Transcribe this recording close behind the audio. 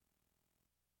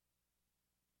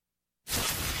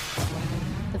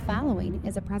following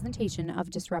is a presentation of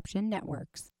Disruption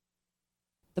Networks.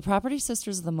 The Property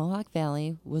Sisters of the Mohawk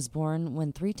Valley was born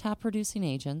when 3 top-producing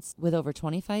agents with over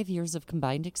 25 years of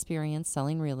combined experience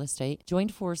selling real estate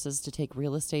joined forces to take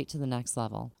real estate to the next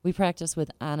level. We practice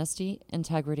with honesty,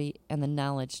 integrity, and the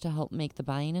knowledge to help make the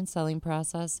buying and selling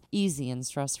process easy and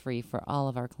stress-free for all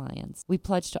of our clients. We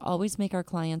pledge to always make our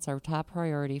clients our top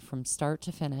priority from start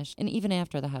to finish and even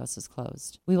after the house is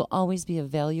closed. We will always be a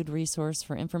valued resource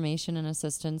for information and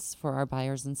assistance for our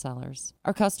buyers and sellers.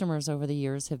 Our customers over the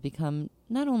years have become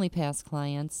not only past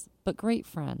clients, but great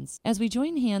friends. As we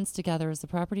join hands together as the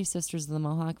Property Sisters of the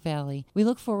Mohawk Valley, we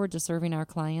look forward to serving our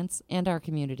clients and our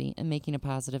community and making a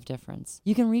positive difference.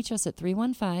 You can reach us at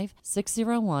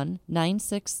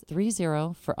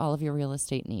 315-601-9630 for all of your real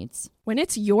estate needs. When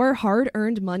it's your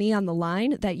hard-earned money on the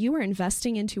line that you are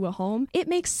investing into a home, it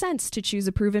makes sense to choose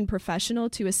a proven professional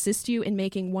to assist you in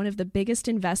making one of the biggest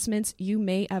investments you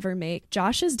may ever make.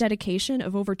 Josh's dedication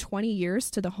of over 20 years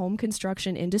to the home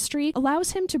construction industry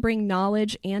allows him to bring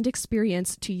knowledge and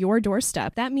experience to your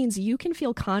doorstep. That means you can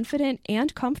feel confident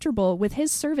and comfortable with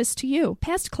his service to you.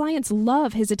 Past clients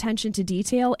love his attention to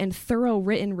detail and thorough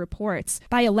written reports.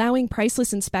 By allowing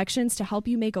priceless inspections to help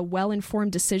you make a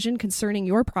well-informed decision concerning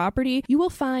your property, you will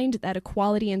find that a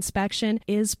quality inspection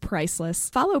is priceless.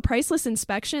 Follow Priceless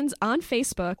Inspections on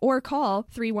Facebook or call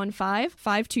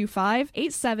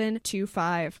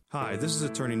 315-525-8725. Hi, this is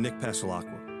attorney Nick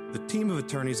Pasalacqua. The team of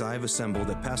attorneys I have assembled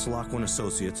at Pasalacqua &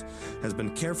 Associates has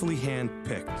been carefully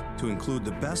hand-picked to include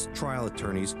the best trial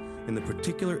attorneys in the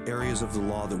particular areas of the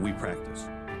law that we practice.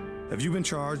 Have you been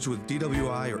charged with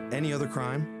DWI or any other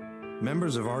crime?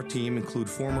 Members of our team include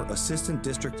former assistant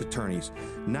district attorneys,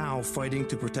 now fighting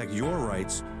to protect your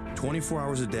rights 24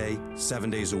 hours a day, 7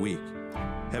 days a week.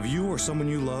 Have you or someone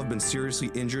you love been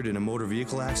seriously injured in a motor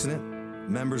vehicle accident?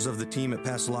 Members of the team at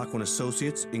Pasalacqua &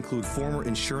 Associates include former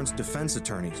insurance defense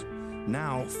attorneys,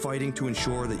 now fighting to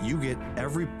ensure that you get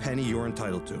every penny you're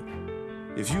entitled to.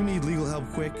 If you need legal help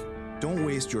quick, don't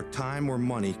waste your time or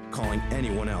money calling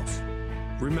anyone else.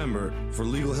 Remember, for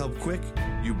legal help quick,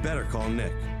 you better call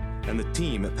Nick and the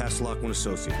team at Pasalacqua &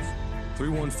 Associates.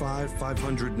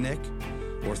 315-500-NICK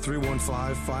or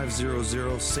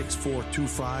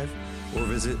 315-500-6425 or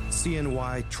visit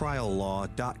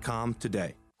cnytriallaw.com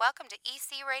today. Welcome to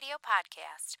EC Radio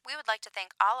Podcast. We would like to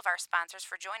thank all of our sponsors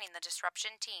for joining the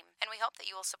Disruption team, and we hope that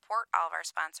you will support all of our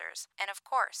sponsors. And of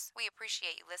course, we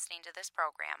appreciate you listening to this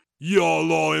program.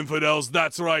 YOLO, infidels,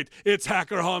 that's right. It's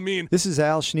Hacker Hameen. This is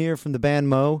Al Schneer from the band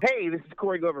Mo. Hey, this is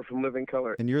Corey Glover from Living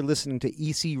Color. And you're listening to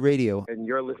EC Radio. And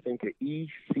you're listening to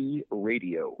EC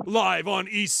Radio. Live on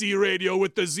EC Radio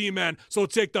with the Z-Man. So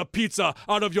take the pizza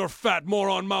out of your fat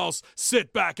moron mouth.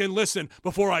 Sit back and listen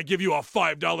before I give you a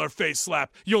 $5 face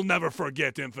slap. You'll never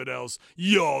forget, infidels.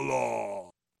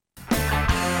 YOLO.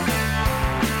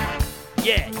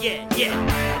 Yeah, yeah, yeah.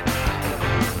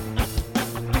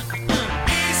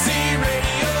 EC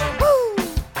Radio. Woo!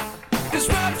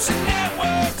 Disruption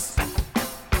Networks.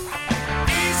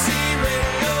 EC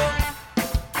Radio.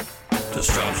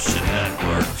 Disruption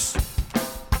Networks.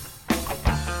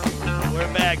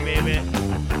 We're back, baby.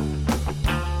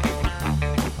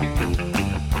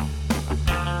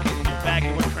 We're back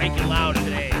and we're cranking loud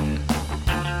today.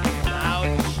 Loud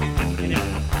and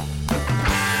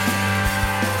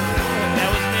that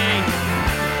was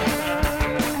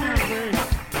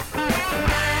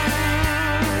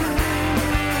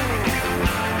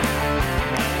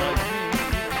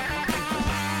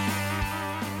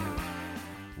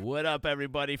me. What up,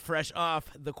 everybody? Fresh off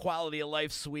the Quality of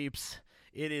Life Sweeps.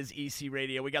 It is EC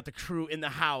Radio. We got the crew in the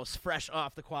house, fresh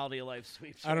off the Quality of Life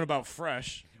Sweeps. I don't know about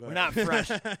fresh. But. We're not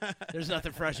fresh. There's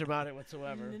nothing fresh about it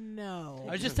whatsoever. No.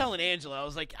 I was just telling Angela, I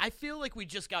was like, I feel like we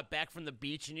just got back from the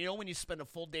beach, and you know when you spend a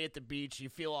full day at the beach, you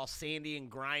feel all sandy and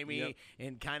grimy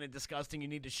and kind of disgusting, you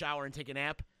need to shower and take a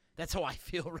nap? That's how I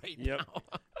feel right now.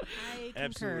 I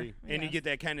Absolutely. concur. And you get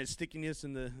that kind of stickiness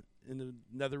in the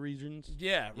nether regions.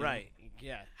 Yeah, right.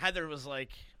 Yeah. Heather was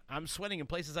like, I'm sweating in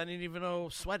places I didn't even know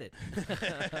sweated.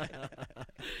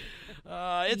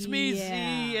 It's me,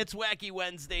 Z. It's Wacky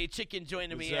Wednesday. Chicken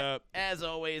joining me, as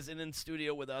always, and in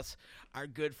studio with us, our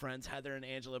good friends, Heather and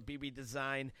Angela, BB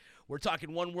Design. We're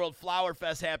talking One World Flower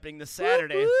Fest happening this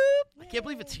Saturday. Whoop, whoop. I can't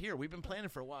believe it's here. We've been planning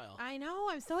for a while. I know.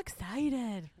 I'm so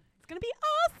excited. It's going to be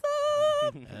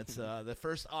awesome. That's the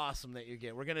first awesome that you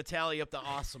get. We're going to tally up the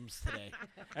awesomes today.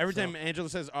 Every time Angela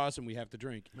says awesome, we have to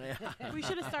drink. We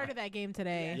should have started that game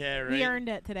today. Yeah, right. We earned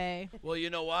it today. Well,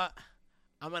 you know what?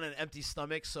 I'm on an empty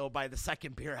stomach, so by the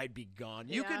second beer, I'd be gone.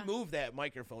 You can move that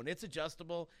microphone. It's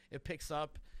adjustable. It picks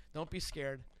up. Don't be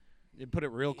scared. You put it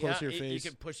real close to your face. You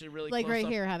can push it really like close right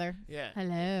up. here, Heather. Yeah.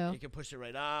 Hello. You can push it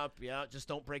right up. Yeah, just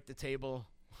don't break the table.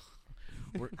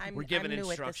 We're I'm giving new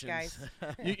instructions.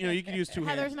 At this, guys. you can use two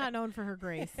Heather's hands. not known for her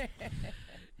grace.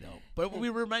 No, but we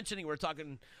were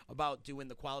talking about doing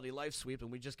the quality life sweep,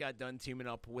 and we just got done teaming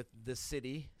up with the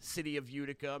city of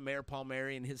Utica, Mayor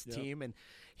Palmieri and his team, and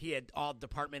he had all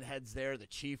department heads there. The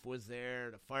chief was there,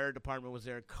 the fire department was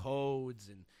there, codes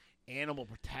and animal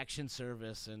protection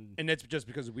service, and that's just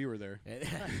because we were there.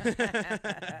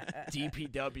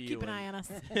 DPW. Keep an eye on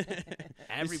us.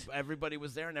 Everybody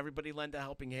was there, and everybody lent a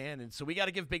helping hand, and so we got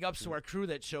to give big ups to our crew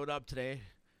that showed up today.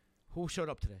 Who showed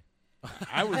up today?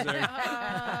 I was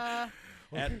there.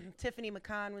 Tiffany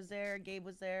McCann was there. Gabe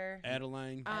was there.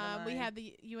 Adeline. We had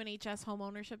the UNHS Home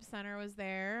Ownership Center was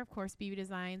there. Of course, BB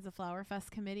Designs, the Flower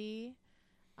Fest Committee.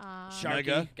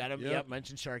 Sharky. Got him. Yep,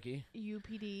 mentioned Sharky.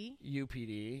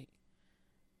 UPD.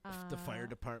 The fire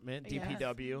department. yes.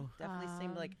 DPW. Definitely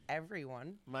seemed like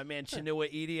everyone. My man Chinua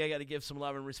Edie. I got to give some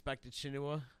love and respect to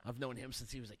Chinua. I've known him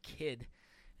since he was a kid,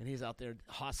 and he's out there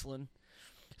hustling.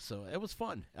 So it was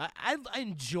fun. I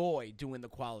enjoy doing the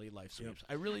quality life sweeps.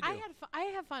 I really do. I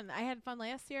have fun. I had fun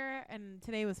last year, and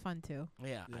today was fun too.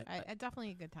 Yeah. I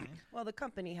definitely a good time. Well, the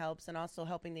company helps, and also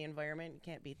helping the environment. You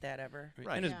can't beat that ever.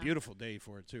 Right. And it's a beautiful day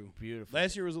for it, too. Beautiful.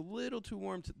 Last year was a little too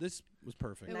warm. This was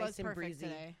perfect. It Nice was and perfect breezy.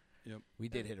 today. Yep. We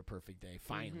did hit a perfect day,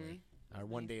 finally. Our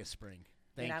one day of spring.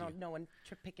 Thank you. I don't know when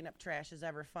picking up trash is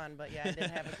ever fun, but yeah, I did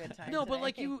have a good time. No, but today.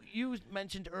 like you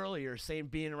mentioned earlier, saying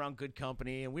being around good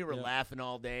company, and we were laughing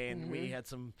all day, and we had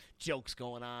some jokes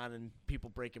going on, and people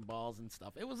breaking balls and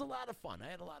stuff. It was a lot of fun. I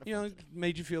had a lot of fun. You know, today. it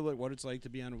made you feel like what it's like to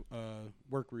be on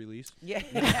work release.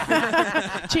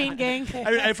 Yeah. Chain gang.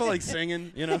 I felt like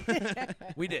singing, you know.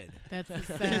 We did. That's the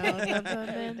sound of the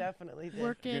We men definitely did.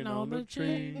 working on the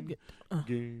train.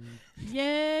 Gang.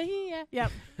 Yeah.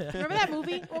 Yep. Remember that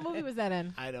movie? What movie was that in?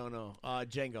 I don't know.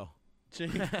 Django.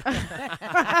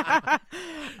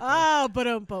 Oh, but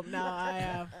no,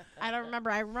 I don't remember.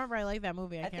 I remember I liked that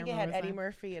movie. I I can't think it remember had what Eddie was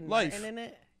Murphy and Life. Martin in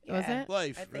it. Was Yeah. it?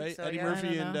 Life, I think right? so, Eddie yeah. Murphy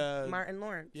I don't and Martin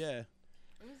Lawrence. yeah.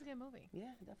 It was a good movie. Yeah,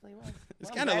 it definitely was. It's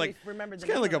Well, kind of I'm like glad we remembered it's the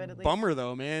kind of name like of a it at least. bummer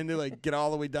though, man. They like get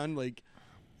all the way done. Like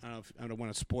I don't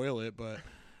want to spoil it, but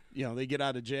you know they get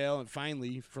out of jail and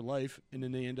finally for life, and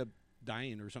then they end up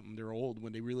dying or something. They're old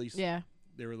when they really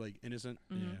they were like innocent.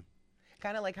 Mm-hmm. Yeah.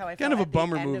 Kind of like how I Kind felt of a at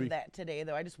bummer the end movie. of that today,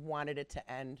 though. I just wanted it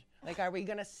to end. Like, are we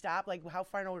gonna stop? Like, how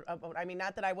far? I mean,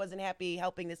 not that I wasn't happy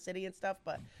helping the city and stuff,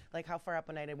 but like, how far up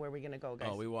a night were we gonna go, guys?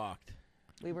 Oh, we walked.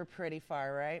 We were pretty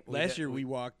far, right? Last year we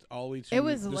walked all the way to It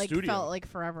was the like studio. felt like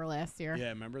forever last year. Yeah,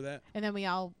 remember that? And then we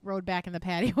all rode back in the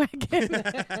paddy wagon.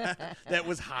 That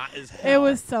was hot as hell. It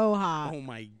was so hot. Oh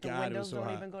my The god, it was windows so don't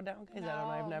hot. even go down, guys. I don't know.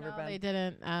 I've never been. They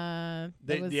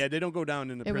didn't. They don't go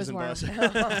down in the it was prison warm. bus.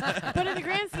 But in the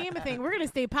grand scheme of things, we're gonna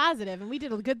stay positive, and we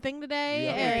did a good thing today.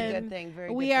 Yeah. Very and good thing.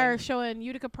 Very we good are thing. showing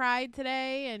Utica pride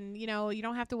today, and you know you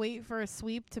don't have to wait for a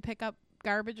sweep to pick up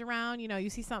garbage around. You know,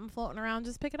 you see something floating around,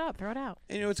 just pick it up, throw it out.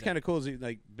 And you know what's kind of cool is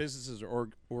like businesses or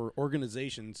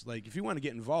organizations, like if you want to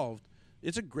get involved,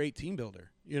 it's a great team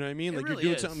builder. You know what I mean? It Like really you're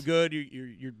doing is. something good.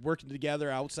 You're working together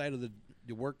outside of the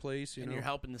workplace. You And know, you're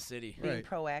helping the city. Being right.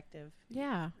 proactive.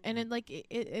 Yeah, and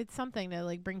it's something to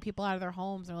like bring people out of their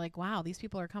homes. They're like, wow, these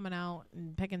people are coming out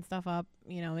and picking stuff up.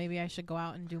 You know, maybe I should go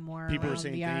out and do more. People were around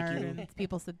saying the thank yard, you. and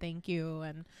people said thank you,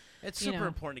 and It's you super know.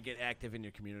 important to get active in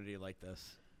your community like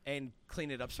this and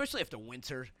clean it up, especially after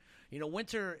winter. You know,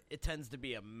 winter, it tends to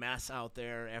be a mess out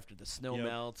there after the snow Yep.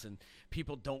 melts and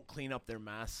people don't clean up their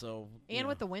mess. So, you and know.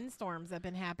 with the windstorms that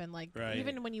been happening, like Right.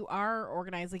 even when you are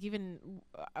organized, like even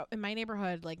in my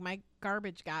neighborhood, like my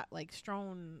garbage got like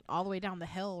strewn all the way down the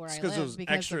hill where It's I because live those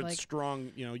because extra of, like,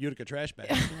 strong, Utica trash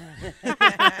bags.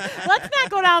 let's not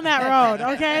go down that road,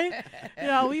 okay? You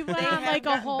know, we went They on have like a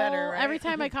gotten whole. better, right? Every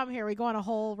time I come here, we go on a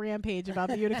whole rampage about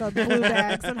the Utica blue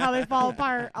bags and how they fall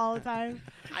apart all the time.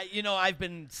 I've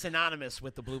been synonymous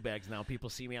with the blue bags now. People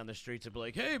see me on the streets and be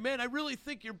like, "Hey, man, I really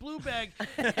think your blue bag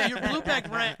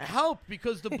rent helped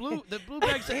because the blue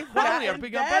bags They've quality are gotten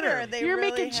bigger better." They You're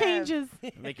really making have. changes,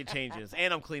 I'm making changes,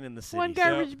 and I'm cleaning the city. one so-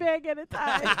 garbage bag at a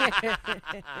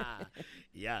time.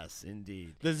 Yes,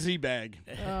 indeed. The Z bag.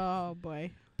 Oh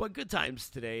boy. But good times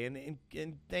today, and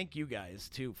thank you guys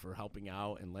too for helping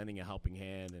out and lending a helping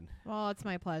hand. And Well, it's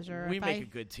my pleasure. we If make I- a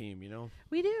good team, you know.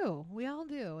 We do. We all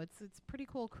do. It's a pretty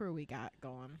cool crew we got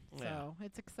going. Yeah. So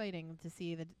it's exciting to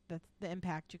see the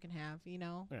impact you can have, you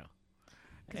know? Yeah.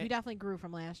 Because we definitely grew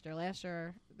from last year. Last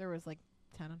year, there was like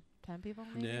 10 people,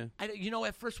 maybe? Yeah.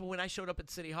 At first when I showed up at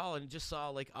City Hall and just saw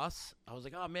like us, I was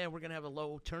like, oh man, we're gonna have a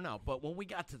low turnout. But when we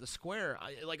got to the square,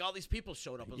 like all these people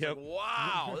showed up. I was Yep. like,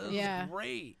 wow, this Yeah. is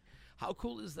great. How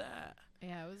cool is that?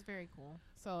 Yeah, it was very cool.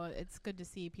 So it's good to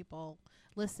see people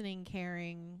listening,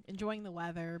 caring, enjoying the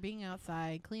weather, being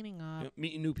outside, cleaning up.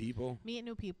 Meeting new people.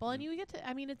 And you get to,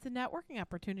 I mean, it's a networking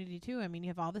opportunity too. I mean, you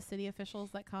have all the city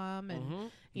officials that come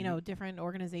and, you know, different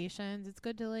organizations. It's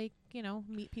good to, like, you know,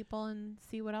 meet people and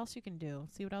see what else you can do,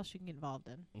 see what else you can get involved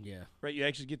in. Yeah. Right, you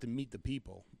actually get to meet the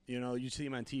people. You know, you see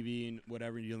them on TV and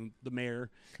whatever, the mayor,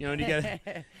 you know, and you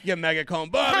get Mega calling,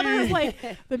 buddy. Heather was like,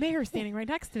 the mayor's standing right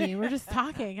next to me. We're just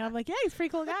talking. And I'm like, yeah, he's a pretty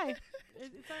cool guy.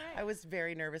 It's all right. I was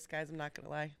very nervous, guys. I'm not going to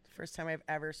lie. First time I've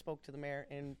ever spoke to the mayor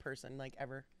in person, like,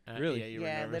 ever. Really? Yeah, you were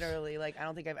nervous. Literally. Like, I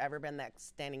don't think I've ever been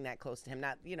standing that close to him.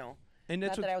 Not, you know, and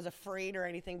that's not that I was afraid or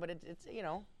anything, but it's, you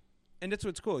know. And that's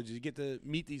what's cool. Is you get to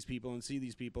meet these people and see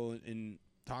these people and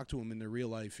talk to them in their real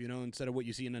life, you know, instead of what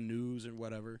you see in the news or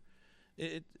whatever.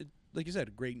 It like you said,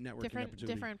 a great networking opportunity.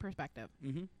 Different perspective.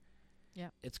 Mm-hmm. Yeah.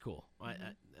 It's cool. I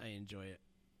enjoy it.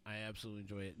 I absolutely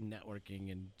enjoy it,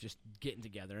 networking and just getting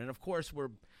together. And, of course, we're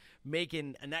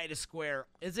making Oneida Square.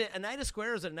 Is it Oneida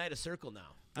Square or is it Oneida Circle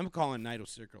now? I'm calling Oneida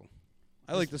Circle.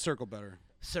 I like the circle better.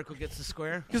 Circle gets the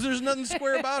square? Because there's nothing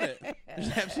square about it. There's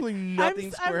absolutely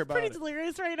nothing square about it. I'm pretty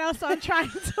delirious right now, so I'm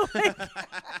trying to, like,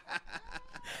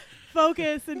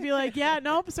 focus and be like, yeah,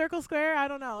 nope, circle, square, I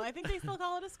don't know. I think they still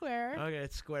call it a square. Okay,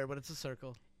 it's square, but it's a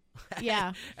circle.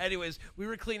 Yeah. Anyways, we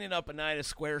were cleaning up Oneida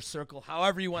Square Circle,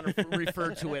 however you want to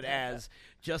refer to it as,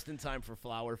 just in time for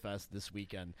Flower Fest this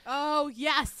weekend. Oh,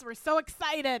 yes. We're so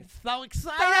excited. So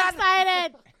excited. So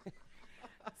excited.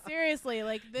 Seriously,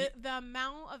 like the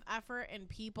amount of effort and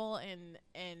people and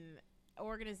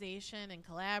organization and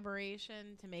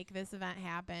collaboration to make this event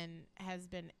happen has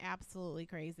been absolutely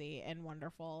crazy and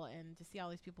wonderful. And to see all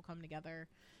these people come together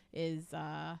is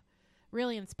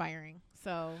really inspiring.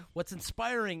 So what's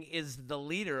inspiring is the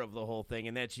leader of the whole thing,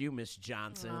 and that's you, Miss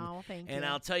Johnson. Oh, thank you. And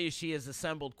I'll tell you, she has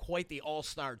assembled quite the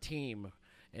all-star team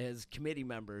as committee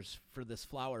members for this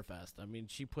Flower Fest. I mean,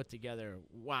 she put together,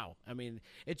 wow. I mean,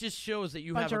 it just shows that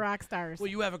you bunch have of rock stars. Well,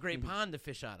 you have a great pond to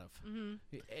fish out of.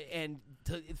 Mm-hmm. And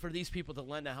for these people to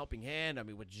lend a helping hand, I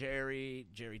mean, with Jerry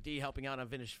D helping out on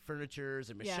Vintage Furnitures,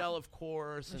 and Michelle, of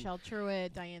course. Michelle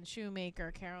Truitt, Diane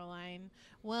Shoemaker, Caroline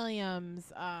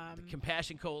Williams. The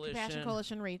Compassion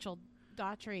Coalition. Rachel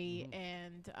Daughtry,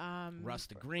 and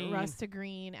Rusta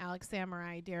Green, Alex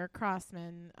Samurai, Derek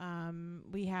Crossman.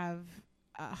 We have...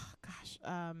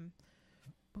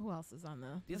 who else is on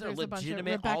the? These are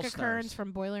legitimate Rebecca all-stars. Kearns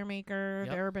from Boilermaker,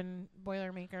 the Urban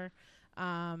Boilermaker.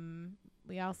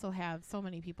 We also have so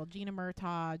many people: Gina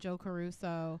Murtaugh, Joe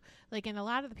Caruso. Like, and a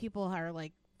lot of the people are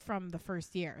like from the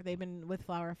first year. They've been with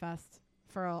Flower Fest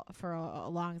for a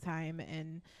long time,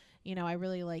 and you know, I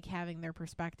really like having their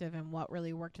perspective and what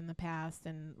really worked in the past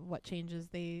and what changes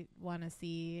they want to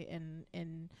see.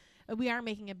 And we are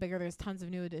making it bigger. There's tons of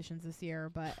new additions this year,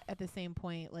 but at the same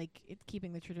point, like, it's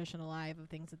keeping the tradition alive of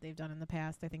things that they've done in the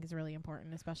past, I think is really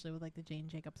important, especially with like the Jane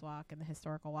Jacobs Walk and the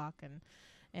historical walk and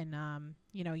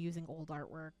you know, using old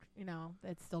artwork. You know,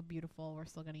 it's still beautiful. We're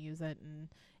still going to use it and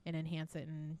enhance it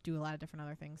and do a lot of different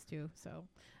other things too. So,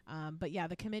 but yeah,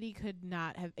 the committee could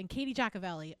not have, and Katie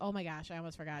Giacovelli, oh my gosh, I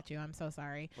almost forgot you. I'm so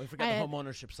sorry. We forgot the Home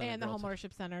Ownership Center. And the Home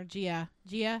Ownership Center. Gia.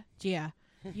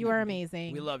 You are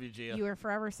amazing. We love you, Gia. You are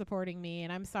forever supporting me,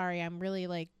 and I'm sorry. I'm really,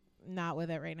 like, not with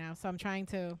it right now. So I'm trying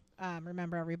to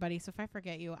remember everybody. So if I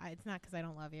forget you, it's not because I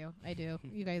don't love you. I do.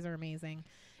 You guys are amazing.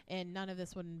 And none of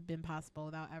this would have been possible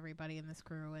without everybody in this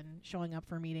crew and showing up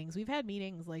for meetings. We've had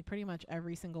meetings, like, pretty much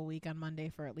every single week on Monday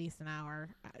for at least an hour,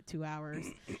 2 hours.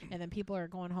 And then people are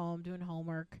going home, doing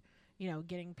homework, you know,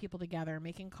 getting people together,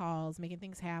 making calls, making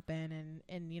things happen.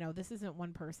 And you know, this isn't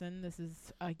one person. This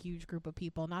is a huge group of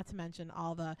people, not to mention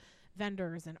all the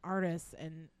vendors and artists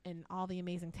and all the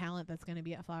amazing talent that's going to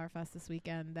be at Flower Fest this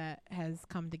weekend that has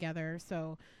come together.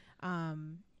 So,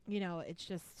 you know, it's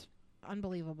just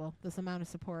unbelievable, this amount of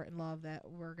support and love that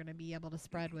we're going to be able to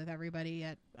spread with everybody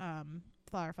at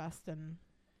Flower Fest. And,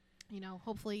 you know,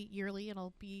 hopefully yearly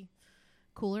it'll be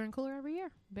cooler and cooler every year,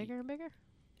 bigger and bigger.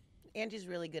 Angie's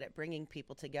really good at bringing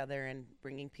people together and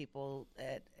bringing people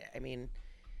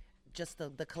just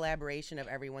the collaboration of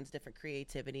everyone's different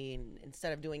creativity. And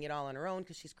instead of doing it all on her own,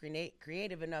 because she's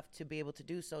creative enough to be able to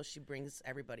do so, she brings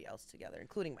everybody else together,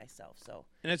 including myself. So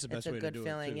and that's the best way to do it. It's a good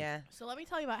feeling, yeah. So let me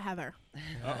tell you about Heather.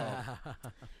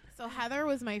 So Heather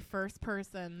was my first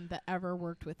person that ever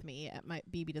worked with me at my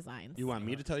BB Designs. You want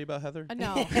me to tell you about Heather?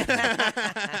 No.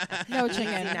 No,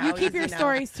 chicken. You keep your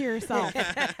stories to yourself.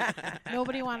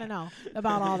 Nobody want to know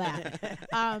about all that.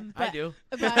 I do.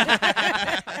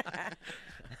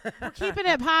 We're keeping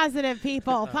it positive,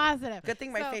 people. Positive. Good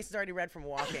thing my face is already red from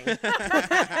walking.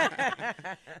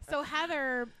 So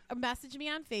Heather messaged me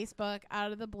on Facebook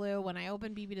out of the blue when I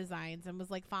opened BB Designs and was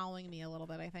like following me a little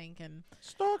bit, I think. And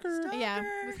Stalker. Yeah,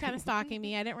 was kind of stalking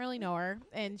me. I didn't really know her.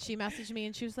 And she messaged me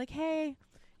and she was like, hey,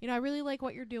 I really like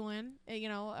what you're doing. Do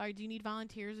you need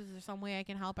volunteers? Is there some way I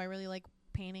can help? I really like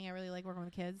painting. I really like working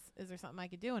with kids. Is there something I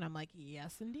could do? And I'm like,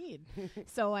 yes, indeed.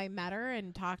 So I met her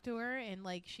and talked to her, and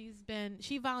like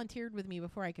she volunteered with me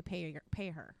before I could pay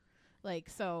her.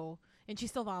 And she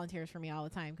still volunteers for me all the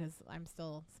time because I'm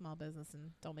still small business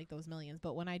and don't make those millions.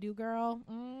 But when I do, girl,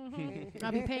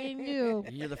 I'll be paying you.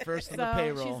 You're the first so on the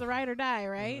payroll. She's the ride or die,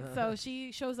 right? So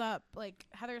she shows up. Like,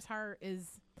 Heather's heart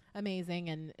is amazing,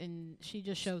 and she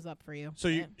just shows up for you.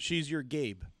 So she's your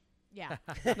Gabe. Yeah.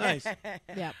 Nice.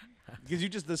 Yep. Because you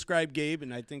just described Gabe,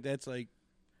 and I think that's like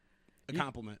a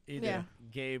compliment. Yeah.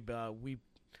 Gabe,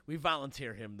 we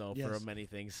volunteer him, though, Yes. for many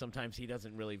things. Sometimes he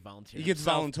doesn't really volunteer He gets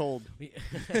himself.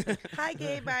 voluntold. Hi,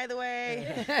 Gabe, by the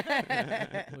way.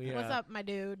 What's up, my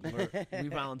dude? We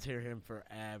volunteer him for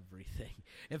everything.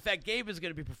 In fact, Gabe is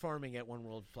going to be performing at One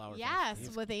World Flower Fest.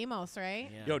 Yes, with Amos, right?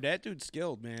 Yeah. Yo, that dude's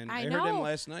skilled, man. I heard him know.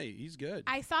 last night. He's good.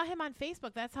 I saw him on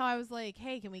Facebook. That's how I was like,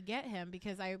 hey, can we get him?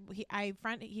 Because he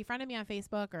friended me on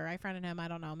Facebook, or I friended him. I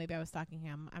don't know. Maybe I was stalking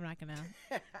him. I'm not going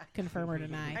to confirm or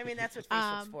deny. I mean, that's what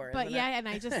Facebook's for. But isn't yeah, it? and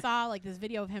I just saw like this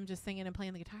video of him just singing and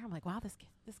playing the guitar. I'm like, wow,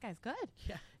 this guy's good.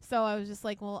 Yeah. So I was just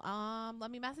like, well, let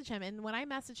me message him. And when I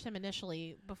messaged him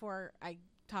initially, before I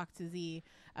talked to Z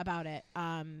about it,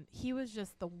 he was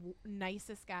just the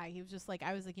nicest guy. He was just like,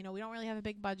 I was like, we don't really have a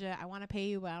big budget. I want to pay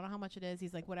you, but I don't know how much it is.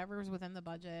 He's like, whatever's within the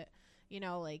budget.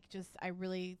 I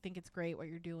really think it's great what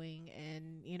you're doing,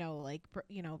 and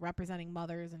representing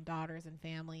mothers and daughters and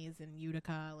families in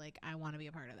Utica. Like, I want to be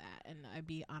a part of that, and I'd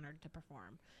be honored to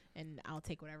perform. And I'll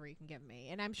take whatever you can give me.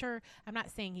 And I'm not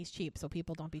saying he's cheap, so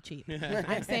people don't be cheap.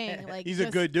 I'm saying like he's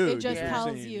a good dude. It just Yeah.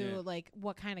 tells Saying, you yeah. like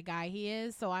what kind of guy he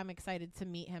is. So I'm excited to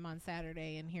meet him on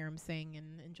Saturday and hear him sing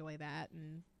and enjoy that.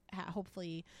 And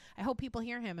hopefully, I hope people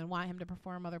hear him and want him to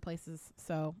perform other places.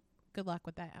 So good luck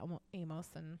with that, Amos.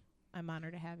 And I'm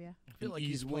honored to have you. I feel like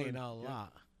he's playing a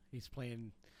lot.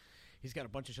 He's got a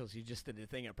bunch of shows. He just did a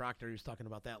thing at Proctor. He was talking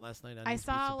about that last night. I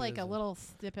saw like a little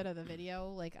snippet of the video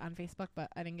like on Facebook,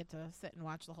 but I didn't get to sit and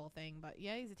watch the whole thing. But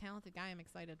yeah, he's a talented guy. I'm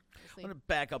excited. I'm going to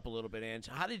back up a little bit, Ange.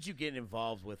 How did you get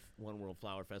involved with One World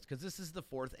Flower Fest? Because this is the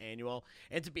 4th annual.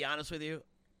 And to be honest with you,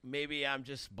 maybe I'm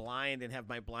just blind and have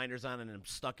my blinders on and I'm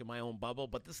stuck in my own bubble,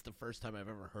 but this is the first time I've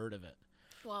ever heard of it.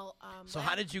 Well, so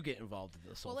how did you get involved in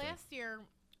this whole thing? Last year,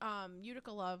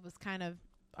 Utica Love was kind of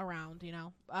around,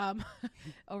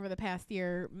 over the past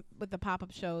year with the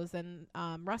pop-up shows, and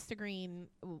Rusta Green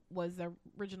was the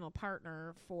original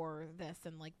partner for this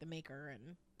and like the maker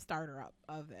and starter up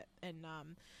of it. And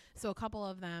so a couple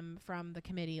of them from the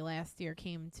committee last year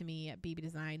came to me at BB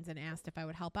Designs and asked if I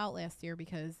would help out last year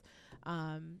because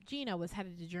Gina was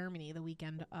headed to Germany the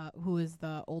weekend, who is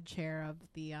the old chair of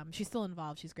the she's still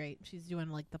involved. She's great. She's doing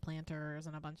like the planters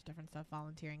and a bunch of different stuff,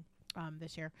 volunteering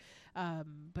this year,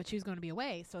 but she was going to be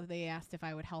away, so they asked if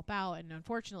I would help out, and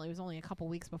unfortunately it was only a couple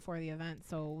weeks before the event,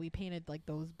 so we painted like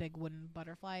those big wooden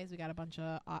butterflies. We got a bunch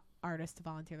of artists to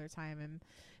volunteer their time and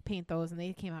paint those, and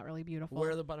they came out really beautiful.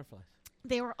 Where are the butterflies?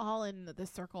 They were all in the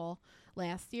circle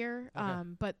last year, Okay.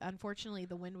 But unfortunately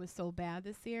the wind was so bad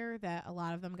this year that a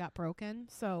lot of them got broken,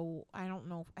 so I don't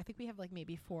know. I think we have like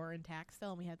maybe 4 intact still,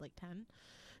 and we had like 10.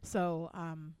 So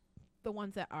the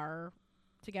ones that are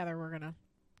together we're going to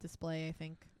display, I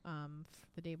think,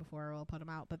 the day before we'll put them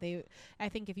out. But I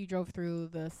think if you drove through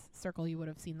the circle, you would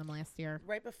have seen them last year.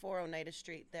 Right before Oneida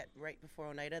Street, right before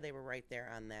Oneida, they were right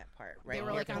there on that part. Right, they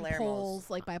were near like on Palermo's. poles,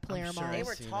 like by Palermo. sure They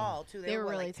were tall too. They were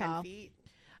really like 10 tall. feet.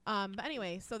 But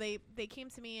anyway, so they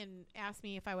came to me and asked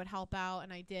me if I would help out,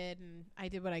 and I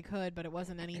did what I could, but it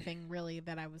wasn't anything really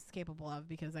that I was capable of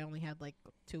because I only had like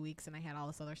 2 weeks and I had all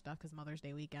this other stuff because Mother's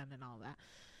Day weekend and all that.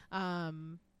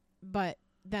 But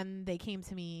then they came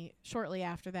to me shortly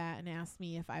after that and asked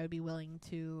me if I would be willing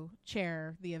to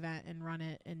chair the event and run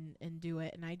it and do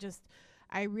it. And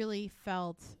I really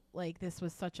felt like this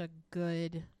was such a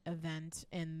good event,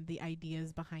 and the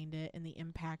ideas behind it and the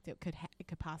impact it could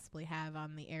possibly have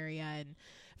on the area. And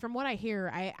from what I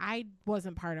hear, I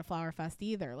wasn't part of Flower Fest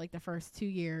either. Like the first 2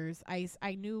 years,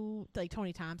 I knew like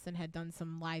Tony Thompson had done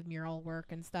some live mural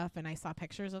work and stuff, and I saw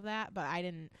pictures of that, but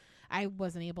I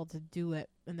wasn't able to do it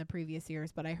in the previous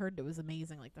years, but I heard it was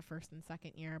amazing like the first and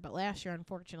second year. But last year,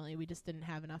 unfortunately, we just didn't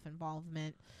have enough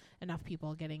involvement, enough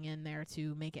people getting in there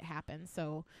to make it happen.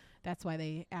 So that's why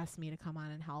they asked me to come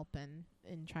on and help and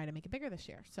try to make it bigger this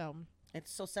year. So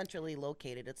It's so centrally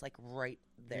located. It's like right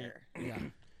there. Yeah.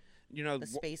 the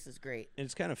space is great. And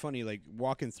it's kind of funny, like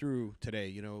walking through today.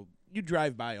 You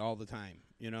drive by all the time.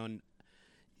 And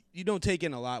you don't take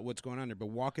in a lot what's going on there, but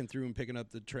walking through and picking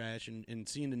up the trash and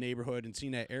seeing the neighborhood and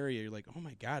seeing that area, you're like, oh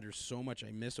my God, there's so much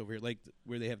I miss over here. Like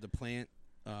where they have the plant,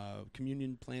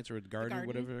 communion plants or the garden or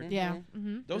whatever. Mm-hmm. Yeah.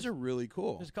 Mm-hmm. Those are really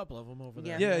cool. There's a couple of them over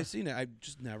there. Yeah, I've seen it. I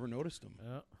just never noticed them.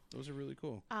 Yeah. Those are really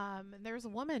cool. There's a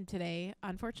woman today.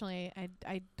 Unfortunately,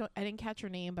 I didn't catch her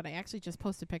name, but I actually just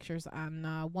posted pictures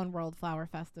on One World Flower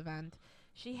Fest event.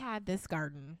 She had this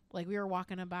garden. Like, we were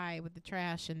walking by with the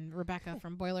trash, and Rebecca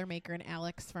from Boilermaker and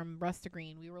Alex from Rusta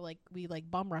Green, we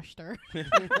bum rushed her.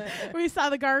 We saw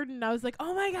the garden, and I was like,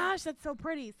 oh my gosh, that's so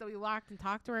pretty. So we walked and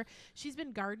talked to her. She's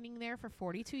been gardening there for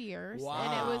 42 years. Wow.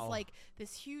 And it was like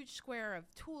this huge square of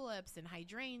tulips and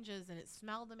hydrangeas, and it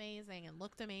smelled amazing and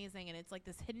looked amazing, and it's like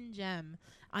this hidden gem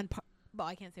on well,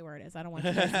 I can't say where it is. I don't want to.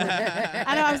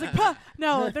 I know. I was like,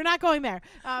 no, they're not going there.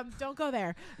 Don't go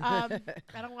there. I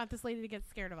don't want this lady to get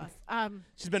scared of us.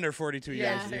 She's been there 42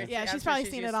 years. Yeah, she's probably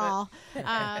seen it all.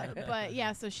 But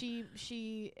yeah, so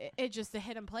it just a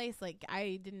hidden place. Like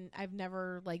I've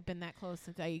never been that close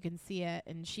to you can see it.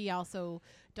 And she also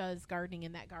does gardening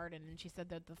in that garden. And she said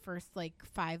that the first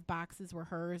 5 boxes were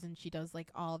hers, and she does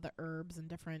all the herbs and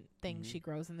different things she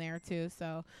grows in there too.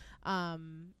 So,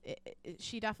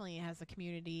 she definitely has a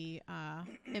community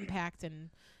impact,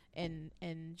 and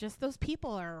just those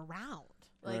people are around,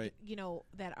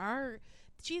 that are.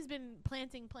 She's been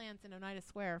planting plants in Oneida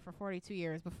Square for 42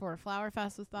 years before Flower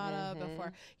Fest was thought of,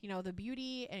 before the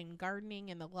beauty and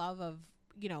gardening and the love of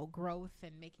growth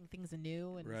and making things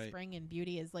anew and spring and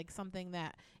beauty is something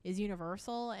that is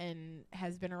universal and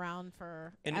has been around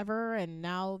forever, and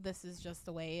now this is just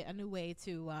a new way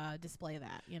to display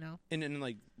that. And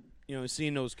then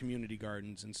seeing those community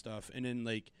gardens and stuff, and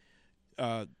then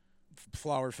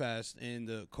Flower Fest and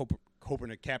the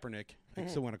Kaepernick. I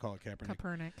still want to call it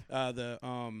Kaepernick.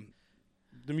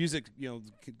 The music,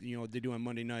 they do on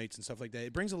Monday nights and stuff like that.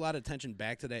 It brings a lot of attention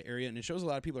back to that area, and it shows a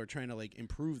lot of people are trying to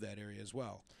improve that area as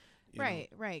well. Right.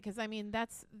 Because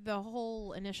that's the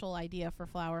whole initial idea for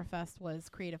Flower Fest was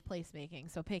creative placemaking.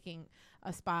 So picking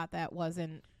a spot that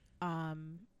wasn't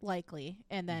likely,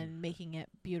 and then making it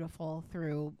beautiful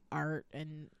through art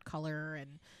and color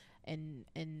and an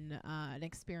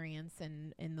experience,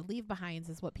 and the leave behinds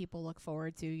is what people look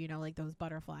forward to, those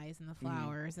butterflies and the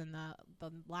flowers and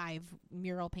the live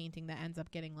mural painting that ends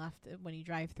up getting left when you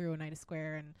drive through Oneida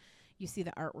Square and you see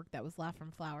the artwork that was left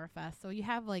from Flower Fest. So you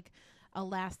have a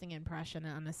lasting impression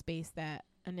on a space that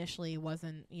initially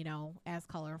wasn't, as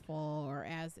colorful or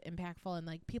as impactful,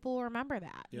 and people will remember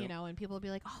that, and people will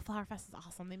be like, oh, Flower Fest is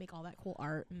awesome. They make all that cool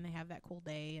art and they have that cool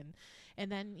day,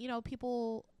 and then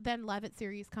people, then Levitt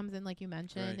series comes in, like you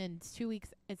mentioned, and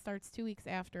it starts 2 weeks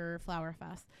after Flower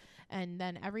Fest, and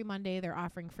then every Monday they're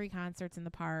offering free concerts in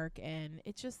the park, and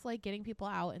it's just getting people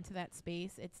out into that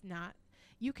space. It's not.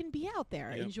 You can be out there,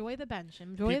 enjoy the bench,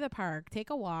 enjoy the park, take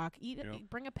a walk,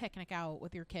 bring a picnic out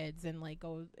with your kids, and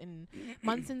go. And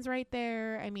Munson's right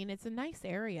there. I mean, it's a nice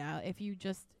area if you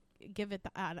just give it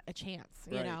a chance,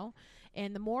 you know.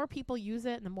 And the more people use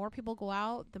it, and the more people go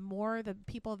out, the more the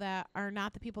people that are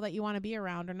not the people that you want to be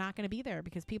around are not going to be there,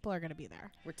 because people are going to be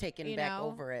there. We're taking back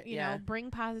over it. You know,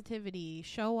 bring positivity,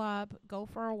 show up, go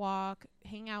for a walk,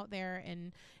 hang out there,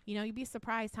 and you'd be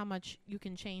surprised how much you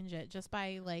can change it just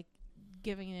by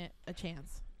giving it a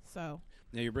chance. So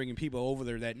now you're bringing people over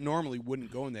there that normally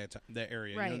wouldn't go in that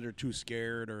area. Right. They're too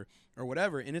scared or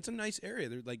whatever, and it's a nice area.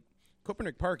 They're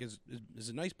Kaepernick Park is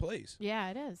a nice place.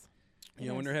 Yeah, it is.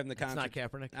 When they're having the concert. It's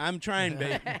not Kaepernick. I'm trying,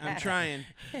 babe. I'm trying.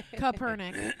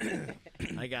 Kaepernick.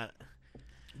 I got it.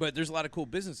 But there's a lot of cool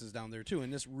businesses down there too,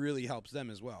 and this really helps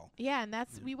them as well. Yeah, and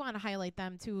we want to highlight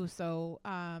them too. So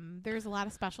there's a lot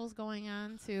of specials going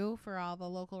on too for all the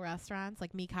local restaurants,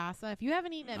 like Mi Casa. If you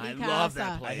haven't eaten at Mi Casa, love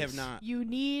that place. I have not. You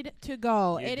need to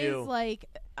go. It is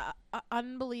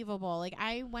unbelievable.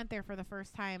 I went there for the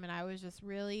first time, and I was just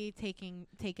really taken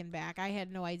back. I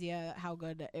had no idea how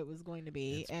good it was going to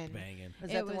be. It's banging.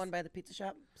 Is that the one by the pizza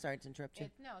shop? Sorry to interrupt you.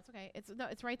 No, it's okay.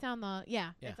 It's right down the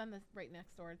It's on the right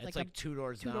next door. It's like 2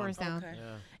 doors down. 2 doors down. Okay.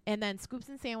 Yeah. And then Scoops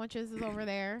and Sandwiches is over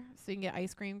there, so you can get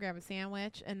ice cream, grab a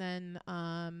sandwich, and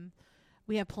then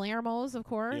we have Palermo's, of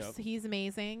course. Yep. He's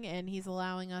amazing, and he's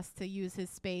allowing us to use his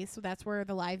space. So that's where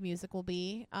the live music will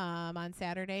be on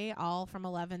Saturday, all from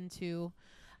 11 to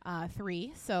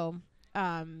 3. So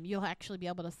you'll actually be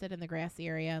able to sit in the grassy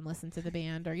area and listen to the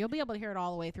band, or you'll be able to hear it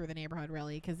all the way through the neighborhood,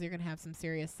 really, because you're going to have some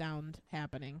serious sound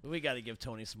happening. We got to give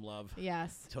Tony some love.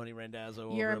 Yes. Tony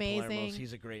Randazzo You're over amazing. at Palermo's.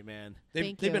 He's a great man.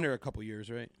 They've been there a couple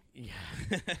years, right? Yeah.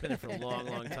 Been there for a long,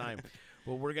 long time.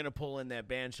 Well, we're going to pull in that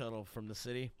band shuttle from the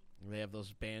city They have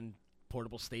those band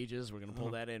portable stages. We're going to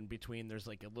pull that in between. There's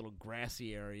like a little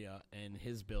grassy area in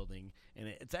his building, and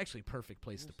it's actually a perfect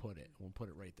place to put it. We'll put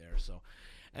it right there. So,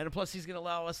 and plus he's going to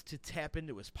allow us to tap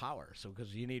into his power. So,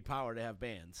 because you need power to have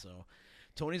bands. So,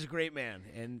 Tony's a great man,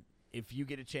 and if you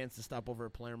get a chance to stop over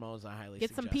at Palermo's, I highly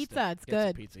get some suggest pizza. it. It's Get good.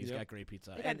 some pizza. He's got great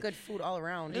pizza. They got good food all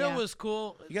around. You know what was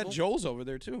cool? You got Joel's over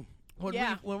there too.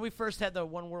 When we first had the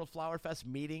One World Flower Fest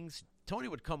meetings, Tony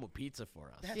would come with pizza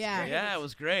for us. Yeah, it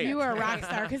was great. You were a rock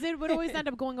star because it would always end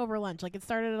up going over lunch. Like it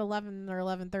started at 11 or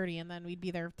 11:30, and then we'd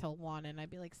be there till 1, and I'd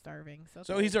be like starving.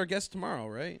 So he's our guest tomorrow,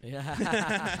 right?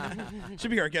 Yeah, should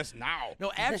be our guest now.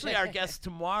 No, actually, our guest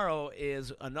tomorrow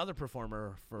is another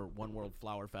performer for One World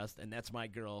Flower Fest, and that's my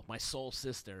girl, my soul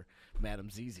sister, Madam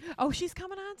Zizi. Oh, she's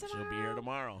coming on tomorrow. She'll be here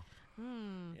tomorrow.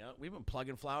 Yeah, we've been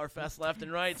plugging Flower Fest left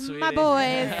and right, sweetie. My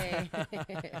boys.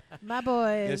 My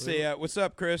boys. Yeah, say, what's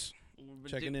up, Chris?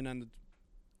 Checking in on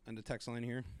the text line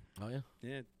here. Oh, yeah?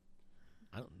 Yeah.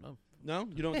 I don't know. No?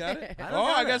 You don't got it?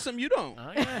 I got something you don't.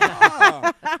 Oh,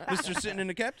 yeah. Mr. Sitting in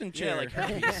the captain chair. Yeah, like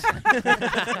herpes.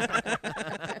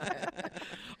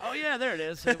 Oh, yeah, there it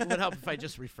is. It would help if I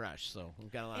just refresh. So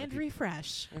we've got a lot of people.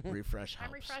 refresh. Refresh helps.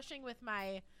 I'm refreshing with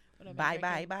my...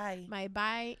 Bye.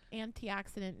 My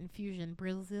antioxidant infusion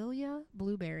Brasilia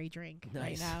blueberry drink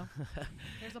right now.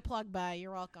 There's a plug by.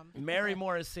 You're welcome. Mary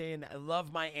Moore is saying, I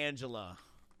love my Angela.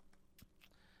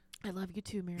 I love you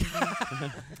too, Mary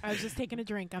Moore. I was just taking a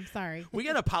drink. I'm sorry. We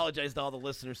got to apologize to all the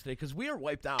listeners today because we are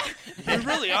wiped out. We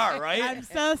really are, right? I'm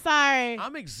so sorry.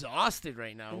 I'm exhausted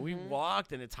right now. We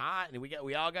walked and it's hot and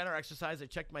we all got our exercise. I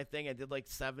checked my thing. I did like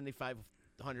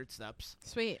 7,500 steps.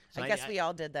 Sweet. So I guess we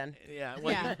all did then. Yeah.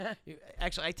 Well,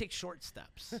 actually, I take short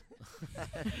steps.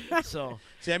 So.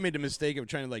 See, I made the mistake of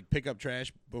trying to like pick up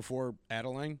trash before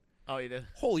Adeline. Oh, you did?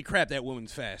 Holy crap, that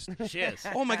woman's fast. She is.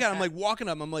 Oh, my God. I'm like walking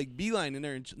up. I'm like beeline in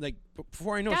there. And like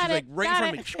before I know, she's like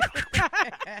right in front of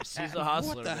me. She's a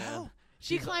hustler, What the man. hell?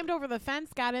 She climbed over the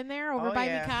fence, got in there over by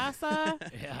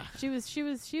Mikasa. Yeah. She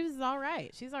was all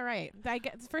right. She's all right.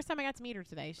 It's the first time I got to meet her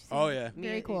today. She seems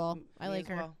very cool. I like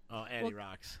her. Well. Oh, Addie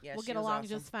rocks. Yeah, we'll she get was along awesome.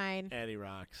 just fine. Addie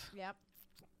rocks. Yep.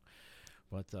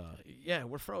 But yeah,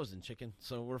 we're frozen chicken.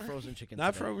 So we're frozen chicken.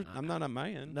 Not today. frozen. I'm not on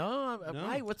my end. No, No.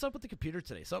 Why? What's up with the computer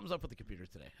today? Something's up with the computer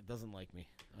today. It doesn't like me.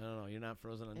 I don't know. You're not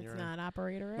frozen on your It's end. not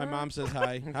operator. My mom says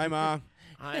hi. Hi, Mom.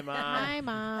 Hi, Mom. Hi,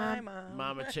 Mom.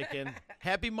 Mama Chicken.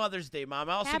 Happy Mother's Day, Mom.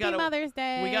 I also Happy gotta, Mother's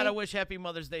Day. We got to wish Happy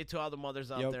Mother's Day to all the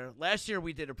mothers out Yep. there. Last year,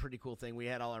 we did a pretty cool thing. We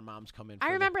had all our moms come in.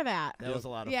 I remember that. That was a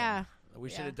lot of Yeah. fun. We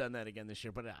should have done that again this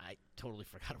year, but I totally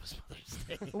forgot it was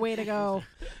Mother's Day. Way to go.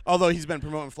 Although he's been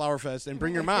promoting Flower Fest and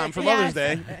bring your mom for Mother's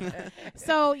Day.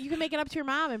 So you can make it up to your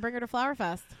mom and bring her to Flower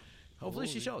Fest. Hopefully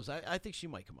she shows. I think she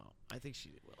might come out. I think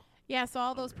she will. Yeah, so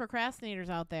all those procrastinators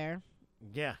out there,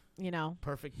 Yeah. you know.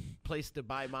 Perfect place to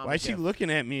buy mom Why a is she gift.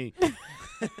 looking at me?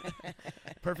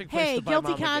 Perfect place Hey, to buy guilty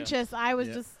mom a gift. conscious. I was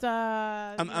Yeah. just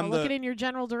I'm looking the- in your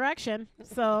general direction.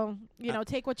 So,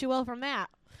 take what you will from that.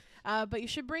 But you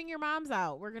should bring your moms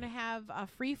out. We're going to have a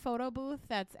free photo booth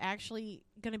that's actually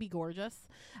going to be gorgeous.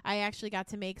 I actually got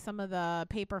to make some of the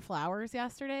paper flowers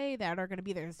yesterday that are going to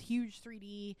be there's huge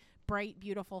 3D, bright,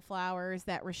 beautiful flowers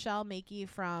that Rochelle Makey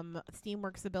from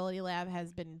Steamworks Ability Lab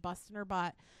has been busting her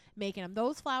butt making them.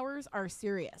 Those flowers are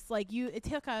serious. It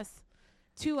took us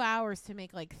 2 hours to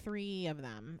make like 3 of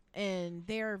them, and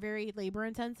they're very labor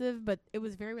intensive, but it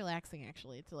was very relaxing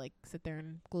actually to like sit there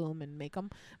and glue them and make them.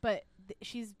 But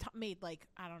she's made like,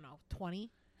 I don't know, 20,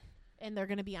 and they're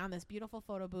going to be on this beautiful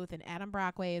photo booth, and Adam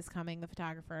Brockway is coming, the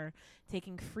photographer,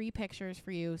 taking free pictures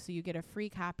for you, so you get a free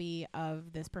copy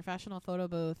of this professional photo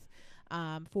booth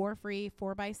for free,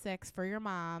 4x6 for your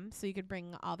mom, so you could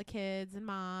bring all the kids and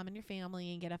mom and your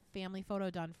family and get a family photo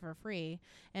done for free.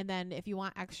 And then if you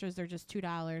want extras, they're just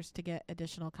 $2 to get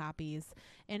additional copies.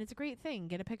 And it's a great thing.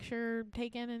 Get a picture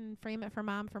taken and frame it for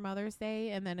mom for Mother's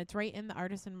Day, and then it's right in the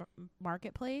Artisan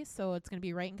Marketplace, so it's going to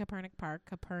be right in Copernic Park.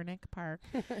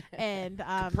 And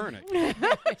Copernic. Sound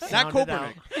Not it Copernic.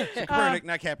 out. It's Copernic,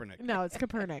 not Kaepernick. No, it's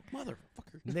Copernic. Motherfucker.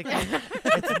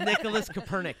 It's Nicholas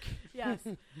Copernic. Yes.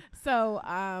 So,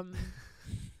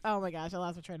 oh my gosh, I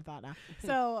lost my train of thought now.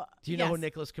 So, Do you know who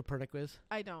Nicholas Copernic was?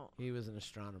 I don't. He was an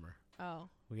astronomer. Oh.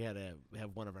 We had to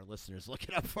have one of our listeners look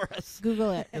it up for us.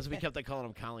 Google it. Because we kept on calling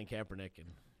him Colin Kaepernick.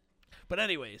 But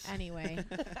anyways. Anyway,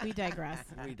 we digress.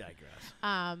 We digress.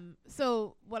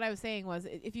 So what I was saying was,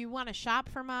 if you want to shop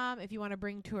for mom, if you want to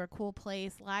bring to a cool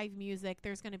place, live music,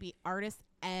 there's going to be artists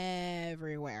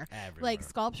everywhere. Like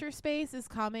Sculpture Space is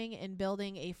coming and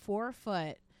building a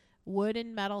 4-foot wood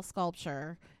and metal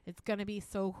sculpture It's going to be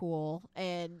so cool.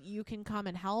 And you can come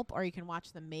and help, or you can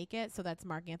watch them make it. So that's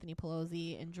Mark Anthony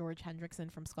Pelosi and George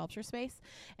Hendrickson from Sculpture Space.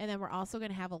 And then we're also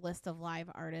going to have a list of live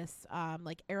artists,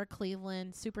 like Eric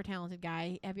Cleveland, super talented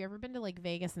guy. Have you ever been to like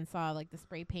Vegas and saw like the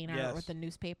spray paint art with the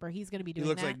newspaper? He's going to be doing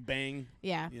that. He looks like Bane.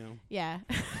 Yeah. You know. Yeah.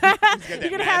 He's got You're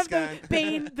going to have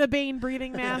the Bane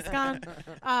breathing mask on.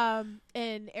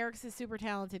 And Eric's a super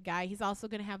talented guy. He's also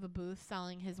going to have a booth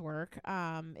selling his work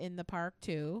in the park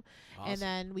too. Awesome. And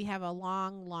then we have a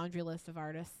long laundry list of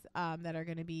artists that are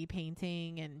going to be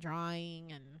painting and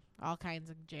drawing and all kinds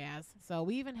of jazz. So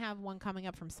we even have one coming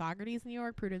up from Saugerties, New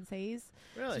York, Prudence Hayes.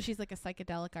 Really? So she's like a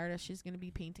psychedelic artist. She's going to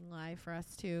be painting live for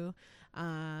us too.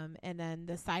 And then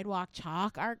the sidewalk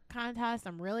chalk art contest.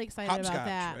 I'm really excited about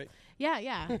that. Right?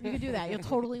 Yeah. You can do that. You'll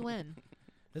totally win.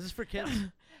 This is for kids.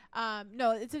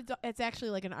 No, it's actually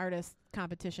like an artist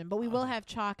competition, but we will have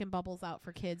chalk and bubbles out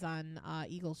for kids on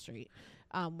Eagle Street,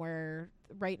 where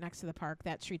right next to the park.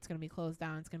 That street's going to be closed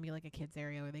down. It's going to be like a kids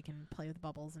area where they can play with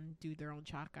bubbles and do their own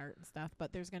chalk art and stuff.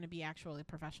 But there's going to be actually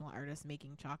professional artists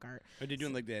making chalk art. Are they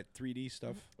doing like that 3D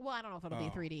stuff? Well, I don't know if it'll be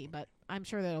 3D, but I'm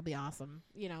sure that'll be awesome.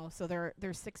 You know, so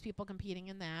there's 6 people competing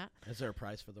in that. Is there a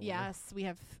prize for the winner? Yes, we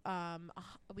have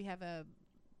a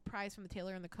prize from the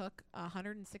Tailor and the Cook,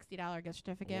 $160 gift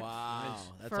certificate. Wow,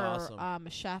 that's for, awesome. A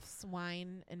chef's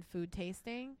wine and food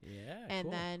tasting. Yeah, and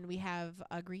cool. then we have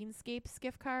a Greenscapes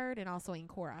gift card and also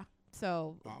Ancora.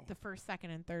 So the first,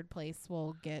 second, and third place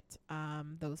will get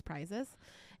those prizes.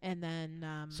 And then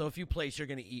so if you place, you're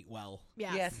going to eat well.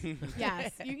 Yes.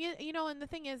 Yes. You know, and the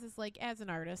thing is like as an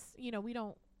artist, you know, we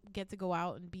don't get to go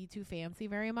out and be too fancy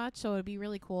very much, so it'd be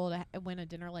really cool to win a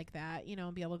dinner like that, you know,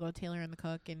 and be able to go Tailor and the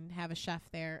Cook and have a chef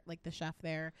there, like the chef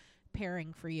there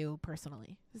pairing for you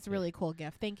personally. It's a really cool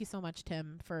gift. Thank you so much,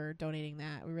 Tim, for donating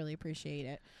that. We really appreciate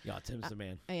it. Yeah, Tim's the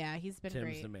man. Yeah, he's been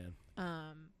great. Tim's the man.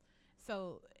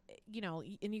 So, you know,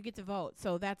 and you get to vote.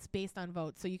 So that's based on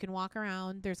votes. So you can walk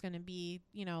around. There's going to be,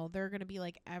 you know, they're going to be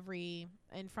like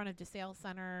in front of DeSale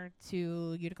Center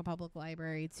to Utica Public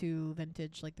Library to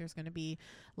Vintage. Like there's going to be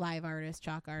live artists,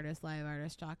 chalk artists, live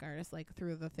artists, chalk artists, like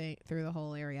through the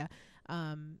whole area.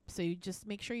 So you just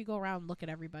make sure you go around, look at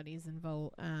everybody's and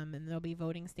vote. And there'll be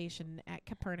voting station at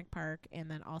Copernic Park and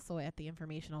then also at the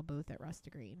informational booth at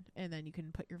Rusta Green. And then you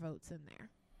can put your votes in there.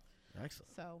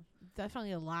 Excellent. So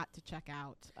definitely a lot to check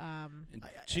out.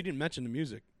 She didn't mention the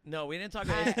music. No, we didn't talk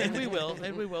about it. And we will.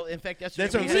 In fact, yesterday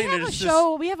that's what I'm we saying. have a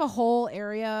show. We have a whole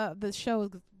area. The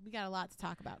show, we got a lot to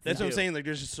talk about. That's what I'm saying. Like,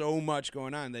 there's just so much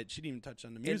going on that she didn't even touch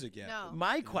on the music yet. No.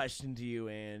 My question to you,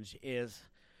 Ange, is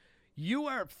you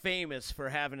are famous for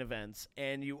having events,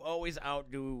 and you always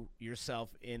outdo yourself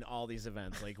in all these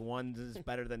events. Like, one is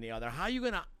better than the other. How are you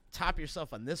going to top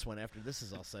yourself on this one after this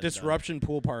is all said? Disruption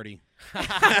pool party.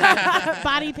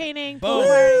 Body painting. Boom.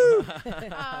 Boom.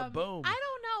 I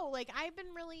don't know. Like, I've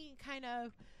been really kind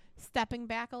of stepping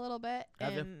back a little bit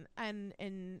and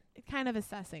kind of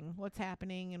assessing what's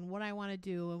happening and what I want to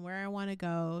do and where I want to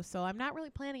go. So I'm not really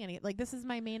planning any. Like, this is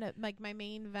my main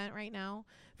event right now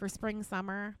for spring,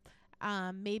 summer.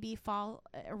 Maybe fall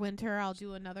or winter I'll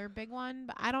do another big one,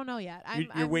 but I don't know yet.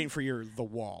 You're waiting for The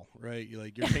Wall, right? You're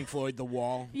like your Pink Floyd The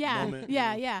Wall moment.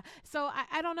 Yeah. So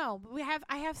I don't know.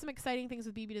 I have some exciting things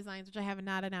with BB Designs, which I have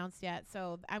not announced yet.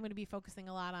 So I'm going to be focusing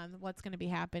a lot on what's going to be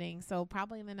happening. So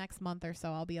probably in the next month or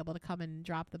so, I'll be able to come and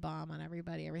drop the bomb on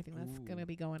everything that's going to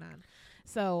be going on.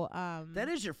 So that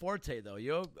is your forte, though.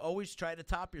 You always try to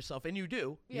top yourself, and you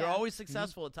do. Yeah. You're always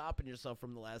successful at topping yourself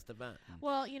from the last event.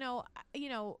 Well, you know,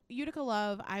 Utica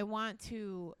Love, I want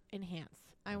to enhance.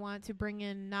 I want to bring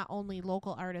in not only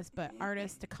local artists, but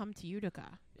artists to come to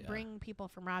Utica. Yeah. Bring people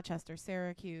from Rochester,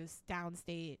 Syracuse,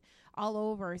 downstate, all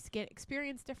over,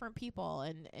 experience different people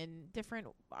and different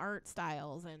art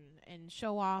styles and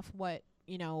show off what,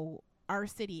 you know, our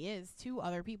city is to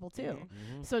other people too.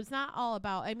 Mm-hmm. So it's not all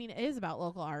about, I mean, it is about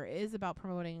local art. It is about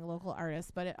promoting local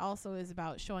artists, but it also is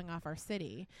about showing off our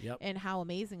city and how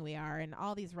amazing we are and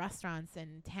all these restaurants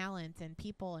and talent and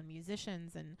people and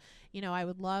musicians. And, you know, I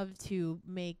would love to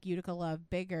make Utica Love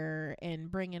bigger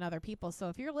and bring in other people. So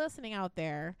if you're listening out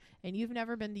there and you've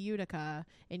never been to Utica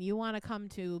and you want to come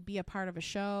to be a part of a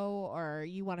show or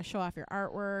you want to show off your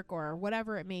artwork or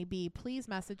whatever it may be, please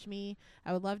message me.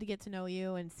 I would love to get to know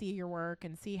you and see your work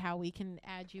and see how we can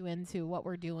add you into what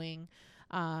we're doing,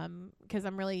 because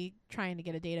I'm really trying to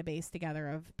get a database together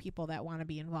of people that want to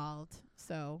be involved.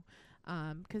 So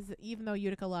because even though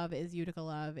Utica Love is Utica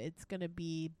Love, it's going to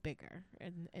be bigger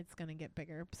and it's going to get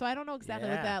bigger. So I don't know exactly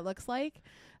what that looks like,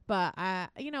 but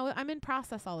I'm in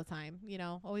process all the time,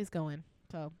 always going.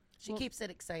 So she keeps it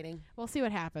exciting. We'll see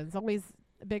what happens. Always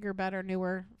bigger, better,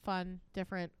 newer, fun,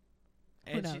 different.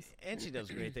 And knows? She does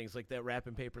great things like that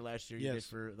wrapping paper last year you did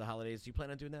for the holidays. Do you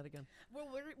plan on doing that again? Well,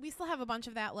 we still have a bunch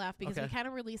of that left because we kind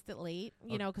of released it late,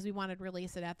 you know, because we wanted to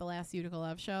release it at the last Utica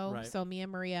Love show. Right. So me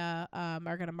and Maria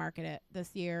are going to market it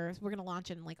this year. We're going to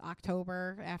launch in like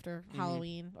October after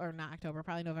Halloween, or not October,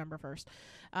 probably November 1st.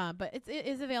 But it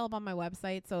is available on my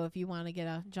website. So if you want to get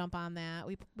a jump on that,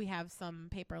 we have some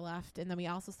paper left, and then we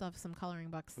also still have some coloring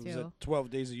books It too. was 12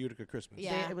 Days of Utica Christmas.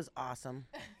 Yeah, it was awesome.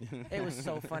 It was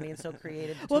so funny and so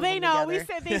creative. Well, they know.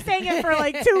 They sang it for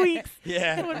like 2 weeks.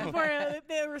 Yeah. Before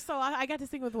they were so. I got to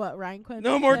sing with Ryan Quinn.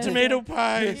 No more tomato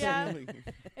pies. Yeah.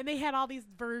 And they had all these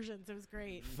versions. It was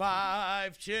great.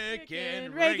 5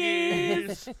 chicken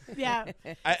Reggies. Yeah.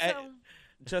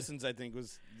 Justin's, I think,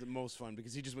 was the most fun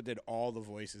because he just did all the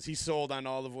voices. He sold on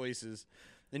all the voices.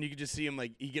 Then you could just see him,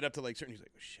 like, he get up to, like, certain, he's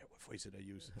like, oh, shit, what voice did I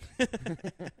use?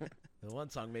 The one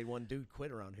song made one dude quit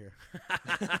around here.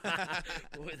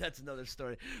 That's another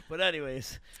story. But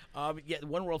anyways,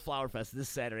 One World Flower Fest this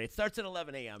Saturday. It starts at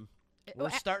 11 a.m.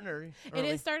 We're starting early. It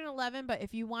is starting at 11, but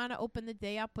if you want to open the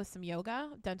day up with some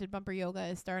yoga, Dented Bumper Yoga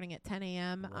is starting at 10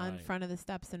 a.m. on front of the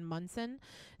steps in Munson.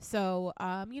 So,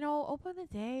 open the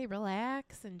day,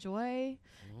 relax, enjoy.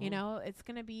 You know, it's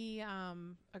going to be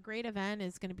a great event.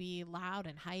 It's going to be loud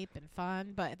and hype and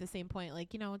fun, but at the same point,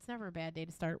 like, it's never a bad day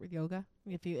to start with yoga.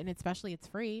 And especially it's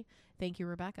free. Thank you,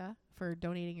 Rebecca, for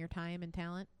donating your time and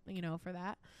talent, for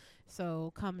that.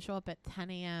 So come show up at 10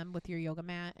 a.m. with your yoga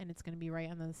mat, and it's going to be right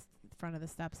on the front of the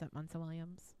steps at Munson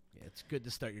Williams. Yeah, it's good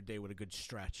to start your day with a good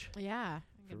stretch. Yeah.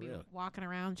 You're going to be walking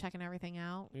around, checking everything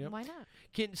out. Yep. Why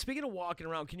not? Speaking of walking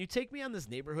around, can you take me on this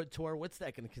neighborhood tour? What's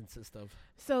that going to consist of?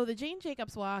 So the Jane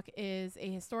Jacobs Walk is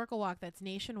a historical walk that's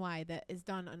nationwide that is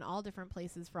done in all different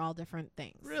places for all different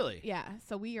things. Really? Yeah.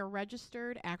 So we are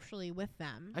registered actually with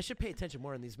them. I should pay attention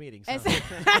more in these meetings. He's sleeping.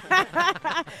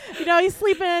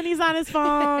 He's on his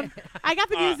phone. I got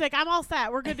the music. I'm all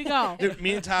set. We're good to go. Dude,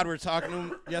 me and Todd were talking to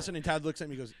him yesterday, and Todd looks at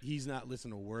me and goes, he's not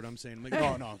listening to a word I'm saying. I'm like,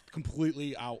 no,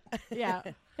 completely out. Yeah.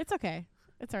 It's okay.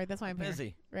 It's all right. That's why I'm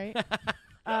busy. Here, right?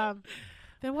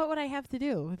 Then what would I have to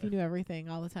do if you knew everything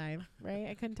all the time, right?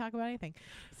 I couldn't talk about anything.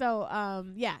 So,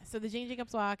 so the Jane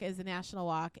Jacobs Walk is a national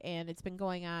walk, and it's been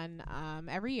going on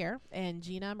every year. And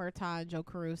Gina Murtaugh and Joe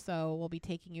Caruso will be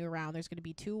taking you around. There's going to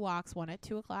be 2 walks, one at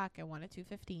 2 o'clock and one at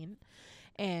 2:15.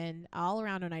 And all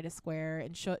around Oneida Square,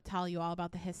 and tell you all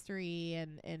about the history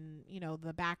and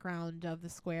the background of the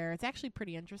square. It's actually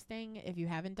pretty interesting. If you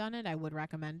haven't done it, I would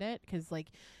recommend it because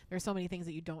there's so many things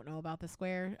that you don't know about the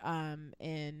square.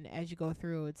 And as you go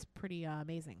through, it's pretty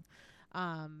amazing.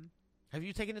 Have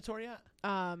you taken a tour yet?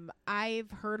 I've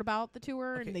heard about the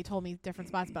tour and they told me different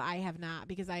spots, but I have not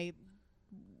because I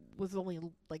was only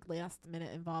last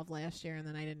minute involved last year and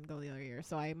then I didn't go the other year.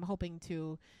 So I'm hoping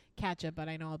to catch it, but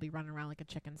I know I'll be running around like a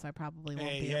chicken, so I probably won't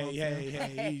be able to.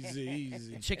 Hey,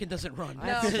 easy. Chicken doesn't run.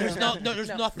 No. There's No.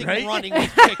 nothing Right? running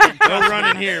with chicken. No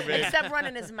running here, babe. Except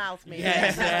running his mouth, maybe. Yeah,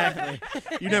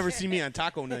 exactly. You never see me on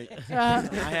taco night. I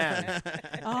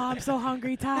have. Oh, I'm so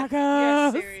hungry, tacos.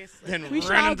 Yeah, seriously. Then We should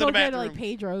run all into go the get bathroom.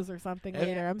 Pedro's or something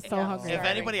later. I'm so hungry. If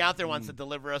already. anybody out there wants to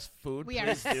deliver us food, We are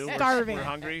please do. starving. We're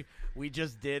hungry. We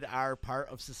just did our part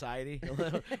of society.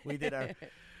 We did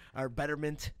our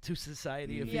betterment to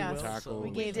society, if Yes. you will. Taco. We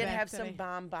We gave did back have today.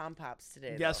 some bomb pops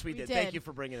today. Yes, though. we We did. did. Thank you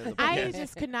for bringing it in the I podcast.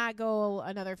 just could not go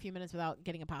another few minutes without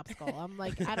getting a popsicle. I'm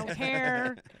like, I don't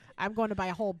care. I'm going to buy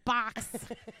a whole box,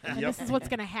 and Yep. this is what's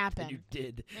going to happen. You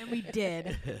did. And we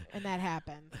did, and that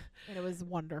happened, and it was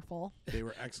wonderful. They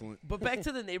were excellent. But back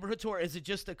to the neighborhood tour. Is it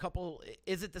just a couple?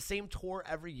 Is it the same tour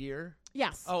every year?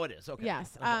 Yes. Oh, it is. Okay.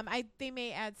 Yes. Okay. They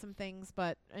may add some things,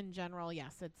 but in general,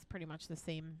 yes, it's pretty much the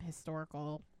same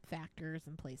historical factors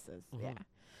and places. Mhm. Yeah.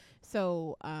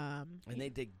 So, And they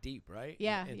dig deep, right?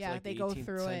 yeah, It's yeah, like they the go 18th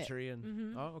through it. century and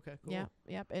Mhm. oh, okay, cool. Yeah,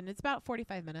 yep, and it's about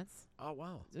 45 minutes. Oh,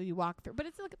 wow. So you walk through, but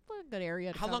it's like a good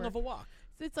area. To How long cover. of a walk?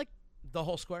 So it's like The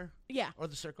whole square yeah, or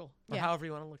the circle or Yeah. however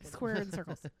you want to look at square it. and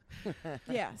circles.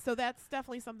 Yeah, so that's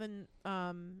definitely something.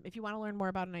 If you want to learn more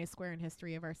about a nice square and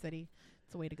history of our city,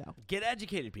 it's a way to go. Get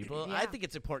educated, people. I Yeah. think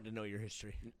it's important to know your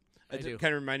history. I do. It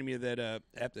kind of reminded me of that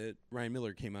app that Ryan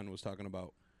Miller came on and was talking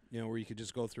about. Where you could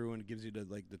just go through and it gives you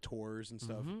the tours and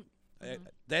stuff. Mhm.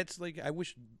 That's I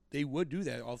wish they would do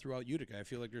that all throughout Utica. I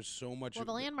feel like there's so much. Well,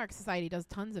 the Landmark Society does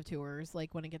tons of tours,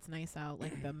 like when it gets nice out,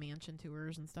 like the mansion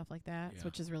tours and stuff like that, Yeah.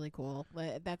 which is really cool.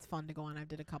 That's fun to go on. I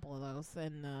did a couple of those,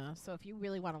 and so if you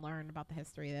really want to learn about the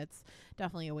history, that's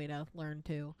definitely a way to learn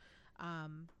too.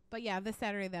 But yeah, this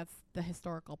Saturday, that's the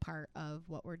historical part of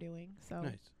what we're doing. So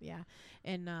Nice. yeah,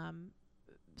 and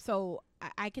So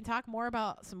I can talk more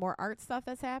about some more art stuff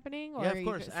that's happening. Or yeah, of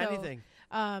course, anything.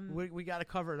 Um, we got to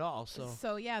cover it all.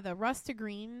 So yeah, the Rust to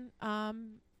Green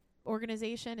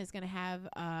organization is going to have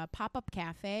a pop-up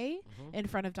cafe in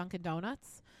front of Dunkin'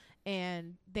 Donuts.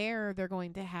 And they're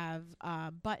going to have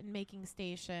button making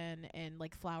station and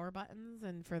like flower buttons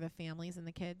and for the families and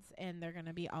the kids. And they're going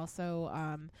to be also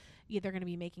they're going to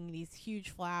be making these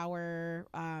huge flower.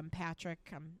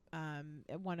 Patrick,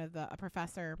 a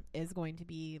professor, is going to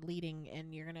be leading,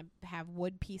 and you're going to have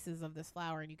wood pieces of this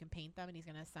flower, and you can paint them, and he's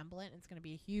going to assemble it. And it's going to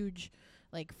be a huge,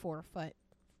 like 4-foot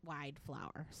wide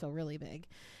flower, so really big.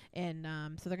 And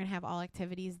so they're going to have all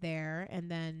activities there.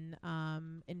 And then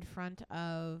in front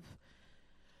of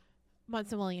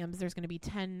Munson Williams, there's going to be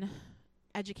 10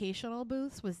 educational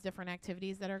booths with different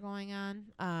activities that are going on.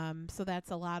 So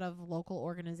that's a lot of local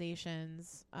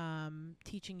organizations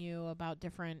teaching you about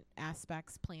different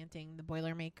aspects, planting. The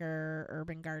Boilermaker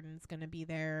Urban Garden's going to be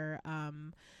there,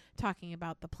 talking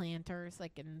about the planters,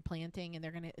 like in planting, and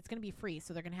it's gonna be free.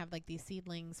 So they're gonna have like these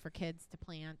seedlings for kids to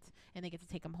plant, and they get to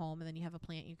take them home, and then you have a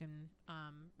plant you can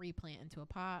replant into a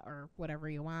pot or whatever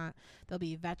you want. There'll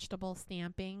be vegetable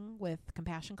stamping with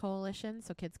Compassion Coalition,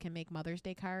 so kids can make Mother's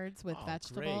Day cards with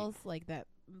vegetables like that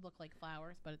look like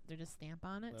flowers, but they're just stamp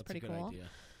on it. It's pretty cool. Idea.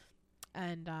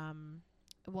 And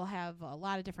we'll have a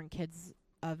lot of different kids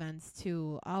events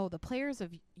too. The players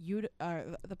of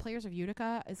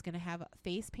Utica is going to have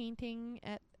face painting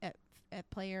at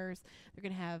players. They're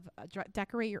going to have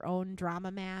decorate your own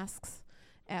drama masks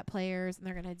at players, and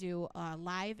they're going to do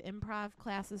live improv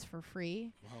classes for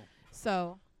free. Wow.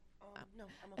 So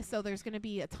so there's going to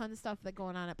be a ton of stuff that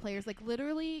going on at players. Like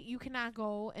literally you cannot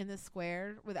go in the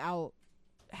square without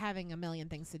having a million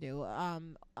things to do.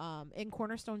 In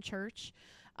Cornerstone Church,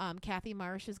 Kathy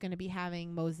Marsh is going to be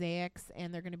having mosaics,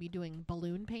 and they're going to be doing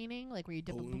balloon painting, like where you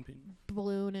dip a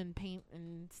balloon and paint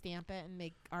and stamp it and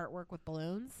make artwork with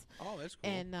balloons. Oh, that's cool.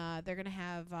 And they're going to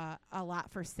have a lot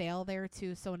for sale there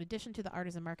too. So in addition to the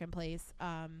Artisan Marketplace,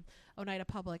 Oneida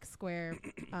Public Square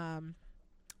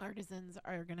artisans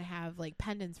are going to have like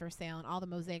pendants for sale and all the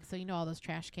mosaics. So all those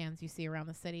trash cans you see around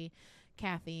the city,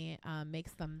 Kathy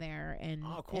makes them there, and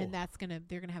and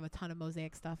they're gonna have a ton of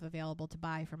mosaic stuff available to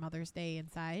buy for Mother's Day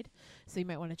inside. So you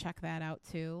might want to check that out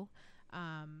too.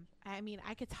 I mean,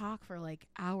 I could talk for like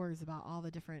hours about all the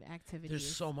different activities.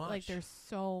 There's so much. Like there's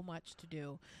so much to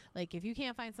do. Like if you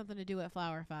can't find something to do at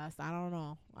Flower Fest, I don't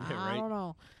know. I don't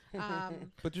know.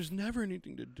 But there's never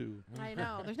anything to do. I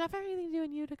know. There's never anything to do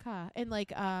in Utica. And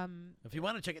like if you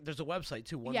want to check it, there's a website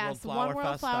too,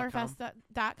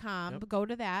 oneworldflowerfest.com. Yep. Go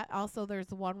to that. Also there's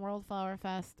the One World Flower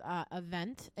Fest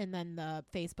event, and then the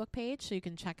Facebook page, so you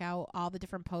can check out all the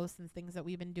different posts and things that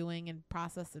we've been doing and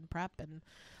process and prep and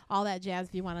all that jazz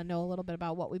if you want to know a little bit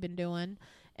about what we've been doing.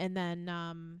 And then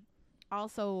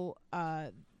also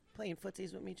playing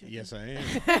footsies with me, too. Yes, I am.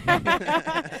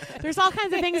 There's all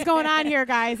kinds of things going on here,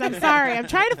 guys. I'm sorry. I'm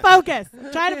trying to focus. You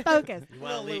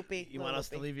want us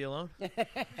to leave you alone?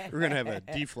 We're going to have a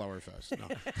deflower fest. No.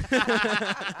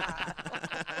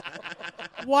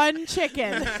 One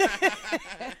chicken.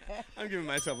 I'm giving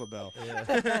myself a bell.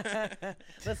 Yeah.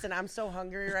 Listen, I'm so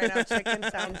hungry right now. Chicken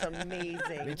sounds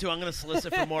amazing. Me too. I'm going to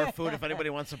solicit for more food. If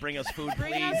anybody wants to bring us food, please.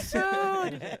 Bring us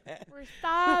food. We're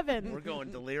starving. We're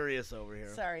going delirious over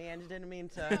here. Sorry, Angie. Didn't mean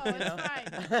to.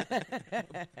 It's fine.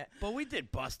 But we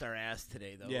did bust our ass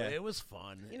today, though. Yeah. It was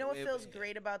fun. You know what feels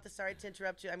great about this? Sorry to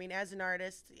interrupt you. I mean, as an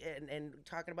artist and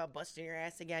talking about busting your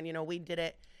ass again, we did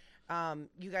it.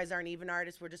 You guys aren't even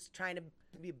artists. We're just trying to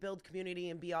build community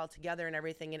and be all together and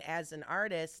everything. And as an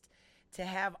artist, to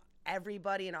have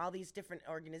everybody and all these different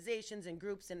organizations and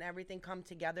groups and everything come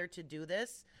together to do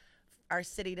this, our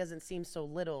city doesn't seem so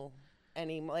little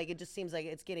anymore. Like, it just seems like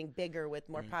it's getting bigger with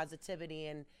more positivity,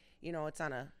 and it's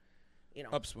on a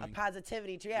upswing. A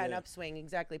positivity an upswing,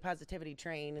 exactly. Positivity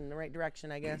train in the right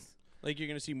direction, I guess. Like, you're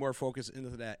going to see more focus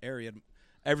into that area.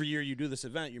 Every year you do this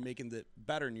event, you're making it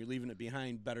better, and you're leaving it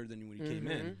behind better than when you came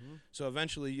in. Mm-hmm. So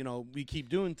eventually, we keep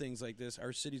doing things like this.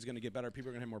 Our city's going to get better. People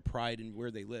are going to have more pride in where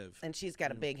they live. And she's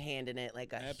got a big hand in it,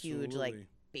 like a huge, like,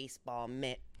 baseball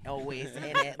mitt always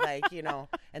in it, like,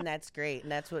 and that's great.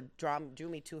 And that's what drew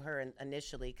me to her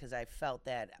initially, because I felt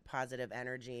that positive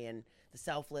energy and the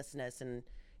selflessness, and,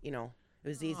 it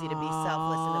was easy to be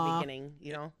selfless in the beginning,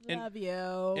 Love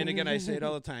you. And again, I say it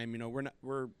all the time,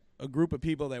 we're a group of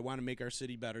people that want to make our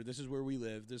city better. This is where we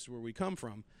live. This is where we come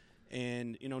from.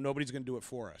 And, nobody's going to do it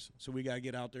for us. So we got to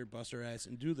get out there, bust our ass,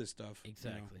 and do this stuff.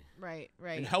 Exactly. Right.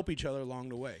 And help each other along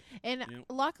the way. And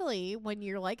luckily, when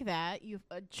you're like that, you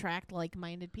attract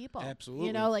like-minded people.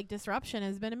 Absolutely. Like Disruption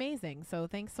has been amazing. So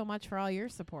thanks so much for all your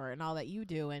support and all that you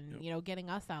do and, getting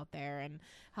us out there and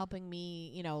helping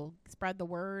me, spread the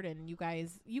word. And you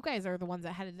guys are the ones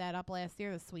that headed that up last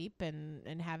year, the sweep,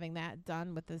 and having that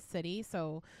done with the city.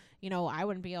 So, I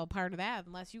wouldn't be a part of that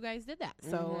unless you guys did that.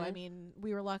 So, I mean,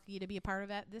 we were lucky to be a part of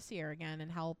that this year again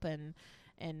and help. And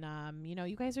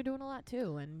you guys are doing a lot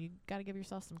too. And you got to give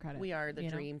yourself some credit. We are the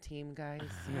dream team, guys.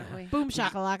 Aren't we? Boom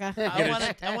shakalaka.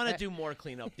 I want to do more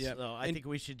cleanups. Yep. So I think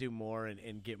we should do more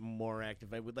and get more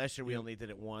active. Last year we only did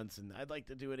it once, and I'd like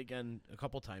to do it again a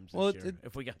couple times this year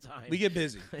if we got time. We get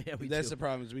busy. Yeah, That's the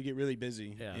problem is we get really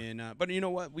busy. Yeah. And but you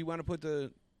know what? We want to put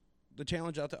the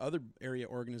challenge out to other area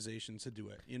organizations to do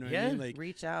it. You know what I mean? Like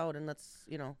reach out and let's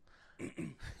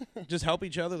just help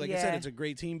each other. Like I said, it's a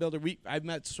great team builder. I've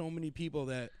met so many people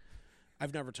that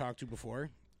I've never talked to before.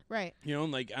 Right.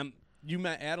 You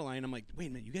met Adeline. I'm like, wait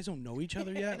a minute, you guys don't know each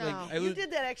other yet? No. Like you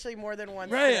did that actually more than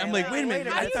once. Right. Today. I'm like, wait a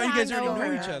minute. I thought you guys already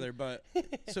knew each her? other, but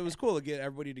so it was cool to get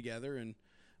everybody together and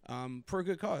for a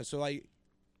good cause. So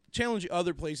challenge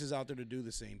other places out there to do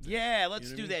the same thing. Yeah,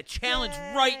 let's do that. Challenge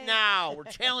right now. We're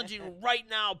challenging right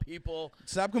now, people.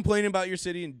 Stop complaining about your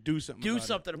city and do something. Do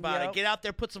something about it. Get out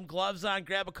there, put some gloves on,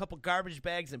 grab a couple garbage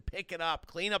bags, and pick it up.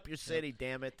 Clean up your city,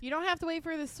 damn it. You don't have to wait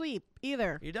for the sweep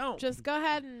either. You don't. Just go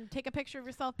ahead and take a picture of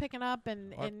yourself picking up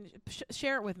and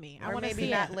share it with me. I want to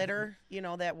see not it. litter.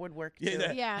 That would work too.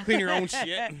 Yeah. Clean your own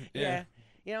shit. Yeah.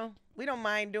 We don't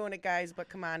mind doing it, guys, but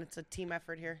come on, it's a team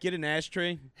effort here. Get an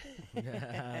ashtray.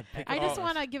 I just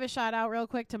want to give a shout out real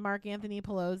quick to Mark Anthony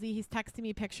Pelosi. He's texting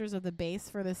me pictures of the base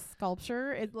for this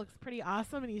sculpture. It looks pretty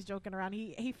awesome, and he's joking around.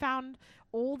 He found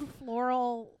old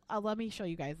floral. Let me show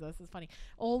you guys this. It's funny.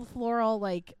 Old floral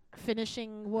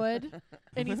finishing wood,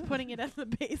 and he's putting it at the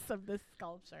base of this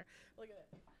sculpture. Look at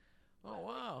it. Oh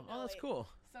wow! Oh, that's cool.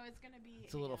 So it's gonna be.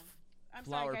 It's a little. I'm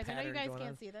flower sorry, guys. I know you guys pattern going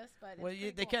can't on. see this,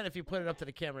 but They can if you put it up to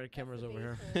the camera. The camera's over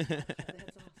here. That's awesome.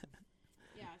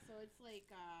 Yeah, so it's like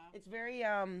it's very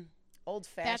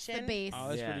old-fashioned. That's the base. Oh,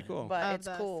 that's pretty cool. But it's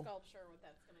cool. Sculpture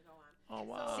that's gonna go on. Oh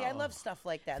wow! See, I love stuff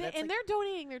like that. And they're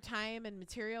donating their time and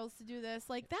materials to do this.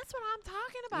 That's what I'm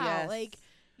talking about. Yes.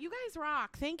 You guys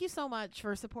rock. Thank you so much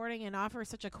for supporting and offering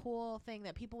such a cool thing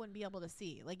that people wouldn't be able to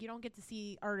see. You don't get to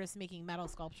see artists making metal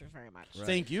sculptures very much. Right.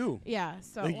 Thank you. Yeah.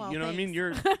 So, you know what I mean?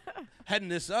 You're heading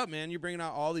this up, man. You're bringing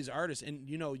out all these artists. And,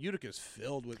 Utica's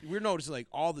filled with – we're noticing,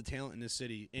 all the talent in this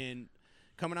city. And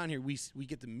coming on here, we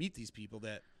get to meet these people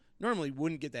that normally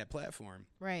wouldn't get that platform.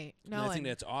 Right. No, and I think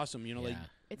that's awesome.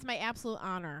 It's my absolute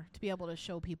honor to be able to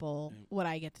show people what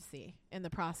I get to see and the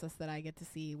process that I get to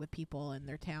see with people and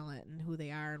their talent and who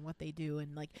they are and what they do.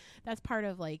 And that's part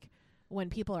of when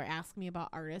people are asking me about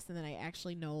artists and then I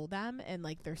actually know them and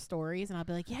their stories and I'll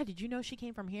be like, yeah, did you know she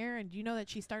came from here? And do you know that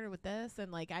she started with this?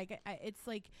 And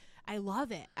I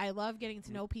love it. I love getting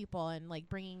to know people and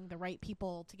bringing the right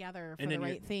people together for the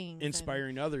right things.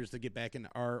 Inspiring others to get back into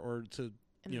art or to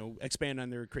expand on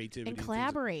their creativity and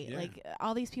collaborate.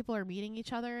 All these people are meeting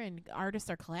each other, and artists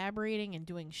are collaborating and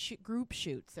doing group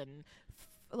shoots. And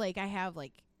I have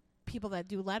people that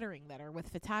do lettering that are with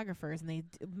photographers, and they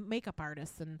makeup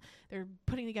artists, and they're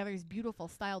putting together these beautiful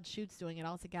styled shoots, doing it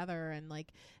all together. And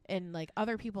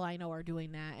other people I know are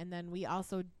doing that. And then we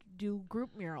also do group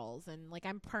murals, and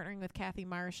I'm partnering with Kathy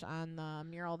Marsh on the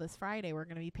mural this Friday. We're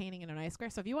going to be painting in Oneida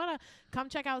Square. So if you want to come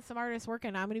check out some artists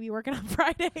working, I'm going to be working on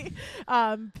Friday,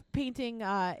 painting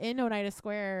in Oneida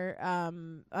Square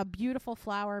a beautiful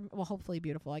flower. Well, hopefully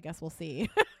beautiful. I guess we'll see.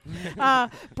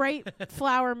 Bright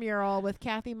flower mural with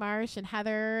Kathy Marsh and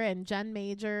Heather and Jen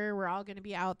Major. We're all going to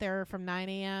be out there from 9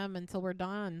 a.m. until we're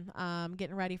done,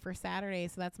 getting ready for Saturday.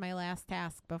 So that's my last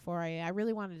task before I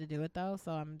really wanted to do it though.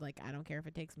 So I'm I don't care if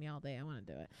it takes me all day. I want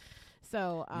to do it.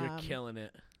 So you're killing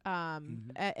it.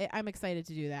 I'm excited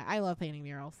to do that. I love painting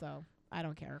murals, so I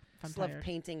don't care if I'm tired. Love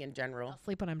painting in general. I'll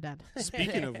sleep when I'm dead.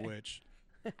 Speaking of which,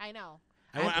 I know.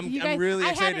 I'm really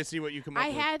excited to see what you come up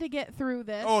with. I had to get through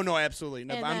this. Oh no, absolutely.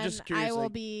 No, and but I'm just curious. I will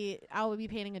be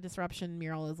painting a Disruption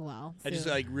mural as well. I just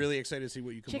really excited to see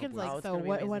what you come Chicken's up with. so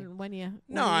when you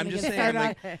No, I'm just saying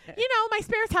my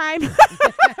spare time.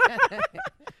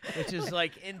 Which is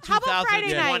in 2020. How about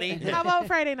Friday night? How about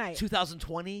Friday night?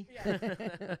 2020.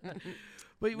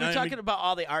 But we're talking about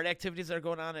all the art activities that are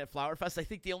going on at Flower Fest. I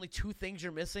think the only 2 things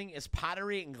you're missing is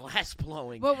pottery and glass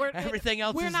blowing. Well, everything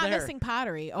else is there. We're not missing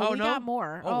pottery. We no? got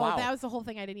more. Wow. That was the whole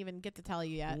thing I didn't even get to tell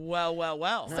you yet.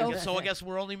 Well. So I guess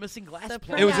we're only missing glass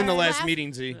blowing. It was in the last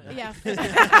meeting, Z. Yeah.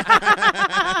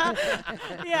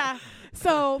 Yeah.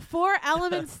 So 4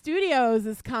 Element Studios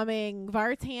is coming.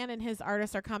 Vartan and his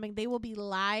artists are coming. They will be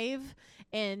live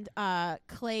and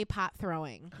clay pot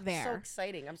throwing there. So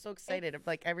exciting. I'm so excited.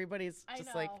 Like everybody's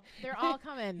just like they're all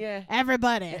coming. Yeah.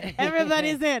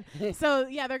 Everybody's in. So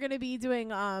yeah, they're going to be doing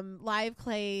live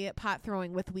clay pot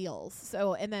throwing with wheels.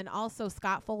 So and then also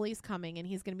Scott Foley's coming and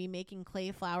he's going to be making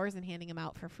clay flowers and handing them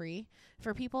out for free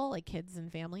for people like kids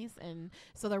and families. And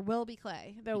so there will be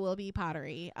clay. There will be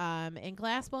pottery. And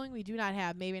glass blowing we do not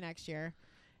have. Maybe next year.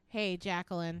 Hey,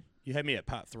 Jacqueline. You had me at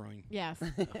pot throwing. Yes.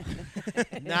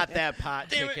 Not that pot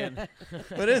chicken.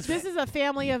 But this is a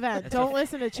family event. Don't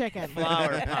listen to chicken.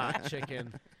 Flower pot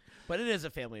chicken. But it is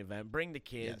a family event. Bring the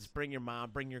kids. Yes. Bring your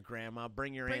mom. Bring your grandma.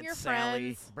 Bring your Aunt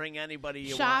Sally. Friends. Bring anybody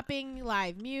you Shopping, want.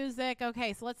 Live music.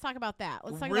 Okay, so let's talk about that.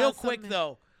 Let's talk real about quick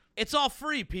though. It's all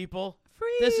free, people.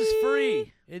 Free. This is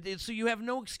free. So you have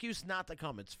no excuse not to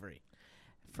come. It's free.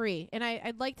 Free. And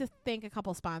I'd like to thank a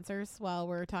couple sponsors while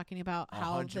we're talking about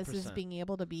how 100%. this is being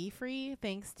able to be free.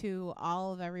 Thanks to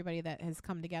all of everybody that has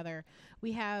come together.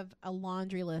 We have a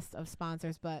laundry list of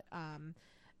sponsors, but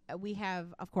we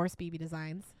have, of course, BB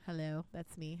Designs. Hello.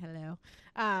 That's me. Hello.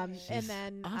 And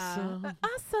then awesome.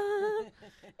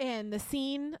 And the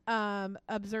Scene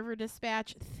Observer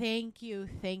Dispatch. Thank you.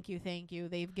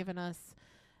 They've given us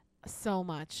so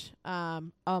much.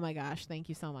 Oh my gosh. Thank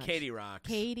you so much. Katie rocks.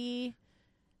 Katie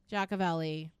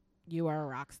Giacovelli, you are a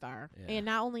rock star. Yeah. And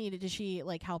not only does she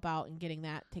like help out in getting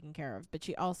that taken care of, but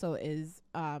she also is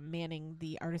manning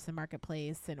the artisan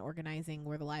marketplace and organizing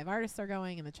where the live artists are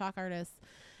going and the chalk artists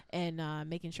and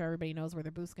making sure everybody knows where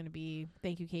their booth's going to be.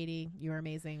 Thank you, Katie. You are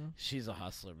amazing. She's a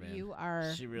hustler, man. You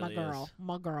are she really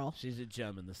my girl. She's a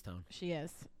gem in this town. She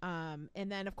is. And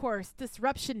then, of course,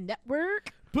 Disruption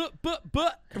Network. But.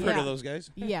 I've heard of those guys.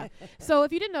 Yeah. So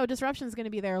if you didn't know, Disruption is going to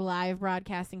be there live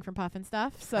broadcasting from Puff and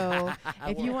Stuff. So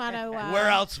if you want to... where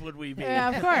else would we be?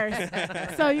 Yeah, of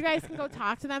course. So you guys can go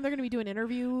talk to them. They're going to be doing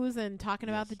interviews and talking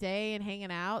about the day and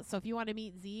hanging out. So if you want to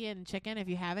meet Z and Chicken, if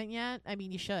you haven't yet, I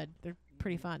mean, you should. They're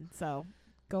pretty fun. So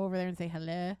go over there and say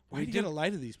hello. Why do you get a lie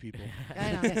to these people?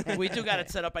 I know. We do got it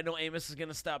set up. I know Amos is going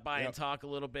to stop by and talk a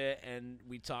little bit, and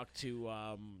we talked to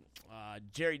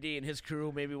Jerry D and his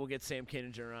crew. Maybe we'll get Sam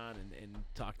Kinninger on and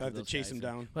talk to We'll have to chase guys. him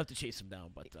down. We'll have to chase him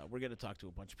down, but we're going to talk to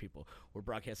a bunch of people. We're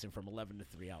broadcasting from 11 to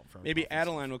 3 out from Maybe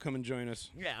Adeline will come and join us.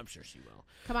 Yeah, I'm sure she will.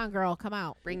 Come on, girl. Come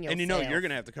out. Bring your And you know you're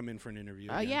going to have to come in for an interview.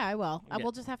 Yeah, I will. Yeah.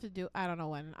 We'll just have to do, I don't know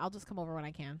when. I'll just come over when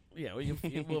I can. Yeah,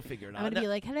 we'll figure it out. I'm going to be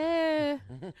like, hello.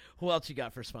 Who else you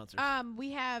got for sponsors?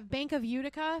 We have Bank of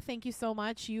Utica. Thank you so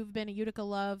much. You've been a Utica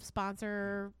Love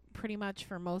sponsor pretty much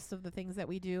for most of the things that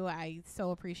we do. I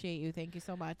so appreciate you. Thank you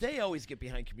so much. They always get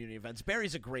behind community events.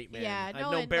 Barry's a great man. Yeah,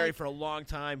 I've known Barry for a long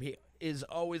time. He is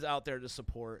always out there to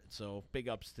support. So big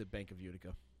ups to Bank of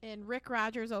Utica. And Rick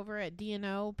Rogers over at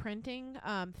D&O Printing.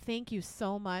 Thank you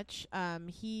so much.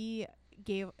 He's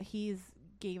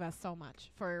gave us so much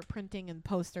for printing and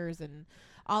posters and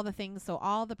all the things. So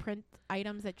all the print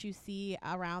items that you see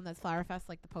around that's Flower Fest,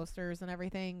 like the posters and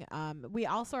everything. We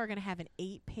also are going to have an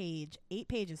 8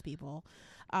 pages, people,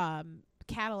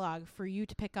 catalog for you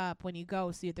to pick up when you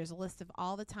go. So there's a list of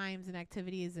all the times and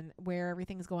activities and where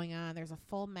everything's going on. There's a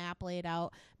full map laid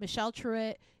out. Michelle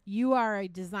Truitt, you are a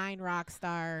design rock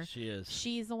star. She is.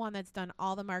 She's the one that's done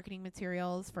all the marketing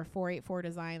materials for 484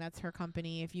 Design. That's her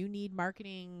company. If you need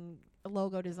marketing,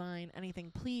 logo design, anything,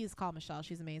 please call Michelle.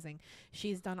 She's amazing.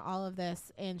 She's done all of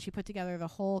this, and she put together the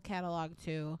whole catalog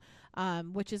too,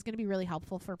 which is going to be really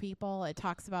helpful for people. It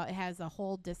has a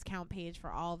whole discount page for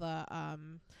all the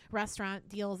restaurant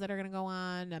deals that are going to go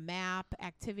on, a map,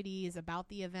 activities about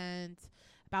the event,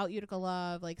 about Utica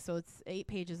Love. So it's 8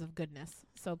 pages of goodness.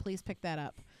 So please pick that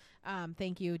up.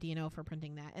 Thank you, Dino, for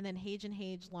printing that. And then Hage &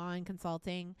 Hage Law and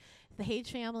Consulting. The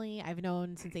Hage family I've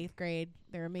known since 8th grade.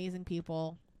 They're amazing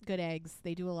people. Good eggs.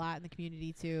 They do a lot in the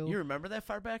community too. You remember that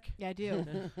far back? Yeah, I do.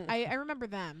 I remember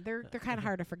them. They're kind of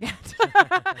hard to forget.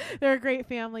 They're a great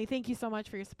family. Thank you so much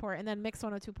for your support. And then Mix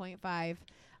 102.5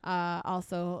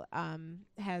 also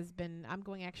has been. I'm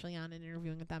going actually on and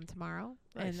interviewing with them tomorrow.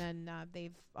 Nice. And then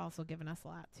they've also given us a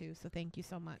lot too. So thank you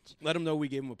so much. Let them know we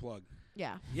gave them a plug.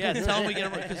 Yeah. Yeah, tell them we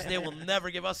get them because they will never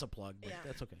give us a plug. But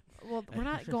that's okay. Well, we're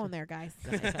not going there, guys.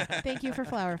 Thank you for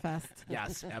Flower Fest.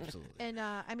 Yes, absolutely. And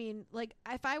I mean,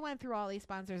 if I went through all these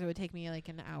sponsors, it would take me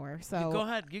an hour. So go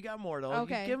ahead. You got more though.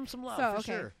 Okay. Give them some love for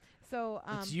sure. So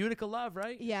it's Utica love,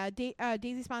 right? Yeah.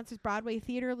 Daisy sponsors Broadway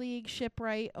Theater League,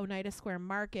 Shipwright, Oneida Square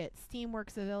Market,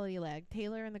 Steamworks Civility Leg,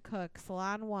 Taylor and the Cook,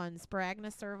 Salon One,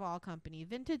 Spragna Serval Company,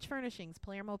 Vintage Furnishings,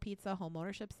 Palermo Pizza, Home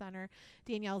Ownership Center,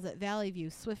 Danielle's at Valley View,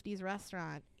 Swifty's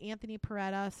Restaurant, Anthony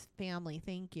Peretta's family,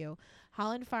 thank you.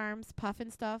 Holland Farms, Puff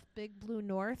and Stuff, Big Blue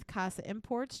North, Casa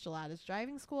Imports, Gelada's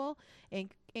Driving School,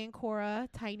 Ancora,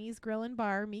 Tiny's Grill and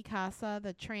Bar, Mikasa,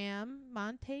 The Tram,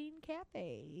 Montaigne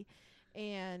Cafe.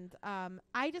 And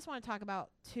I just want to talk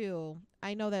about, too,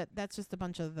 I know that that's just a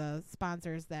bunch of the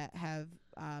sponsors that have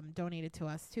donated to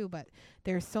us, too, but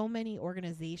there's so many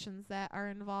organizations that are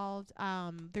involved.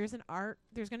 There's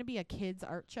going to be a kids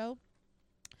art show.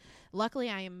 Luckily,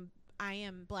 I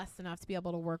am blessed enough to be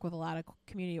able to work with a lot of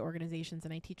community organizations,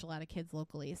 and I teach a lot of kids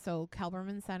locally. So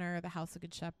Kelberman Center, the House of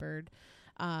Good Shepherd,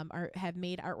 have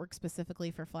made artwork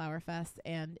specifically for Flower Fest.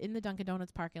 And in the Dunkin'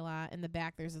 Donuts parking lot, in the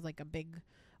back, there's like a big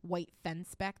white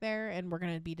fence back there, and we're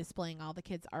going to be displaying all the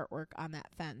kids' artwork on that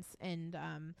fence. And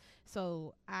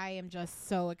so I am just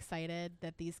so excited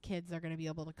that these kids are going to be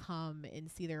able to come and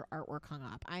see their artwork hung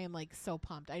up. I am like so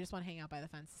pumped. I just want to hang out by the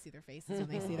fence to see their faces when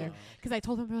they see their, because I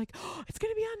told them, they're like, oh, it's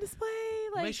going to be on display.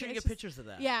 Like, make sure you get pictures of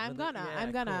that. Yeah, I'm gonna.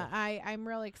 Cool. I'm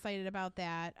really excited about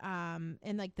that.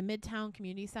 And like the Midtown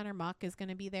Community Center, Muck is going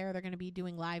to be there. They're going to be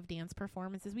doing live dance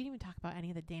performances. We didn't even talk about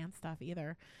any of the dance stuff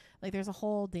either. Like there's a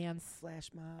whole dance flash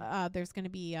mob. There's going to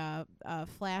be a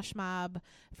flash mob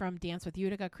from Dance with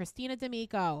Utica. Christina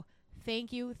D'Amico,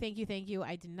 thank you.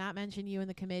 I did not mention you in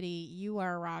the committee. You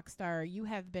are a rock star. You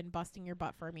have been busting your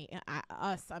butt for me.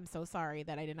 I'm so sorry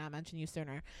that I did not mention you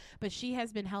sooner. But she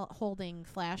has been holding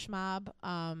flash mob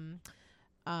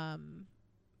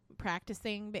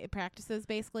practices,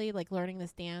 basically, like learning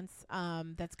this dance.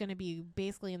 That's going to be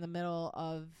basically in the middle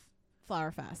of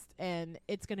Flower Fest, and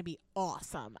it's going to be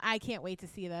awesome. I can't wait to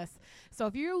see this. So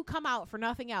if you come out for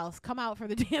nothing else, come out for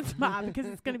the dance mob because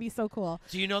it's going to be all cool.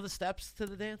 Do you know the steps to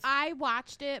the dance? I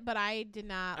watched it, but I did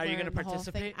not. Are you going to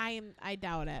participate? I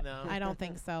doubt it. No. I don't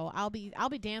think so. I'll be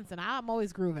dancing. I'm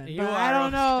always grooving. You But are. I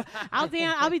don't know.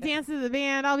 I'll be dancing to the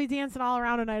band. I'll be dancing all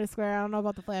around Oneida Square. I don't know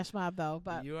about the flash mob though.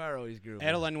 But you are always grooving.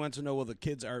 Adeline wants to know, will the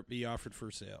kids' art be offered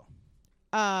for sale?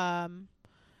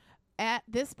 At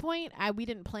this point, we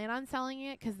didn't plan on selling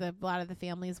it because a lot of the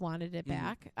families wanted it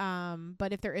back.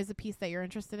 But if there is a piece that you're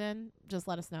interested in, just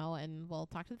let us know, and we'll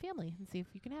talk to the family and see if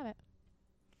you can have it.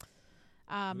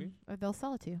 Or they'll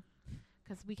sell it to you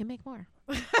because we can make more.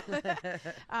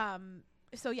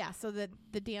 So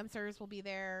the dancers will be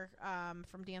there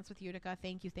from Dance with Utica.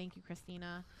 Thank you,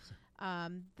 Christina.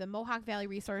 The Mohawk Valley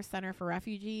Resource Center for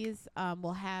Refugees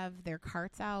will have their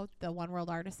carts out. The One World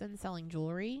Artisan selling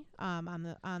jewelry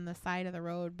on the side of the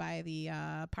road by the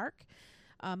park.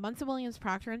 Munson Williams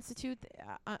Proctor Institute,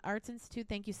 Arts Institute,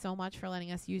 thank you so much for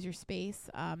letting us use your space.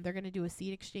 They're going to do a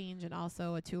seed exchange and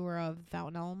also a tour of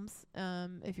Fountain Elms.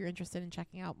 If you're interested in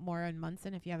checking out more in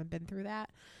Munson, if you haven't been through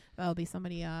that, there'll be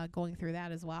somebody going through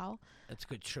that as well. That's a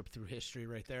good trip through history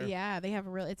right there. Yeah, they have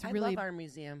I love our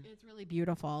museum. It's really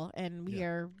beautiful, and we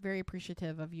are very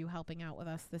appreciative of you helping out with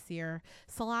us this year.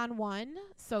 Salon One.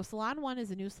 So Salon One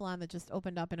is a new salon that just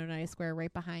opened up in Oneida Square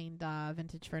right behind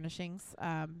Vintage Furnishings.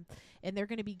 And they're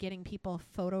going to be getting people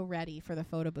photo ready for the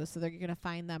photo booth. So they're going to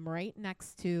find them right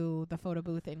next to the photo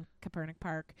booth in Copernic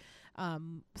Park.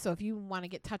 So if you want to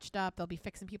get touched up, they'll be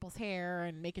fixing people's hair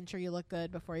and making sure you look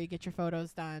good before you get your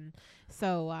photos done.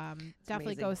 So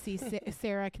definitely go see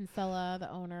Sarah Kinsella,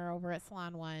 the owner over at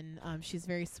Salon One. She's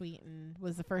very sweet and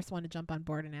was the first one to jump on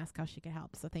board and ask how she could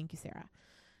help. So thank you, Sarah.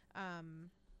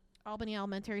 Albany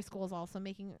Elementary School is also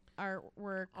making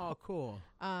artwork. Oh, cool.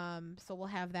 So we'll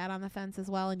have that on the fence as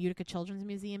well. And Utica Children's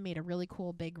Museum made a really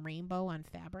cool big rainbow on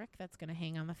fabric that's going to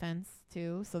hang on the fence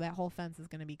too. So that whole fence is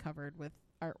going to be covered with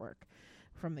artwork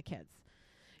from the kids.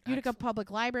 Utica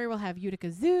Public Library will have Utica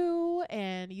Zoo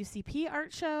and UCP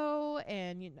Art Show,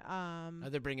 and are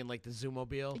they bringing like the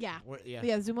Zoomobile? Yeah,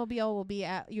 Zoomobile will be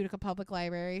at Utica Public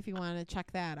Library if you want to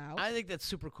check that out. I think that's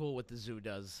super cool what the zoo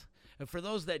does. And for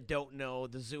those that don't know,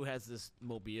 the zoo has this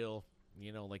mobile,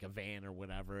 like a van or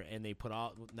whatever, and they put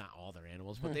not all their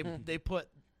animals, but they put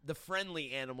the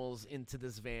friendly animals into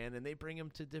this van, and they bring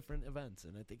them to different events,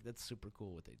 and I think that's super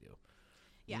cool what they do.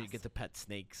 Yes. You get to pet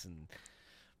snakes and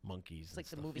monkeys. It's like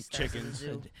stuff. the movie stars chickens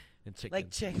zoo. And chickens.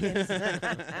 Like chickens.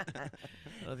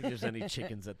 I don't think there's any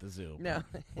chickens at the zoo. No.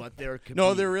 But there could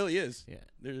No, be. there really is. Yeah.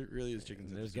 There really is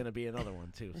chickens. There's going to be another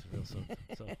one, too. So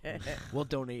we'll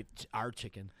donate our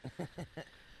chicken.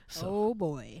 Oh,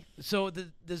 boy. So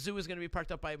the zoo is going to be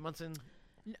parked up by Munson?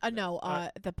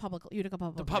 The public Utica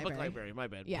Public The public library, my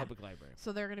bad. Yeah. Public library.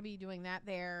 So they're going to be doing that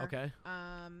there. Okay.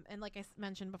 And like I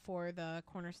mentioned before, the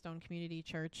Cornerstone Community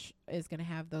Church is going to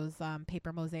have those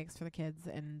paper mosaics for the kids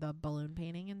and the balloon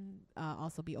painting, and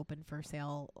also be open for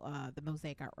sale, the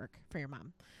mosaic artwork for your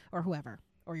mom or whoever,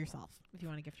 or yourself, if you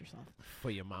want to gift yourself.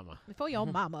 For your mama. For your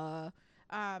mama.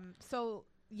 So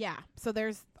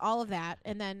there's all of that.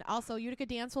 And then also Utica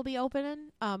Dance will be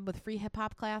opening with free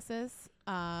hip-hop classes.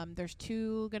 There's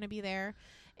 2 going to be there.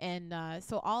 And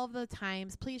so all of the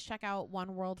times, please check out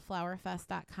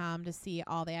oneworldflowerfest.com to see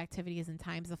all the activities and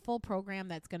times. The full program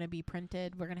that's going to be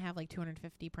printed, we're going to have like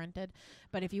 250 printed.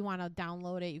 But if you want to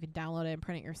download it, you can download it and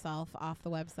print it yourself off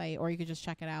the website, or you could just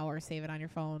check it out or save it on your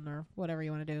phone or whatever you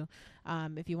want to do.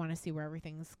 If you want to see where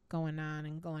everything's going on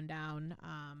and going down.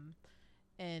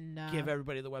 And give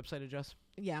everybody the website address.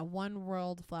 Yeah,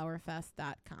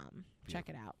 oneworldflowerfest.com. Check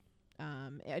it out.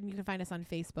 And you can find us on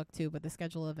Facebook too, but the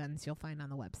schedule of events you'll find on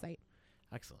the website.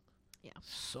 Excellent. Yeah.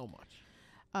 So much.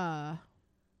 What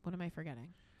am I forgetting?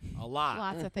 A lot.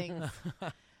 Lots of things.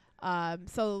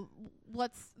 So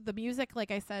what's the music, like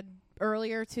I said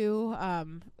earlier too,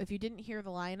 if you didn't hear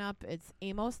the lineup, it's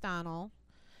Amos Donnell,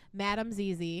 Madam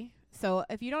ZZ. So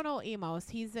if you don't know Amos,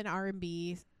 he's an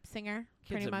R&B singer.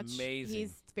 Kid's pretty much. amazing.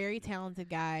 He's a very talented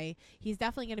guy. He's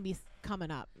definitely going to be coming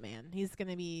up, man. He's going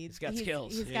to be. He's got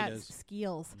skills. He's Yeah, got he does.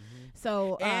 skills. Mm-hmm.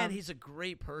 So and he's a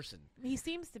great person. He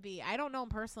seems to be. I don't know him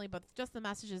personally, but just the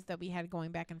messages that we had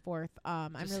going back and forth.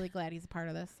 I'm really glad he's a part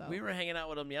of this. So we were hanging out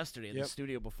with him yesterday in the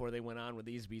studio before they went on with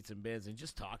These Beats and Bids, and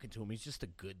just talking to him. He's just a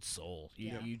good soul.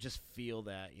 You just feel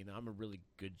that. I'm a really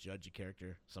good judge of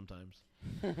character sometimes.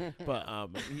 But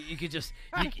you could just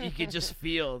you could just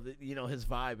feel his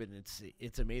vibe, and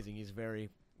it's amazing. He's very,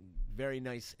 very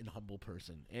nice and humble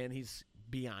person, and he's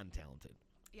beyond talented.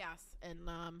 Yes, and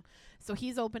so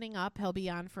he's opening up. He'll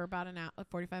be on for about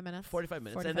 45 minutes. 45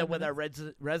 minutes, and then with our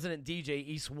resident DJ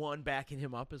East One backing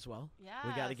him up as well. Yeah,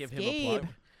 we got to give him Gabe. a plug.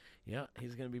 Yeah,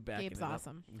 he's going to be backing Gabe's it up.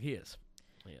 awesome. He is.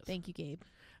 Thank you, Gabe.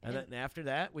 And then after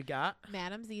that, we got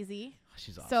Madam ZZ.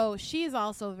 She's awesome. So she's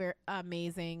also very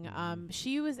amazing.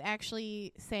 She was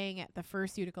actually sang at the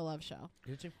first Utica Love Show.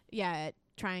 Did you? Yeah, at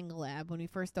Triangle Lab when we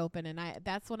first opened, and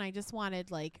that's when I just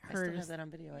wanted her. I still have that on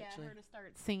video, actually. Her to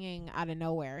start singing out of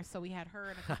nowhere. So we had her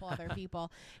and a couple other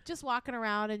people just walking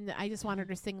around, and I just wanted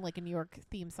her to sing like a New York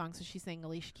theme song. So she sang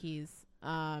Alicia Keys,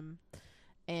 and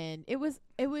it was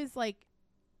like.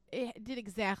 It did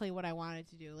exactly what I wanted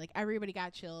to do. Like, everybody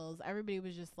got chills. Everybody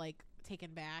was just, like,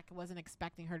 taken back. I wasn't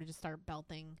expecting her to just start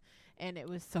belting, and it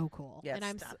was so cool. Yeah, and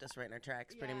it stopped us right in our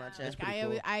tracks, pretty much. Like,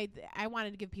 I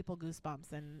wanted to give people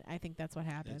goosebumps, and I think that's what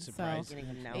happened. So, I'm getting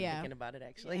them now thinking about it,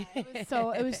 actually. Yeah,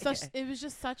 it was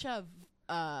just such a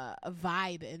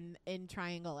vibe in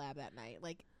Triangle Lab that night,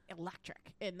 like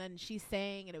electric. And then she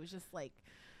sang, and it was just like,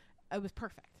 it was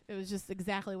perfect. It was just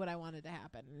exactly what I wanted to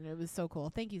happen, and it was so cool.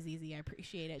 Thank you, ZZ. I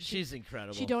appreciate it. She's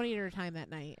incredible. She donated her time that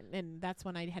night, and that's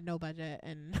when I had no budget,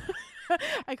 and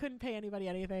I couldn't pay anybody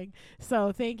anything.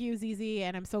 So thank you, ZZ,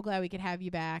 and I'm so glad we could have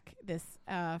you back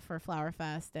for Flower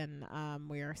Fest, and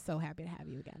we are so happy to have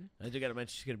you again. I do got to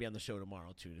mention she's going to be on the show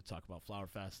tomorrow, too, to talk about Flower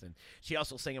Fest, and she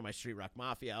also sang on my Street Rock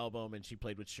Mafia album, and she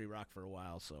played with Street Rock for a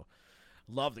while, so...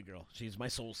 Love the girl. She's my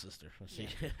soul sister.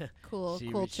 Cool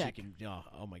chick.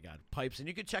 Oh my God, pipes. And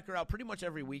you can check her out pretty much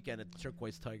every weekend at the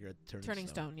Turquoise Tiger at Turning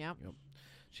Stone. Yep.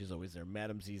 She's always there.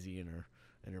 Madam ZZ and her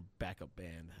backup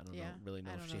band. I don't really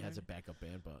know if she has a backup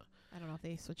band, but I don't know if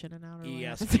they switch in and out or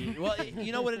ESP. Well,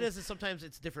 you know what it is sometimes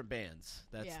it's different bands.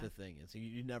 That's the thing. Is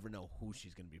you never know who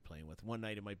she's going to be playing with. One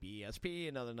night it might be ESP,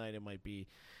 another night it might be,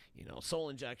 Soul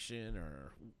Injection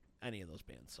or any of those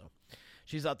bands. So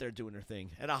she's out there doing her thing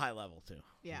at a high level too.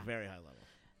 Yeah, very high level.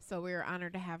 So we were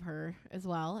honored to have her as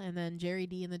well, and then Jerry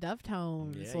D and the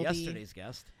Dovetones. Yeah, yesterday's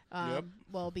guest.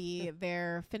 Will be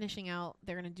there finishing out.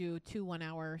 They're going to do 2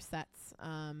 1-hour sets.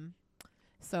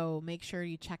 So make sure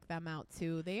you check them out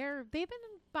too. They've been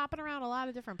bopping around a lot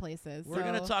of different places. We're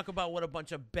going to talk about what a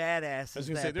bunch of badasses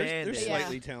that band they're is.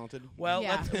 Slightly talented. Well,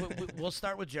 we'll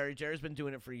start with Jerry. Jerry's been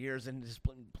doing it for years and has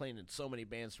playing in so many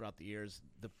bands throughout the years.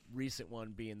 The recent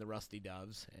one being the Rusty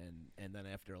Doves, and then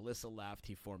after Alyssa left,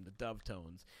 he formed the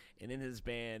Dovetones. And in his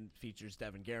band features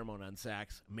Devin Garamone on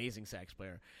sax, amazing sax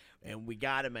player. And we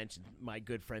got to mention my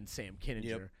good friend Sam Kinninger.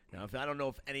 Yep. Now, I don't know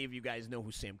if any of you guys know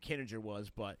who Sam Kinninger was,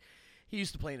 but he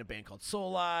used to play in a band called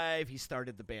Soul Live. He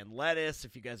started the band Lettuce,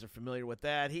 if you guys are familiar with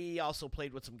that. He also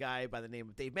played with some guy by the name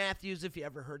of Dave Matthews, if you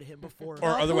ever heard of him before.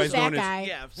 Or otherwise known as...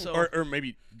 Yeah, so, or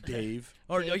maybe Dave.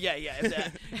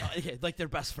 Like they're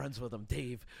best friends with him,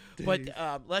 Dave. But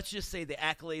let's just say the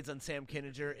accolades on Sam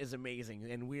Kinninger is amazing,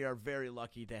 and we are very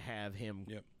lucky to have him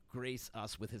grace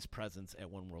us with his presence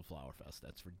at One World Flower Fest.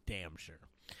 That's for damn sure.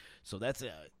 So that's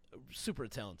a super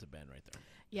talented band right there.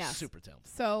 Yeah. Super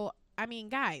talented. So, I mean,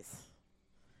 guys,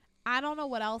 I don't know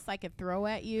what else I could throw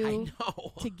at you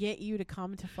to get you to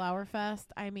come to Flower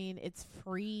Fest. I mean, it's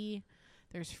free.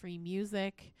 There's free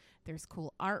music. There's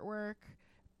cool artwork.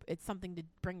 It's something to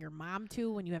bring your mom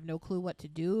to when you have no clue what to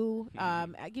do.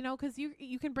 You know, because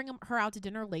you can bring her out to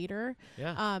dinner later.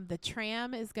 Yeah. The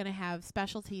tram is going to have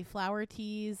specialty flower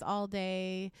teas all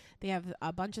day. They have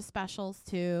a bunch of specials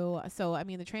too. So I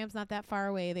mean, the tram's not that far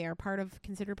away. They are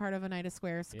considered part of Oneida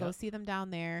Square. So go see them down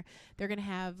there. They're going to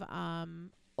have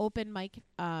open mic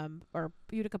or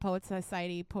Utica Poets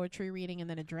Society poetry reading and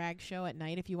then a drag show at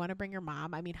night. If you want to bring your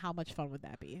mom, I mean, how much fun would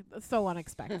that be? That's so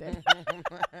unexpected.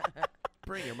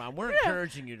 Bring your mom. We're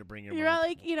encouraging you to bring your You're mom.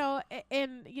 like, you know,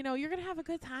 and you know, you're gonna have a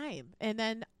good time. And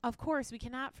then, of course, we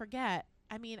cannot forget.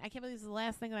 I mean, I can't believe this is the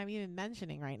last thing that I'm even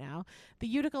mentioning right now. The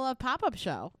Utica Love pop-up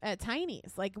show at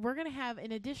Tiny's. Like, we're gonna have,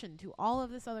 in addition to all of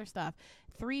this other stuff,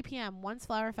 3 p.m. once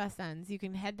Flower Fest ends, you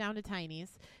can head down to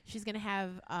Tiny's. She's gonna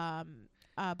have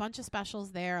a bunch of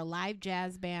specials there, a live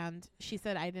jazz band. She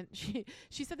said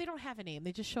she said they don't have a name.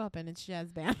 They just show up and it's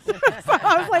jazz band. So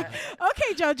I was like,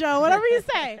 okay, JoJo, whatever you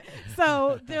say.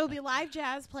 So there'll be live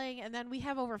jazz playing, and then we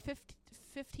have over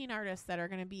 15 artists that are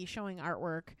going to be showing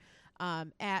artwork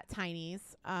at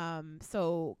Tiny's.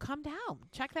 So come down.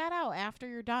 Check that out after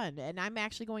you're done. And I'm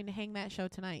actually going to hang that show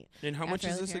tonight. And how much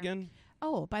is this again?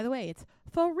 Oh, by the way, it's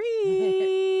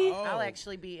free. I'll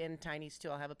actually be in Tiny's too.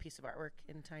 I'll have a piece of artwork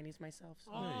in Tiny's myself. So.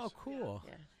 Oh, cool.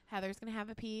 Yeah. Heather's gonna have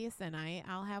a piece, and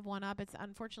I'll have one up. It's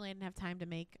unfortunately I didn't have time to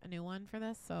make a new one for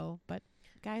this, but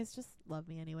guys just love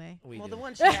me anyway. Well, the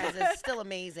one she has is still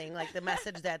amazing. Like the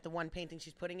message that the one painting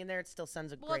she's putting in there, it still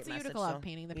sends a great message. Well, it's a Utica Love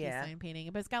painting, the peace sign painting,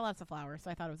 but it's got lots of flowers, so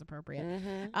I thought it was appropriate.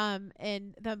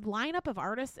 And the lineup of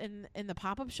artists in the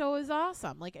pop-up show is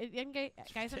awesome. Like, and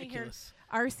guys, I mean, here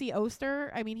R.C. Oster.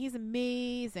 I mean, he's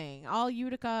amazing. All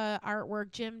Utica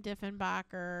artwork. Jim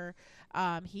Diffenbacher.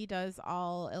 He does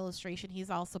all illustration. He's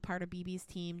also part of BB's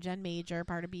team. Jen Major,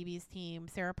 part of BB's team.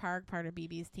 Sarah Park, part of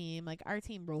BB's team. Like, our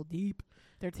team roll deep.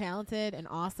 They're talented and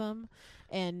awesome.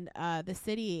 And this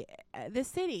city,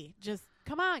 just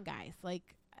come on, guys.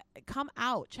 Like, come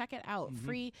out. Check it out.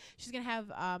 Free. She's going to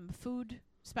have food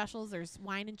specials. There's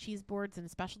wine and cheese boards and a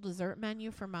special dessert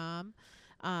menu for mom.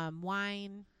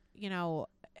 Wine, you know,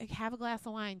 have a glass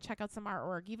of wine, check out some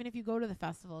artwork. Even if you go to the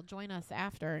festival, join us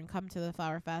after and come to the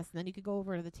Flower Fest. And then you could go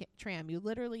over to the tram. You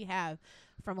literally have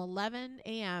from 11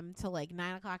 a.m. to like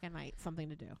 9 o'clock at night something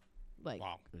to do. Like,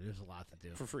 wow, there's a lot to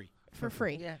do for free. For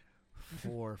free, yeah,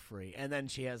 for free. And then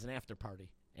she has an after party.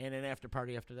 And an after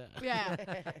party after that.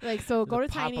 Yeah. Like, so go to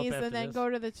Tiny's and then go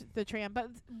to the tram. But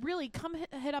really, come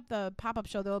hit up the pop-up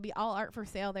show. There will be all art for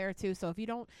sale there, too. So if you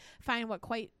don't find what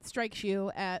quite strikes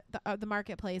you at the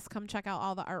marketplace, come check out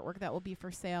all the artwork that will be for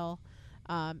sale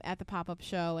at the pop-up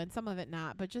show. And some of it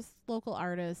not, but just local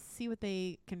artists. See what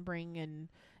they can bring and,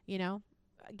 you know,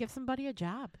 give somebody a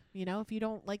job. You know, if you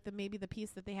don't like maybe the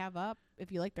piece that they have up,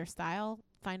 if you like their style,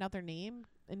 find out their name,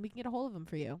 and we can get a hold of them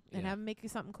for you and have them make you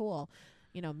something cool.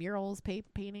 You know, murals,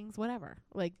 paintings, whatever.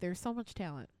 Like, there's so much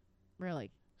talent,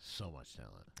 really. So much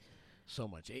talent. So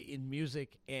much. In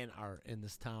music and art in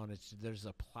this town, there's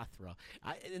a plethora.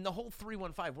 In the whole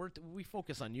 315, we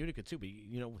focus on Utica, too, but,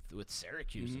 you know, with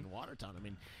Syracuse and Watertown, I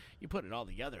mean, you put it all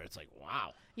together, it's like,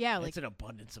 wow. Yeah. It's an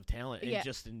abundance of talent,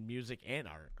 just in music and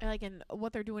art. Like, in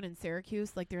what they're doing in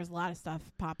Syracuse, like, there's a lot of stuff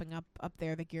popping up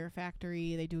there. The Gear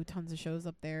Factory, they do tons of shows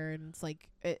up there, and it's like,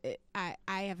 I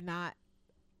have not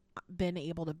been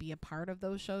able to be a part of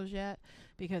those shows yet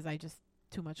because I just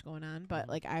too much going on, but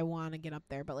like I want to get up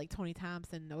there. But like Tony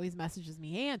Thompson always messages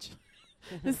me, Ange,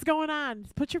 this is going on,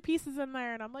 put your pieces in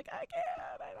there, and I'm like, I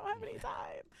can't, I don't have any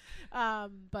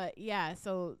time. But yeah,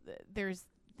 so there's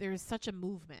such a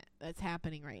movement that's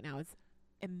happening right now. It's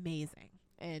amazing,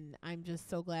 and I'm just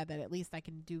so glad that at least I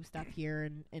can do stuff here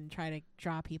and try to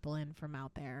draw people in from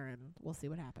out there, and we'll see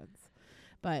what happens.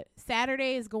 But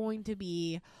Saturday is going to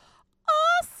be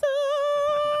awesome.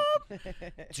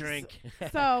 Drink.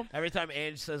 So every time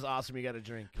Ange says awesome, you got to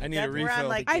drink. I need a refill.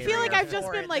 Like I feel like I've just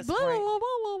been like blah, blah, blah, blah,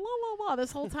 blah, blah, blah,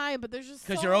 this whole time, but there's just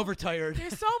because you're overtired.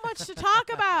 There's so much to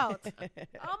talk about.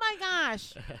 Oh my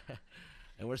gosh.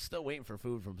 And we're still waiting for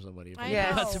food from somebody.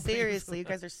 Yeah, seriously, you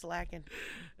guys are slacking.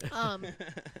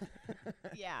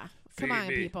 Yeah. Come on,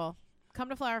 people. come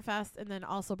to Flower Fest and then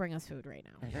also bring us food right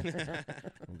now.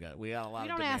 we got a lot. We of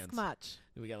don't demands. ask much.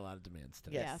 We got a lot of demands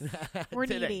today. Yes, we're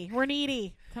needy. We're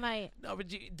needy tonight. No,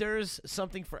 but there's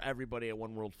something for everybody at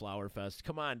One World Flower Fest.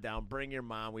 Come on down, bring your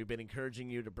mom. We've been encouraging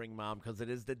you to bring mom because it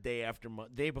is the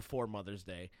day before Mother's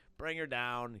Day. Bring her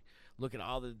down. Look at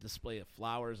all the display of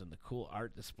flowers and the cool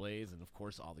art displays, and of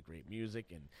course all the great music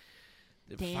and.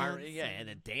 And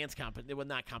a dance competition. Well,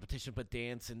 not competition, but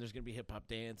dance. And there's going to be hip hop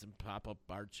dance and pop up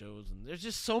art shows. And there's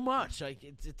just so much. Like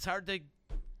it's hard to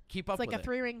keep up with it. It's like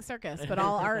a 3-ring circus, but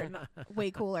all art and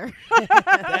way cooler.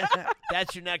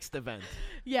 That's your next event.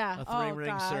 Yeah. A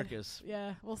 3-ring circus.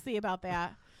 Yeah, we'll see about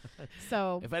that.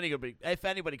 So if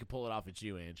anybody could pull it off, it's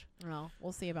you, Ange. Well,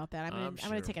 we'll see about that. I'm sure.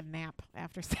 gonna take a nap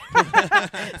after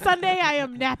Sunday. I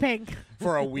am napping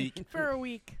for a week.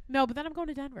 No, but then I'm going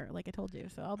to Denver, like I told you.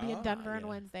 So I'll be in Denver on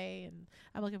Wednesday, and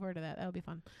I'm looking forward to that. That'll be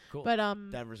fun. Cool. But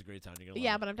Denver's a great town. You're gonna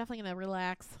love it. But I'm definitely gonna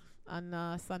relax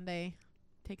on Sunday.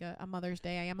 Take a Mother's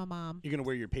Day. I am a mom. You're gonna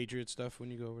wear your Patriot stuff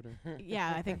when you go over there.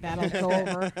 Yeah, I think that'll go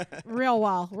over real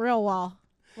well.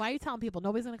 Why are you telling people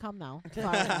nobody's gonna come now?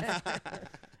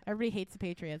 Everybody hates the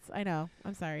Patriots. I know.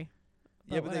 I'm sorry.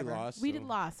 But they lost. We did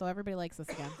lost, so everybody likes us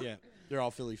again. Yeah, they're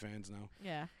all Philly fans now.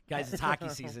 Yeah, guys, it's hockey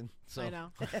season. So I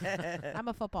know. I'm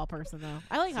a football person though.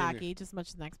 I like hockey just as much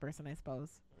as the next person, I suppose.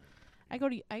 I go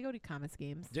to Comets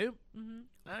games. Do? Mm-hmm.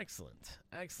 Excellent.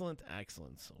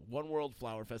 So One World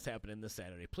Flower Fest happening this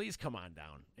Saturday. Please come on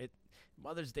down.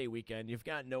 Mother's Day weekend. You've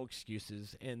got no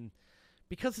excuses, and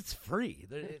because it's free.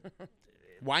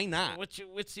 Why not? What's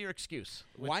your excuse?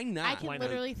 Why not? I can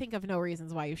literally think of no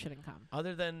reasons why you shouldn't come.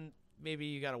 Other than maybe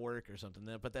you got to work or something,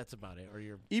 but that's about it. Or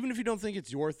you're even if you don't think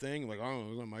it's your thing, like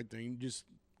it's not my thing, just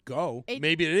go.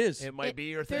 Maybe it is. It might be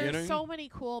your thing. There's so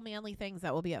many cool manly things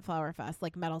that will be at Flower Fest,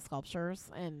 like metal sculptures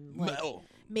and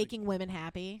making women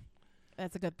happy.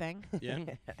 That's a good thing.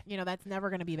 Yeah. That's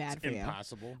never going to be bad it's for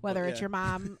impossible, you. Whether it's your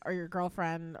mom or your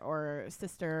girlfriend or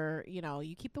sister,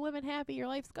 you keep the women happy, your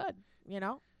life's good,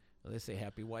 Well, they say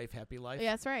happy wife, happy life.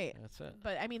 Yeah, that's right. That's it.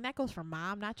 But, that goes for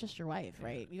mom, not just your wife,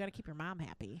 right? You got to keep your mom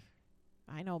happy.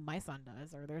 I know my son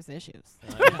does, or there's issues.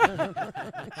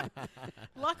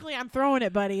 Luckily, I'm throwing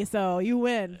it, buddy, so you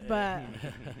win. But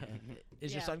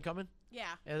Is your son coming? Yeah.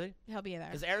 Is he? He'll be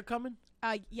there. Is Eric coming?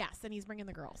 Yes, and he's bringing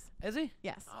the girls. Is he?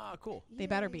 Yes. Oh, cool. They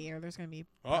better be, or there's going to be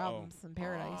problems in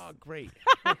paradise. Oh, great.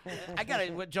 I got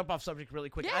to jump off subject really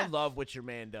quick. Yeah. I love what your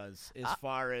man does as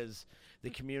far as the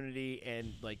community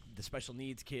and, like, the special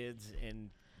needs kids and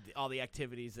all the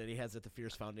activities that he has at the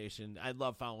Fierce Foundation. I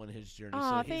love following his journey.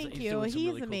 Oh, so thank he's you. doing some He's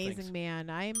really amazing, cool things. man.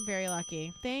 I'm very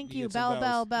lucky. Thank You you, get some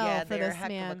Bell, Yeah, for they're this a heck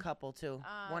man. of a couple too.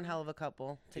 One hell of a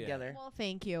couple together. Well,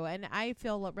 thank you, and I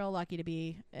feel real lucky to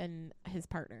be in his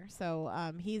partner. So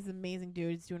he's an amazing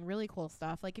dude. He's doing really cool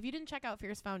stuff. Like if you didn't check out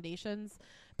Fierce Foundation's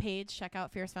page, check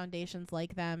out Fierce Foundations,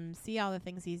 like them, see all the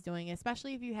things he's doing.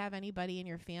 Especially if you have anybody in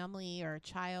your family or a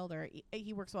child, or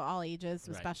he works with all ages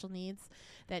with special needs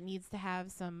that needs to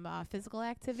have some physical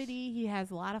activity. He has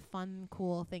a lot of fun,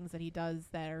 cool things that he does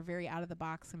that are very out of the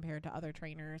box compared to other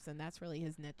trainers, and that's really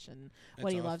his niche and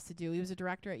what he loves to do. He was a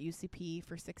director at UCP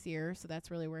for 6 years, so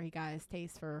that's really where he got his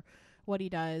taste for what he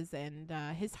does, and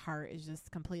his heart is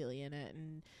just completely in it,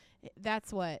 and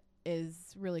that's what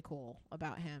is really cool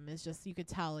about him. Is just, you could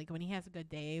tell, like, when he has a good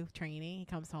day of training, he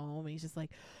comes home and he's just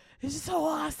like, it's just so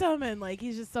awesome, and like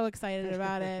he's just so excited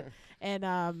about it.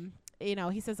 And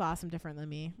he says awesome different than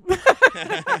me.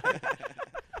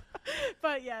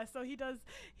 But yeah, so he does,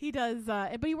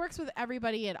 but he works with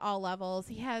everybody at all levels.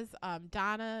 He has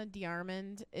Donna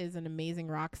DeArmond is an amazing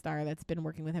rock star that's been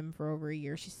working with him for over a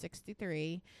year. She's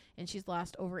 63, and she's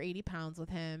lost over 80 pounds with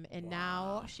him, and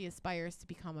now she aspires to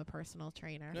become a personal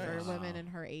trainer for women in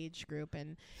her age group.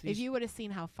 And if you would have seen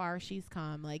how far she's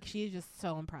come, like, she's just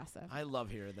so impressive. I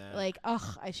love hearing that. Like,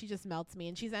 she just melts me,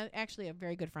 and she's actually a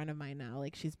very good friend of mine now.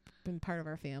 Like, she's been part of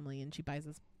our family, and she buys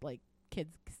us, like,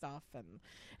 kids stuff, and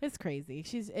it's crazy.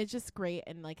 It's just great,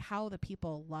 and like how the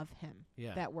people love him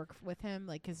that work with him,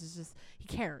 like, 'cause it's just, he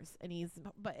cares, and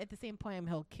but at the same point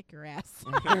he'll kick your ass.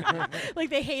 Like,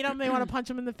 they hate him, they want to punch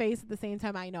him in the face. At the same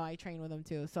time, I know I train with him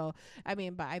too, so I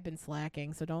mean, but I've been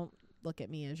slacking, so don't look at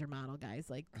me as your model, guys.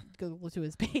 Like, go to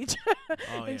his page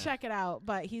and check it out.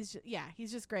 But he's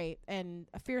just great. And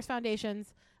Fierce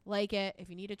Foundations, like it. If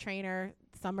you need a trainer,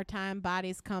 summertime,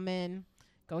 bodies come in,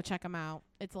 go check them out.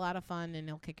 It's a lot of fun, and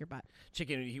it'll kick your butt.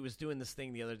 Chicken, he was doing this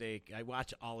thing the other day. I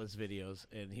watch all his videos,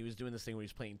 and he was doing this thing where he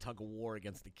was playing tug of war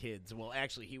against the kids. Well,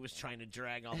 actually, he was trying to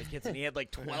drag all the kids, and he had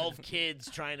like 12 kids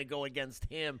trying to go against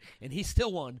him, and he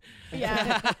still won.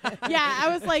 Yeah. Yeah,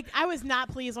 I was not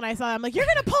pleased when I saw him. I'm like, you're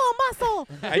going to pull a muscle.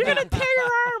 You're going to tear your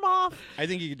arm off. I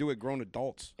think you could do it grown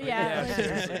adults.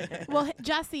 Yeah. Well,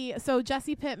 Jesse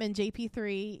Pittman,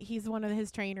 JP3, he's one of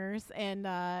his trainers. And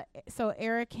so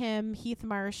Eric, him, Heath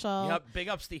Marshall. Yep, big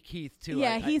up Steve Heath, too.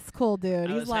 Yeah, he's cool, dude.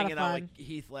 He's a lot of fun. I was hanging out with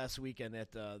Heath last weekend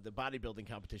at the bodybuilding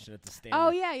competition at the stand.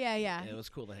 Oh, yeah. It was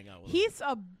cool to hang out with him. He's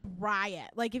a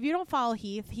riot. Like, if you don't follow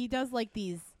Heath, he does, like,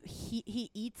 these...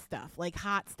 He eats stuff, like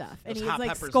hot stuff. And he's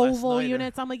like Scoville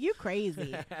units. I'm like, you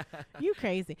crazy. You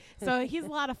crazy. So he's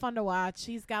a lot of fun to watch.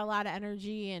 He's got a lot of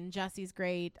energy, and Jesse's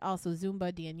great. Also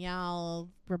Zumba, Danielle,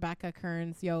 Rebecca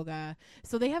Kearns, yoga.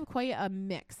 So they have quite a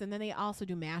mix. And then they also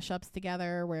do mashups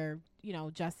together where, you know,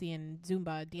 Jesse and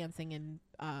Zumba dancing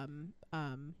and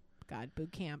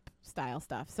boot camp style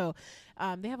stuff. So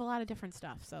they have a lot of different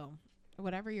stuff. So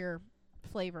whatever your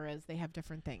flavor is, they have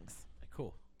different things.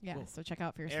 Cool. Yeah, cool. So check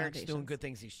out for your Eric's foundations. doing good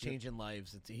things. He's changing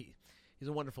lives. He's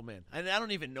a wonderful man. I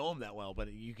don't even know him that well,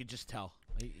 but you could just tell.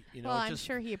 You know, well, I'm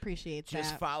sure he appreciates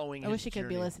just that. Following. I wish he could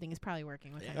be journey. listening. He's probably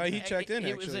working with him. He checked in.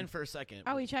 He was in for a second.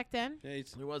 Oh, he checked in. Yeah,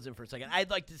 he was in for a second.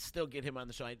 I'd like to still get him on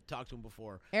the show. I talked to him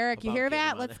before. Eric, you hear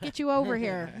that? Let's get you over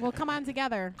here. We'll come on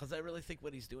together. Because I really think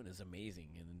what he's doing is amazing,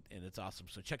 and it's awesome.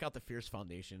 So check out the Fierce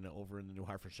Foundation over in the New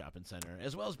Hartford Shopping Center,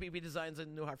 as well as BB Designs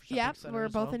in New Hartford Shopping Center. Yep, we're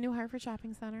both in New Hartford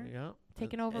Shopping Center. Yeah,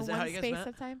 taking over one space at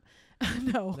a time.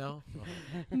 No. No. Oh.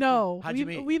 No. How'd you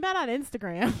meet? We met on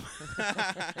Instagram.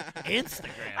 Instagram.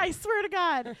 I swear to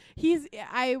God,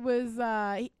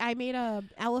 I made a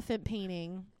elephant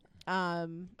painting,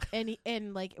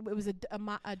 and like it was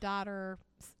a daughter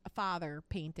father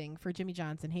painting for Jimmy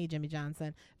Johnson. Hey, Jimmy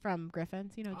Johnson from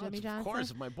Griffin's. You know Jimmy Johnson? Of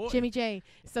course, my boy. Jimmy J.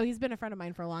 So he's been a friend of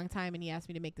mine for a long time, and he asked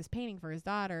me to make this painting for his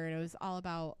daughter, and it was all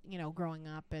about, you know, growing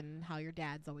up and how your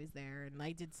dad's always there. And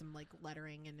I did some like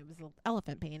lettering, and it was an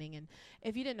elephant painting. And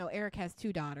if you didn't know, Eric has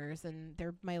 2 daughters, and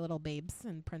they're my little babes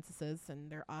and princesses,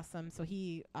 and they're awesome. So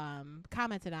he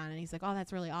commented on it, and he's like, oh,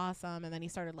 that's really awesome. And then he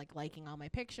started like liking all my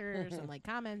pictures and like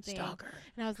commenting. Stalker.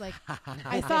 And I was like,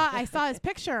 I saw his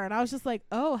picture, and I was just like,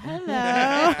 oh,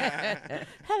 hello.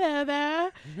 Hello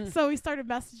there. So we started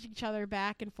messaging each other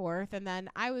back and forth, and then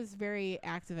I was very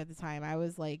active at the time. I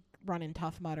was like running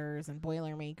Tough Mudders and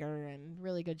Boilermaker and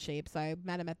really good shape. So I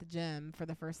met him at the gym for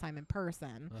the first time in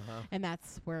person, and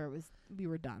that's where we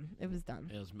were done. It was done.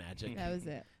 It was magic. That was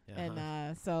it.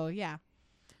 And so yeah.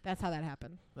 That's how that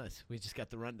happened. Nice. We just got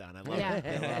the rundown. I love it.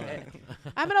 I love it.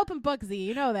 I'm an open book, Z.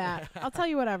 You know that. I'll tell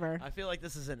you whatever. I feel like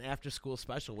this is an after-school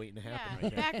special waiting to happen. Yeah.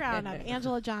 Right here. Background of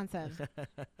Angela Johnson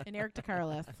and Eric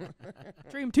DeCarlis.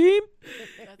 Dream team.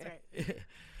 That's right.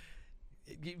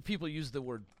 People use the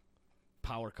word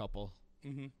power couple.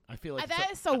 Mm-hmm. I feel like that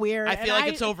is so weird. I feel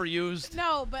like it's overused.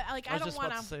 No, but like I don't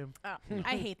want to.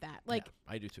 I hate that. Like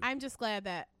I do too. I'm just glad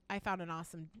that I found an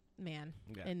awesome man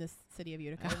in this city of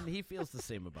Utica. And he feels the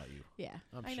same about you. Yeah,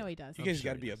 I know he does. You guys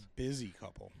got to be a busy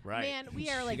couple, right? Man,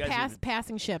 we are like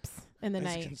passing ships in the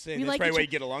night. That's probably why you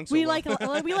get along so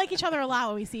well. We like each other a lot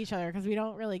when we see each other because we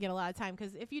don't really get a lot of time.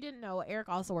 Because if you didn't know, Eric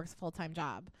also works a full-time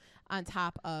job on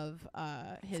top of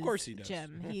his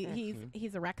gym.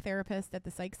 He's a rec therapist at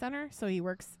the psych center, so he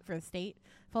works for the state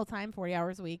full-time, 40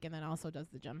 hours a week, and then also does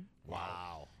the gym.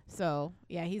 Wow. So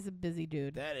yeah, he's a busy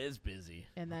dude. That is busy.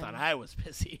 And then, I thought I was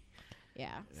busy.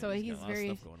 Yeah. So he's got a lot of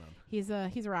stuff going on.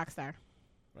 He's a rock star.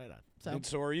 Right on. So. And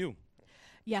so are you.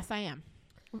 Yes, I am.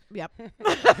 Yep.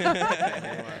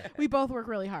 We both work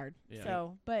really hard. Yeah.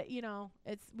 So, but you know,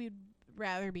 we'd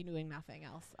rather be doing nothing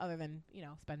else other than, you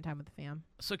know, spend time with the fam.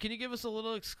 So can you give us a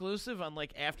little exclusive on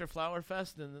like after Flower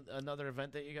Fest and another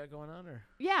event that you got going on, or?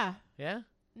 Yeah. Yeah?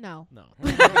 No. No.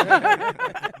 I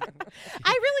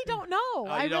really don't know.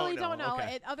 I really don't know.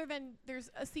 Okay. Other than there's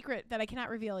a secret that I cannot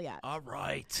reveal yet. All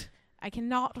right. I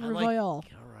cannot reveal.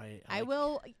 All right. I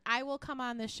will come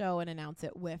on this show and announce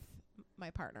it with my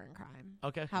partner in crime.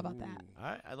 Okay. How about that? All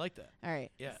right. I like that. All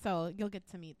right. Yeah. So you'll get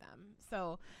to meet them.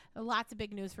 So lots of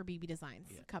big news for BB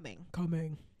Designs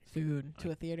coming soon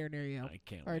to a theater near you. I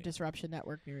can't or wait. A Disruption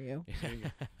Network near you.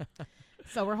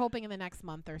 So we're hoping in the next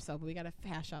month or so, but we got to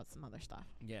hash out some other stuff.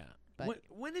 Yeah. But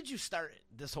when did you start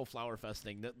this whole Flower Fest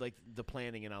thing, like the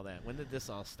planning and all that? When did this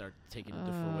all start taking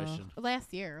into fruition?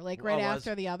 Last year, like right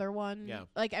after the other one. Yeah.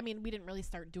 Like, I mean, we didn't really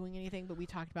start doing anything, but we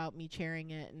talked about me chairing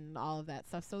it and all of that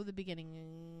stuff. So the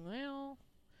beginning, well,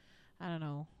 I don't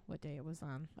know what day it was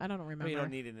on. I don't remember. You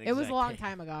don't need an exact It was a long date.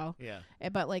 time ago. Yeah.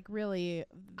 But like really,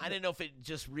 I didn't know if it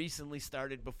just recently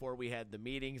started before we had the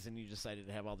meetings and you decided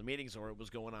to have all the meetings, or it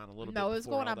was going on a little bit. No, it was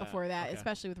before going all on before that, Okay.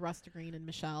 especially with Rusta Green and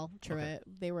Michelle Truitt.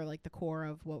 They were like the core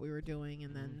of what we were doing,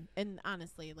 and then and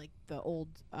honestly, like the old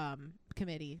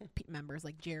committee members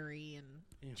like Jerry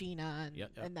and Gina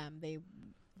and them,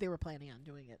 they were planning on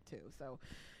doing it too. So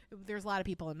there's a lot of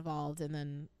people involved, and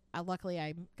then. Luckily,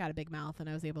 I got a big mouth, and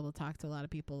I was able to talk to a lot of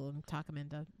people and talk them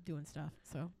into doing stuff.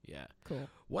 So yeah, cool.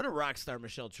 What a rock star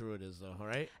Michelle Truitt is, though. All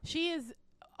right, she is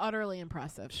utterly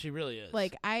impressive. She really is.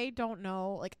 Like I don't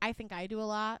know, like I think I do a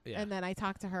lot, and then I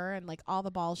talk to her and like all the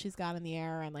balls she's got in the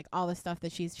air and like all the stuff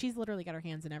that she's literally got her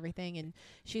hands in everything, and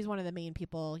she's one of the main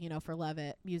people, for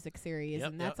Levitt music series,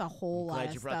 and that's a whole lot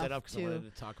of stuff. Glad you brought that up because I too.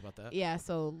 wanted to talk about that. Yeah,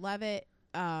 so Levitt.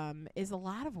 Is a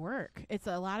lot of work. It's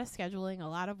a lot of scheduling, a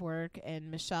lot of work,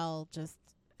 and Michelle just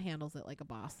handles it like a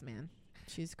boss, man.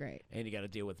 She's great. And you got to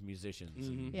deal with musicians.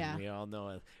 And Yeah. we all know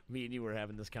it. Me and you were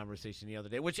having this conversation the other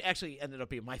day, which actually ended up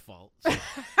being my fault.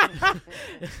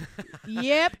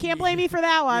 Yep, can't blame me for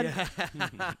that one.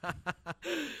 Yeah.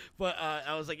 But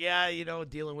I was like,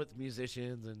 dealing with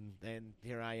musicians, and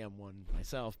here I am one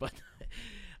myself. But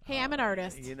hey, I'm an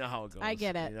artist. You know how it goes. I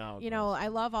get it. You know how it goes. I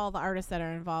love all the artists that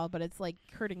are involved, but it's like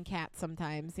herding cats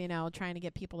sometimes, trying to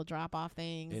get people to drop off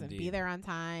things and be Indeed. there on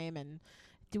time and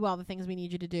do all the things we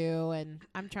need you to do. And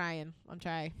I'm trying,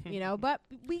 but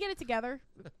we get it together.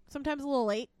 Sometimes a little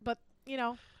late, but,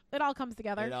 it all comes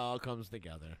together. It all comes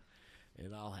together.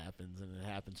 It all happens, and it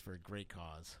happens for a great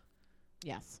cause.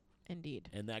 Yes, indeed.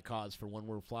 And that cause for One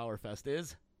World Flower Fest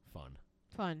is fun.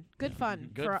 Fun. Good fun.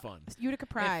 Good for fun. Utica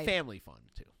Pride. And family fun,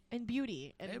 too. And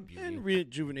beauty. And beauty. And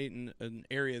rejuvenating an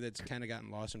area that's kind of gotten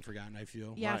lost and forgotten, I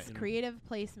feel. Yes, creative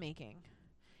placemaking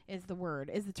is the word,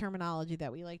 is the terminology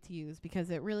that we like to use, because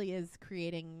it really is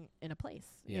creating in a place,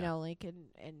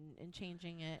 and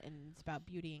changing it, and it's about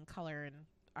beauty and color and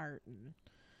art and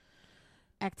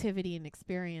activity and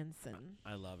experience, and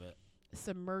I love it.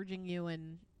 submerging you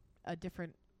in a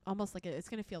different, almost like it's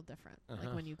going to feel different,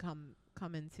 like when you come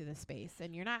into the space,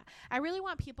 and you're not. I really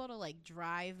want people to like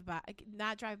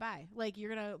not drive by. Like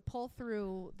you're gonna pull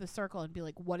through the circle and be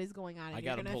like, "What is going on?" And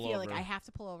you're gonna feel like I have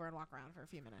to pull over and walk around for a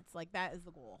few minutes. Like that is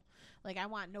the goal. Like I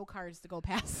want no cars to go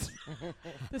past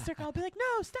the circle. I'll be like,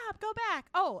 "No, stop, go back."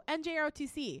 Oh,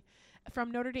 NJROTC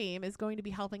from Notre Dame is going to be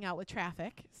helping out with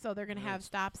traffic. So they're going to have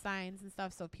stop signs and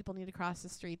stuff. So if people need to cross the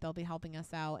street, they'll be helping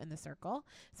us out in the circle.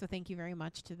 So thank you very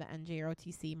much to the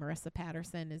NJROTC. Marissa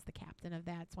Patterson is the captain of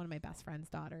that. It's one of my best friend's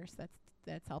daughters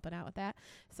that's helping out with that.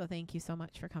 So thank you so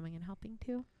much for coming and helping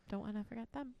too. Don't want to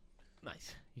forget them.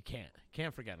 Nice. You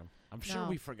can't forget them. I'm sure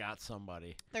we forgot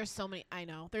somebody. There's so many. I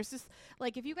know. There's just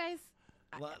like, if you guys,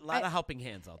 A lot of helping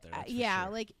hands out there. That's for yeah,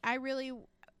 sure. like I really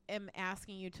am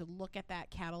asking you to look at that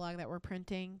catalog that we're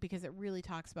printing, because it really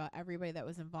talks about everybody that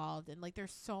was involved, and like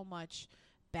there's so much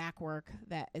back work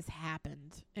that has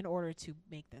happened in order to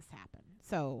make this happen.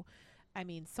 So I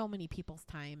mean, so many people's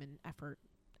time and effort.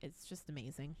 It's just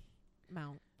amazing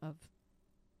amount of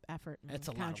effort and It's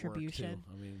a contribution. lot of work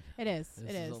too. I mean, it is.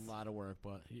 This is a lot of work,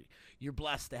 but you're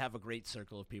blessed to have a great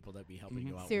circle of people that be helping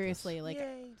you out. Seriously, with like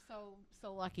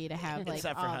so lucky to have like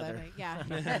Except for all Heather. yeah,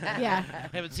 yeah.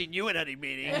 I haven't seen you at any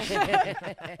meetings.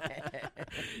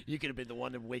 You could have been the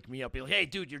one to wake me up. Be like, "Hey,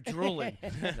 dude, you're drooling." No,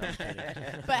 I'm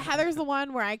kidding. But Heather's the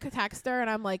one where I could text her and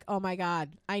I'm like, "Oh my God,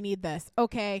 I need this."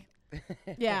 Okay.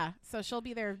 Yeah, so she'll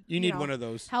be there. You need one of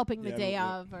those. Helping the day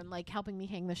of, and like helping me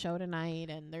hang the show tonight.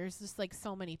 And there's just like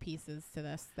so many pieces to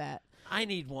this that I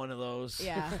need one of those.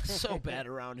 Yeah. So bad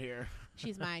around here.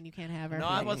 She's mine. You can't have her. No,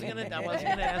 I wasn't gonna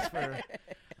ask for her.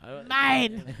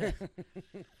 Mine.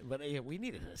 But we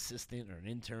need an assistant or an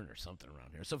intern or something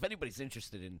around here. So if anybody's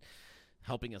interested in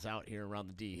helping us out here around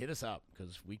the D, hit us up,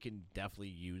 because we can definitely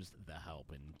use the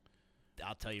help. And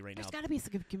I'll tell you right now, There's got to be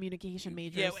some good communication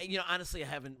majors. Yeah, honestly, I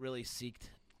haven't really seeked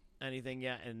anything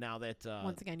yet, and now that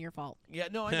once again, your fault. Yeah,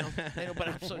 no, I know, but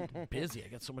I'm so busy. I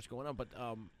got so much going on, but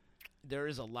there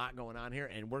is a lot going on here,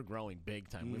 and we're growing big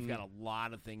time. We've got a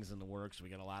lot of things in the works. We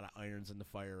got a lot of irons in the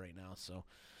fire right now, so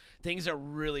things are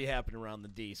really happening around the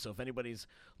D. So if anybody's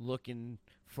looking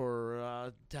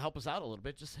for to help us out a little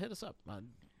bit, just hit us up on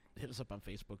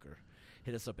Facebook, or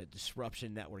hit us up at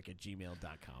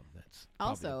disruptionnetwork@gmail.com. That's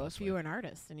also, if you're an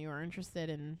artist and you are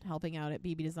interested in helping out at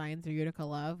BB Designs or Utica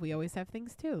Love, we always have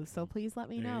things too. So please let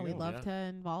me know. We'd love to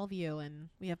involve you, and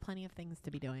we have plenty of things to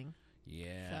be doing.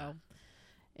 Yeah. So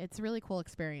it's a really cool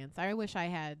experience. I wish I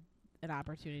had an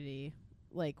opportunity,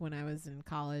 like when I was in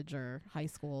college or high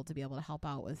school, to be able to help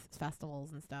out with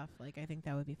festivals and stuff. Like I think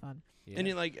that would be fun. Yeah.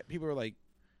 And like people are like,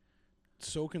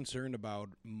 so concerned about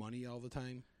money all the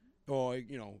time. Oh,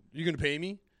 you know, you're going to pay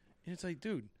me? And it's like,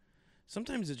 dude,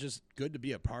 sometimes it's just good to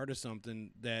be a part of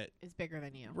something that is bigger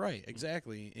than you. Right,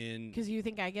 exactly. And because you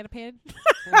think I get paid?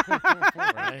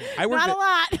 Right. Not a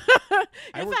lot,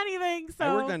 if anything. So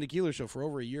I worked on the Keeler Show for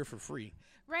over a year for free.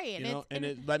 Right, and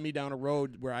it led me down a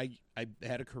road where I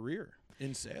had a career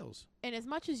in sales. And as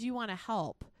much as you want to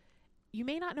help, you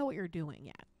may not know what you're doing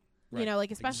yet. Right. You know,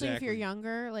 like especially if you're Exactly.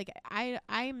 younger. Like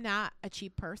I'm not a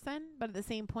cheap person, but at the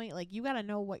same point, like you got to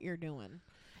know what you're doing.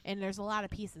 And there's a lot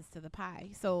of pieces to the pie.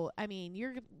 So, I mean,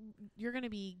 you're going to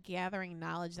be gathering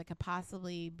knowledge that could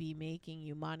possibly be making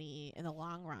you money in the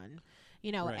long run,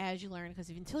 you know, Right. as you learn. Because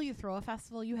until you throw a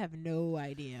festival, you have no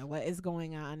idea what is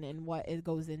going on and what it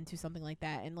goes into something like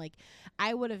that. And, like,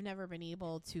 I would have never been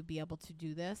able to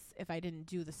do this if I didn't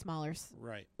do the smaller,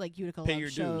 Right. like, Utica Pay Love your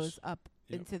shows dues. up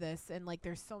Yep. into this. And, like,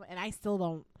 there's and I still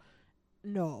don't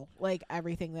know like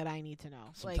everything that I need to know.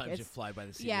 Sometimes like, you it's- fly by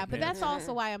the seat of Yeah, your but pants. that's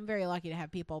also why I'm very lucky to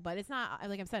have people. But it's not,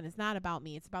 like I'm saying, it's not about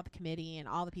me. It's about the committee and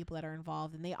all the people that are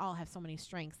involved, and they all have so many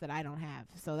strengths that I don't have.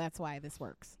 So that's why this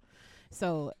works.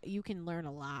 So you can learn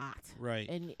a lot Right.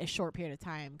 in a short period of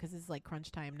time because it's like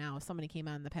crunch time now. If somebody came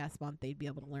on in the past month, they'd be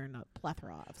able to learn a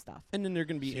plethora of stuff. And then they're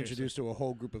going to be Seriously. introduced to a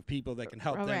whole group of people that can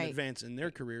help them Right. advance in their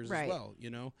careers Right. as well,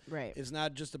 you know? Right. It's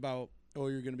not just about, oh,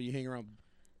 you're going to be hanging around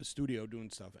the studio doing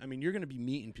stuff. I mean, you're going to be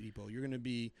meeting people. You're going to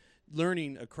be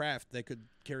learning a craft that could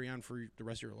carry on for the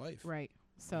rest of your life. Right.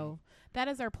 So that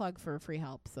is our plug for free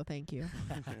help. So thank you.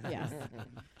 Yes.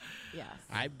 Yes.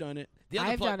 I've done it.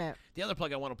 I've plug, done it. The other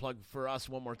plug I want to plug for us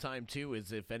one more time, too,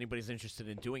 is if anybody's interested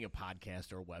in doing a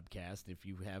podcast or a webcast, if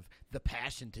you have the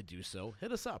passion to do so,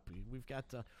 hit us up. We've got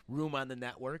room on the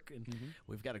network, and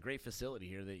we've got a great facility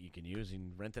here that you can use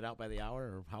and rent it out by the hour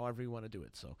or however you want to do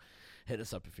it. So hit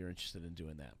us up if you're interested in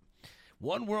doing that.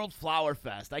 One World Flower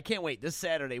Fest. I can't wait. This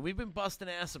Saturday. We've been busting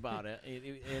ass about it,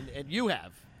 and you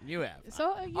have. You have.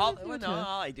 So all too.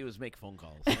 I do is make phone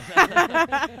calls.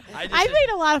 I've made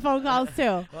a lot of phone calls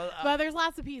too, Well, but there's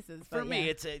lots of pieces. For but me,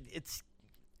 yeah. it's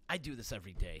I do this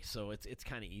every day, so it's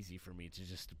kind of easy for me to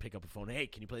just pick up a phone. Hey,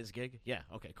 can you play this gig? Yeah.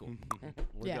 Okay. Cool.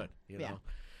 We're Yeah, good. You yeah. know.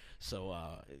 So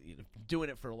doing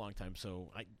it for a long time,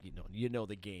 so you know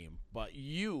the game, but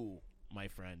you, my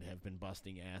friend, have been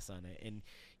busting ass on it, and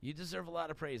you deserve a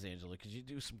lot of praise, Angela, because you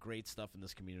do some great stuff in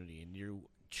this community, and you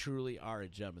truly are a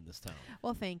gem in this town.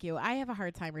 Well, thank you. I have a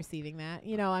hard time receiving that.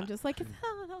 You know, I'm just like,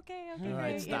 okay, All great.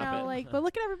 right, You stop know, it. like, but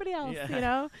look at everybody else, Yeah. you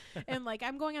know? And, like,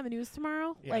 I'm going on the news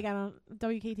tomorrow, Yeah. like, on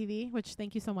WKTV, which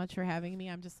thank you so much for having me.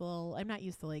 I'm just I'm not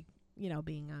used to, like, you know,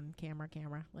 being on camera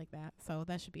like that. So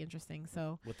that should be interesting.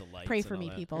 So With the lights pray and for all me,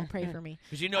 that. people. Pray for me.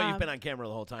 Because you've been on camera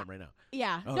the whole time right now.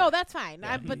 Yeah. Oh. No, that's fine.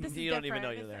 Yeah. But this is You don't even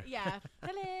know different. you're It's- there.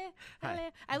 Yeah. Hello. Hi. Hello.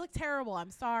 I look terrible.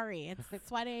 I'm sorry. It's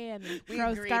sweaty and We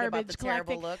gross agreed about garbage the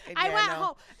terrible collecting. look, and I yeah, went no.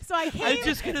 home. So I came. I was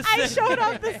just gonna I say. showed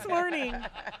up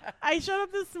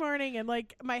this morning. And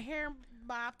like my hair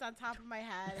bopped on top of my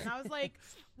head, and I was like,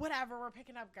 whatever. We're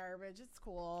picking up garbage. It's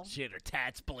cool. She had her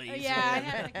tats blazed. Yeah, I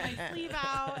had like my sleeve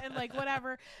out and like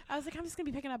whatever. I was like, I'm just gonna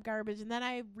be picking up garbage, and then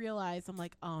I realized I'm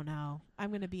like, oh no,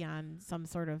 I'm gonna be on some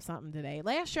sort of something today.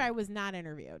 Last year I was not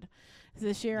interviewed.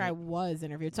 This year I was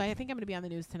interviewed, so I think I'm gonna be on the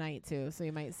news tonight too. So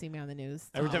you might see me on the news.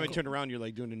 Every time I turn around, you're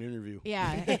like doing an interview.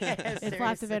 Yeah, it's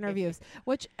lots of Seriously. interviews,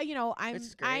 which you know I Which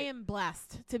is great. am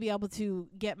blessed to be able to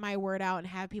get my word out and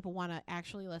have people want to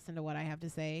actually listen to what I have to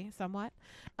say somewhat,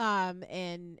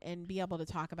 and be able to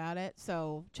talk about it.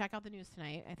 So check out the news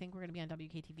tonight. I think we're gonna be on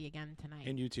WKTV again tonight.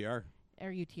 And UTR. Or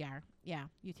UTR. Yeah,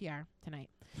 UTR tonight.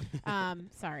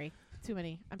 Sorry. Too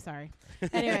many. I'm sorry.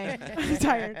 Anyway, I'm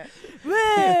tired.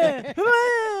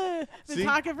 Been See?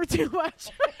 talking for too much.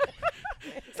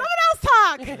 Someone else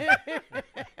talk. Heather,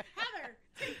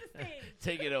 take the stage.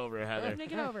 Take it over, Heather.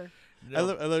 Take it over.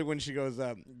 No. I love when she goes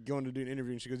going to do an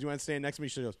interview and she goes, "You want to stand next to me?"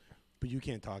 She goes, "But you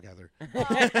can't talk, Heather."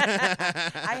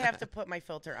 I have to put my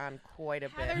filter on quite a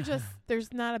bit. Heather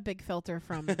there's not a big filter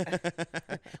from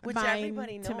Which mine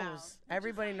everybody to knows. mouth.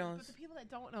 Everybody But knows. the people that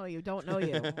don't know you don't know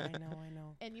you. I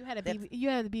know. And you had a That's- you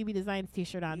had a BB Designs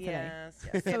T-shirt on today.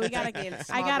 Yes. So we gotta Again, I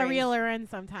small gotta brains. reel her in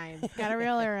sometimes. Gotta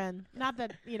reel her in. Not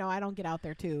that I don't get out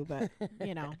there too, but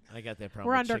I got that problem.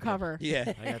 we're with Chicken. undercover.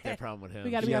 Yeah. I got that problem with him.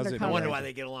 We gotta be Yells at I undercover. wonder why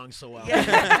they get along so well.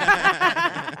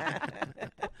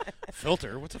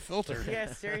 Filter? What's a filter?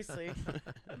 Yeah, seriously.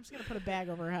 I'm just gonna put a bag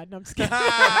over her head. No, I'm just kidding.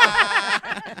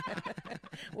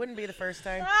 Wouldn't be the first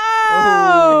time.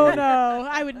 Oh, no.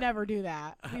 I would never do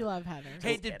that. We love Heather.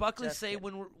 Hey, did Buckley say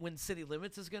when City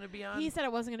Limits is going to be on? He said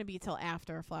it wasn't going to be till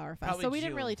after Flower Fest. Probably so we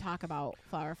didn't June. really talk about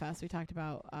Flower Fest. We talked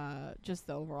about just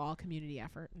the overall community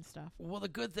effort and stuff. Well, the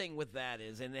good thing with that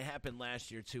is, and it happened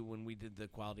last year too when we did the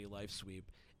Quality of Life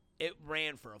Sweep, it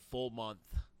ran for a full month.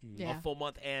 Yeah. A full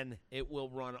month, and it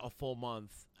will run a full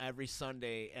month every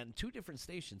Sunday and 2 different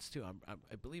stations too.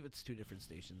 I believe it's 2 different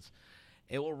stations.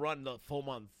 It will run the full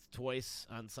month twice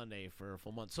on Sunday for a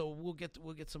full month. So we'll get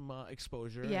some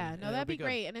exposure. Yeah, and no, that'd be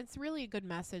great. And it's really a good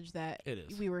message that It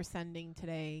is. we were sending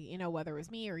today, you know, whether it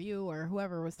was me or you or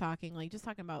whoever was talking, like just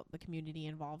talking about the community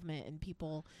involvement and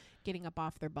people getting up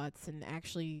off their butts and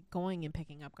actually going and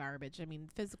picking up garbage. I mean,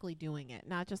 physically doing it,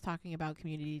 not just talking about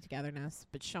community togetherness,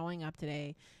 but showing up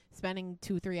today, spending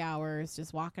 2-3 hours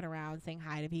just walking around, saying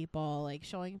hi to people, like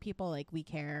showing people like we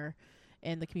care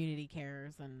and the community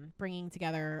cares, and bringing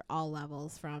together all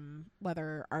levels from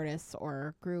whether artists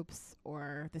or groups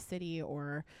or the city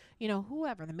or, you know,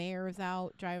 whoever. The mayor is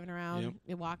out driving around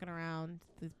and walking around,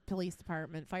 the police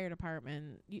department, fire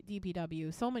department,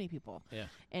 DPW, so many people. Yeah.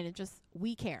 And it just,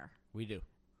 we care. We do.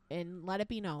 And let it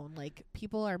be known, like,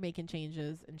 people are making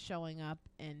changes and showing up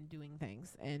and doing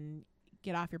things, and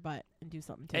get off your butt and do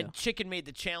something too. And Chicken made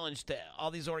the challenge to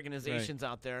all these organizations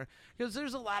out there, because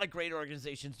there's a lot of great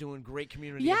organizations doing great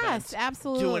community events. Yes,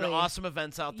 absolutely. Doing awesome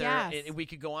events out there. Yes. And we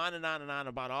could go on and on and on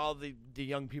about all the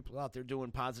young people out there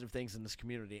doing positive things in this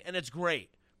community. And it's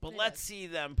great. But let's see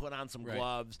them put on some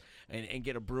gloves and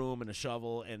get a broom and a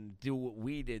shovel and do what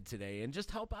we did today and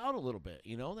just help out a little bit.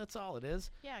 You know, that's all it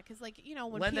is. Yeah, because, like, you know,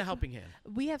 when lend a helping hand.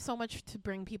 We have so much to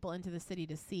bring people into the city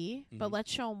to see, but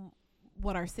let's show them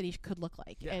what our city could look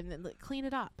like and clean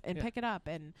it up and pick it up.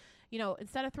 And, you know,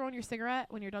 instead of throwing your cigarette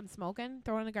when you're done smoking,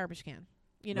 throw it in a garbage can.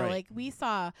 You know, like we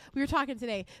were talking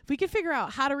today, if we could figure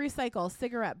out how to recycle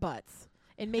cigarette butts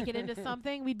and make it into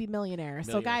something, we'd be millionaires.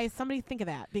 So guys, somebody think of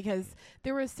that, because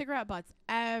there was cigarette butts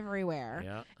everywhere.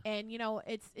 Yeah. And, you know,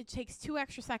 it takes 2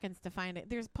 extra seconds to find it.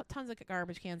 There's tons of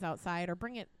garbage cans outside, or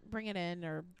bring it in,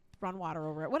 or run water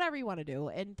over it, whatever you want to do,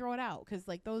 and throw it out, because,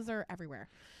 like, those are everywhere.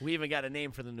 We even got a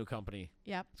name for the new company.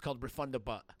 Yep. It's called Refunda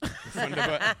Butt. Refunda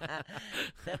Butt.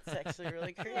 That's actually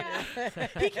really creative. Yeah.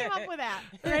 He came up with that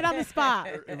right on the spot.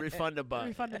 Refunda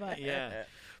Butt. Refunda Butt. Yeah.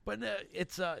 But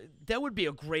it's that would be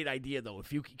a great idea, though,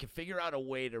 if you could figure out a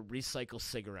way to recycle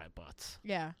cigarette butts.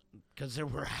 Yeah. Because they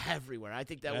were everywhere. I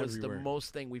think that was the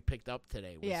most thing we picked up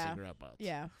today was cigarette butts.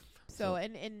 Yeah. So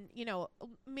and you know,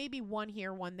 maybe one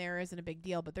here, one there isn't a big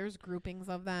deal, but there's groupings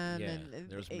of them, and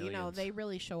there's you know, millions. they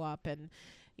really show up, and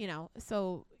you know,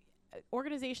 so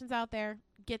organizations out there,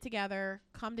 get together,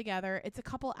 come together. It's a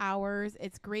couple hours.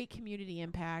 It's great community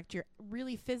impact. You're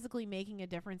really physically making a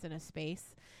difference in a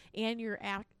space, and you're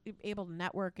able to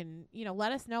network, and, you know,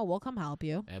 let us know. We'll come help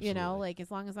you. Absolutely. You know, like,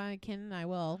 as long as I can, I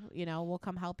will. You know, we'll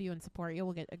come help you and support you.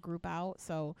 We'll get a group out.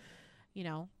 So, you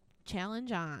know,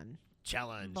 challenge on.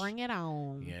 Challenge. Bring it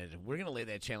on. Yeah, we're going to lay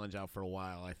that challenge out for a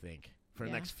while, I think, for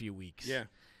the next few weeks. Yeah.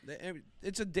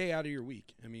 It's a day out of your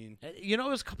week. I mean, you know,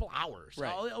 it was a couple hours.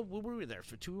 Right. Oh, we were there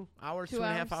for 2 hours,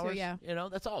 2.5 hours. yeah. You know,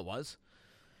 that's all it was.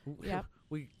 Yep.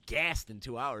 We gassed in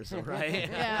 2 hours, though, right?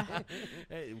 Yeah.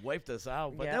 It wiped us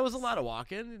out. But Yes. that was a lot of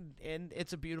walking, and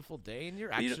it's a beautiful day, and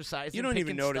you're exercising. you don't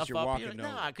even picking notice stuff you're up. walking,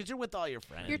 Nah, though. because you're with all your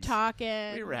friends. You're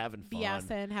talking. We were having fun.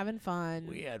 BSing, having fun.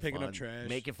 We had Picking fun. up trash.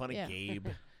 Making fun of Yeah. Gabe.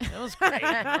 That was great.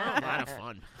 A lot of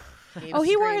fun. Oh,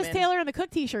 he wore his Screaming. Taylor and the Cook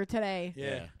T-shirt today.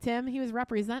 Yeah. Tim, he was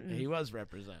representing. He was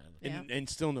representing. And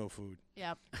still no food.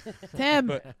 Yep. Tim.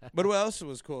 But what else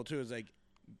was cool too is, like,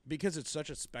 because it's such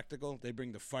a spectacle, they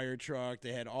bring the fire truck.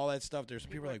 They had all that stuff. There's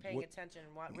people are like, paying what, attention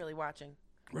and really watching.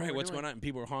 right? we're What's doing. going on? And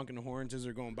people are honking the horns as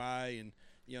they're going by, and,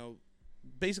 you know,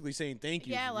 basically saying thank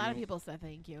you. Yeah, a lot you of know, people said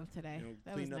thank you today. You know,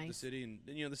 That was cleaning up the nice. city, and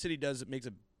you know, the city makes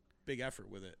a big effort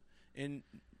with it. And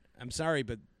I'm sorry,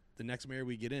 but the next mayor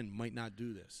we get in might not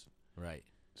do this. Right.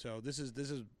 So this is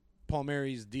Paul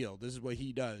Mary's deal. This is what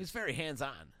he does. He's very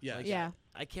hands-on. Yeah. Like, Yeah.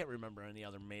 I can't remember any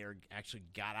other mayor actually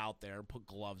got out there and put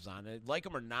gloves on it. Like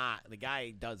him or not, the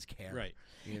guy does care. Right.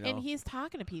 You know? And he's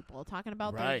talking to people, talking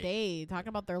about their Right. day, talking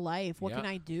about their life. What Yeah. can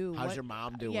I do? How's What- your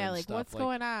mom doing? Yeah, like stuff what's like,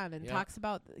 going on, and yeah. talks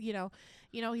about you know,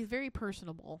 he's very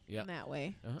personable Yeah. in that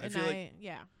way. Uh-huh. I And feel like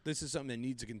yeah, this is something that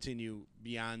needs to continue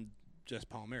beyond just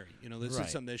Paul Mary. You know, this Right.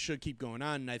 is something that should keep going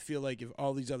on. And I feel like if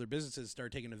all these other businesses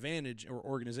start taking advantage, or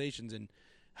organizations, and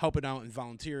helping out and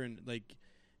volunteering, like,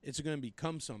 it's going to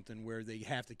become something where they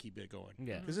have to keep it going.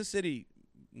 Yeah. Because this city,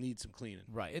 needs some cleaning.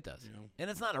 Right, it does. You know? And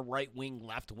it's not a right wing,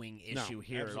 left wing issue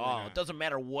here at absolutely all. not. It doesn't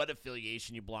matter what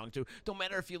affiliation you belong to. Don't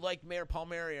matter if you like Mayor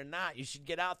Palmieri or not. You should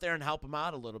get out there and help him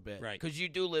out a little bit. Right. Because you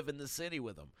do live in the city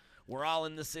with him. We're all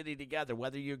in the city together,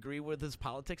 whether you agree with his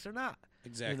politics or not.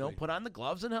 Exactly. You know, put on the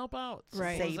gloves and help out.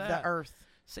 Right. Save the earth.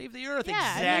 Save the earth. Yeah,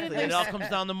 I mean, exactly. It all there's- comes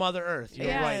down to Mother Earth. You're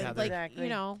Yeah, right, Heather. like Exactly. you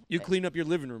know. You clean up your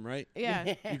living room, right?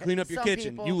 Yeah. You clean up your Some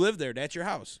kitchen. people- You live there. That's your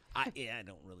house. I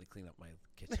don't really clean up my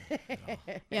kitchen. No.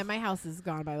 Yeah, my house is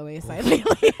gone by the wayside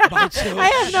lately.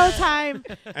 I have no time.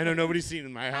 I know nobody's seen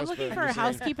in my house. I'm looking but for a just saying.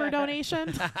 housekeeper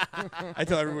donation. I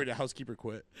tell everybody the housekeeper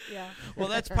quit. Yeah. Well,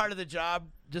 that's part of the job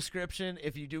description.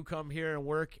 If you do come here and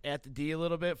work at the D a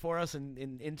little bit for us and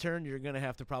intern, you're going to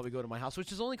have to probably go to my house,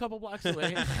 which is only a couple blocks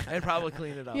away, and probably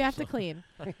clean it up. You have to clean.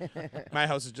 My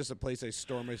house is just a place I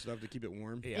store my stuff to keep it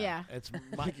warm. Yeah. It's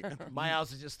my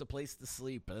house is just a place to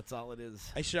sleep. That's all it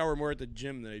is. I shower more at the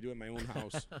gym than I do at my own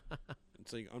house.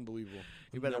 It's like unbelievable.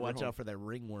 You I'm better never watch home. out for that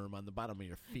ringworm on the bottom of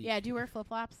your feet. Yeah, do you wear flip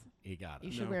flops? You got it.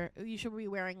 You should You should be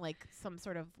wearing like some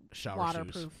sort of Shower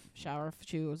waterproof shower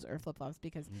shoes or flip flops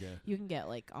because Yeah. you can get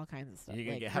like all kinds of stuff. You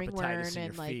can like get ringworm hepatitis in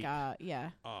and your like feet. Yeah.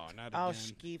 Oh, not Oh, again.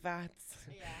 Skivats.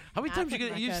 How many Not times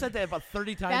something you like said that about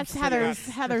 30 times? That's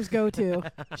Heather's go-to.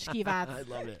 I Skivats.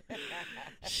 love it.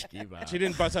 Skivats. She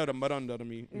didn't bust out a mud under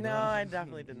me. No, I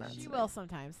definitely did not. She will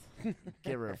sometimes.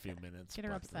 Give her a few minutes. Get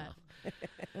her but, upset.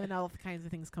 And all kinds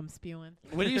of things come spewing.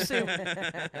 What do you say?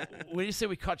 What do you say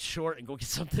we cut short and go get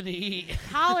something to eat?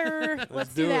 Holler.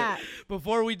 Let's do that.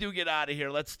 Before we do get out of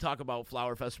here, let's talk about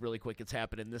Flower Fest really quick. It's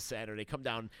happening this Saturday. Come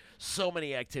down. So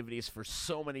many activities for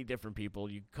so many different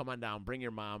people. You come on down. Bring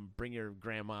your mom. Bring your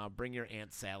grandma. Bring your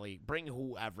Aunt Sally. Bring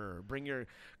whoever. Bring your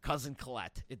cousin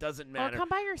Colette. It doesn't matter. Or come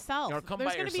by yourself. Or come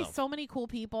There's by going to be yourself. so many cool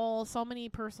people, so many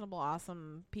personable,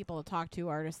 awesome people to talk to,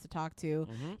 artists to talk to.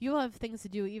 Mhm. You'll have things to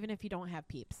do even if you don't have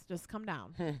peeps. Just come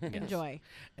down. Enjoy.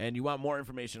 And you want more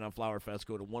information on Flower Fest,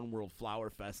 go to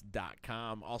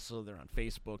oneworldflowerfest.com. Also, they're on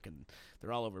Facebook, and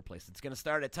they're all over the place. It's going to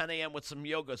start at 10 a.m. with some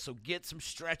yoga, so get some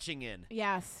stretching in.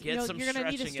 Yes. Get some you're going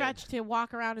to need to stretching stretch to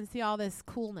walk around and see all this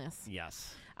coolness.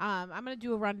 Yes. I'm going to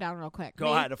do a rundown real quick.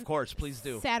 Go ahead, of course. Please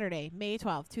do. Saturday, May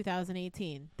 12th,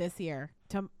 2018, this year.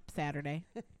 Saturday.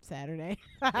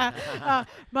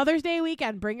 Mother's Day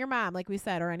weekend. Bring your mom, like we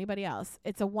said, or anybody else.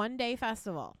 It's a one-day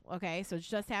festival, okay? So it's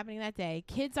just happening that day.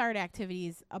 Kids' art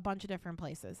activities, a bunch of different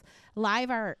places. Live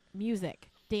art, music,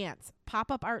 dance,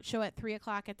 pop-up art show at 3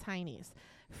 o'clock at Tiny's.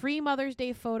 Free Mother's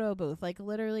Day photo booth. Like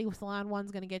literally Salon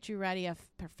One's going to get you ready. A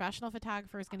professional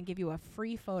photographer is going to give you a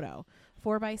free photo,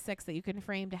 4x6 that you can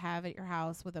frame to have at your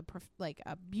house with a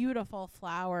a beautiful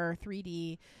flower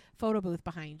 3D photo booth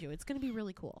behind you. It's going to be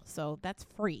really cool. So that's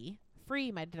free.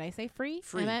 Free. Did I say free?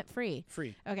 Free. I meant free.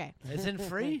 Free. Okay. As in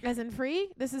free? As in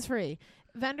free? This is free.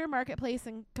 Vendor Marketplace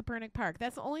in Copernic Park.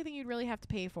 That's the only thing you'd really have to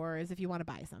pay for is if you want to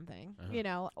buy something, you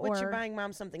know, Which or you're buying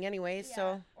mom something anyway,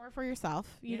 so. or for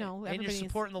yourself, you know. And you're everybody's-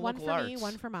 supporting the one local for me, arts.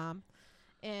 one for mom.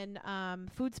 And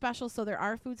food specials. So there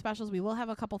are food specials. We will have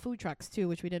a couple food trucks too,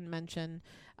 which we didn't mention.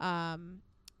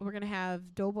 We're gonna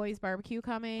have Doughboys Barbecue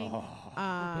coming.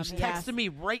 He's yes. texting me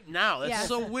right now. That's Yes.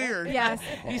 so weird. Yes.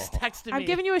 He's texting me. I'm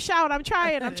giving you a shout. I'm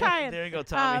trying. There you go,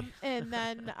 Tommy. And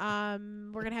then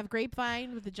we're gonna have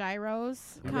Grapevine with the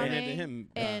gyros I ran coming, into him,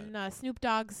 and Snoop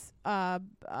Dogg's hot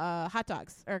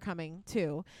dogs are coming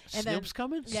too. And Snoop's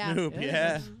coming? Yeah. Snoop,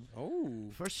 yeah. Mhm.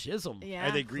 Oh. For Shizm. Yeah.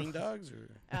 Are they green dogs? Or?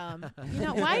 You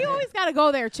know why you always gotta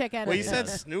go there, chicken? Well, you said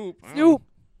Snoop. Snoop.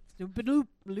 Snoop-a-doop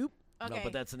loop. Okay. No,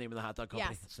 but that's the name of the hot dog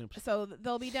company. Yes. Snoop's. So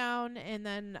they'll be down, and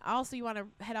then also you want to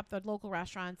head up the local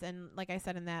restaurants, and like I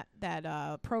said in that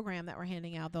program that we're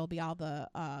handing out, there'll be all the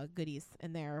goodies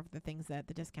in there of the things that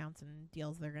the discounts and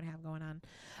deals they're gonna have going on.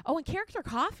 Oh, and Character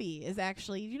Coffee is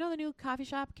actually, you know the new coffee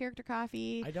shop, Character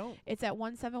Coffee. I don't. It's at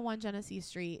 171 Genesee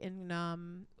Street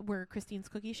in where Christine's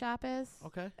Cookie Shop is.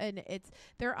 Okay. And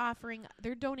they're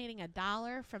donating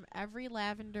 $1 from every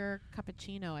lavender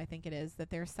cappuccino, I think it is,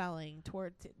 that they're selling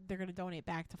they're going to donate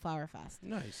back to Flower Fest.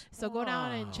 Nice. So go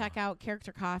down and Wow. check out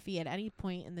Character Coffee at any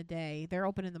point in the day. They're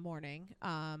open in the morning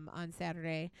on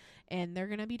Saturday, and they're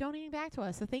going to be donating back to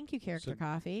us. So thank you, Character So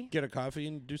Coffee. Get a coffee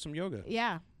and do some yoga.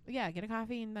 Yeah, get a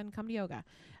coffee and then come to yoga.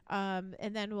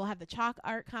 And then we'll have the chalk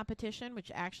art competition, which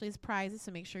actually is prizes,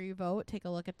 so make sure you vote. Take a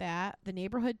look at that. The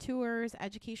neighborhood tours,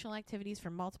 educational activities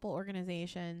from multiple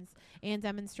organizations, and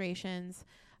demonstrations.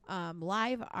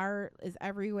 Live art is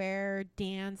everywhere.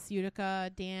 Dance,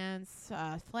 Utica dance,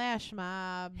 flash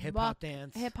mob, Hip-hop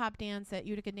dance. hip-hop dance at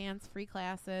Utica Dance, free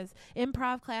classes,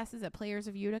 improv classes at Players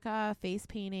of Utica, face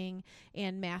painting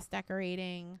and mass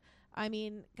decorating. I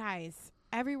mean, guys,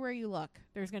 everywhere you look,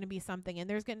 there's going to be something. And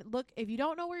there's going to look, if you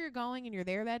don't know where you're going and you're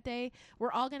there that day,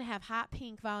 we're all going to have hot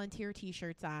pink volunteer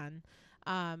T-shirts on.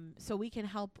 So we can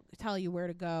help tell you where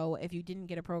to go if you didn't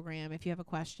get a program. If you have a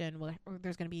question,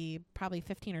 there's going to be probably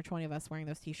 15 or 20 of us wearing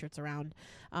those T-shirts around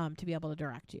to be able to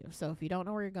direct you. So if you don't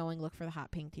know where you're going, look for the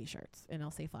hot pink T-shirts, and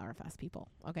it'll say Flower Fest people.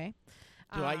 Okay.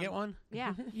 Do I get one?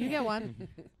 Yeah, you get one.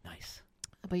 Nice.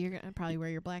 But you're gonna probably wear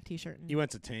your black T-shirt. He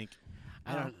wants a tank.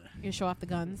 I don't. You show off the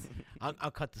guns. I'll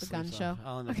cut the gun sleeves show. off.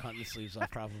 I'll end up cutting the sleeves off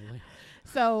probably.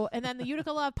 So, and then the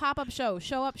Utica Love pop-up show.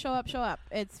 Show up.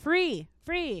 It's free.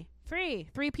 3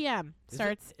 p.m.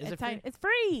 starts. Is it free? free? It's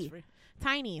free. It's free.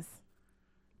 Tiny's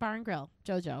Bar and Grill.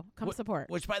 JoJo, come support.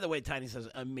 Which, by the way, Tiny's has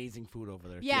amazing food over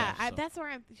there. Yeah, too, so. that's where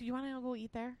I'm. Do you want to go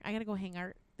eat there? I gotta go hang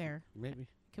out there. Maybe.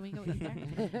 Can we go eat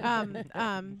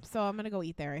there? So I'm gonna go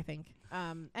eat there, I think.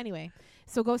 Anyway,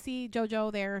 so go see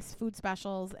JoJo. There's food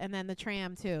specials, and then the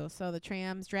Tram too. So the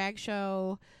Tram's drag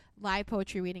show, live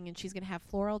poetry reading, and she's gonna have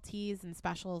floral teas and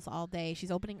specials all day. She's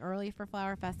opening early for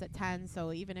Flower Fest at 10.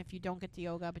 So even if you don't get to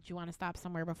yoga, but you want to stop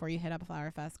somewhere before you hit up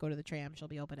Flower Fest, go to the Tram. She'll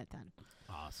be open at 10.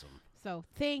 Awesome. So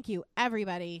thank you,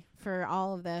 everybody, for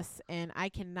all of this. And I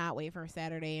cannot wait for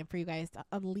Saturday and for you guys to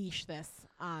unleash this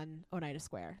on Oneida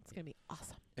Square. It's going to be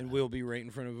awesome. And we'll be right in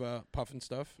front of Puff and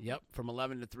Stuff. Yep. From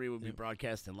 11 to 3, we'll be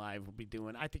broadcasting live. We'll be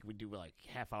doing, I think we do like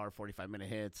half hour, 45-minute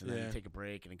hits, and then we take a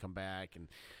break and then come back. And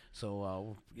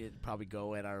so we'll probably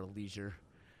go at our leisure.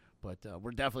 But we're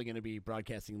definitely going to be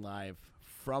broadcasting live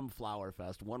from Flower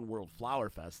Fest, One World Flower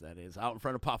Fest, that is, out in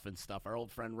front of Puff and Stuff. Our old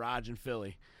friend Raj and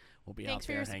Philly. We'll be Thanks out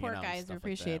there for your support, hanging out guys. We and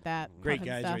appreciate that. Great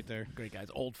guys right there. Great guys.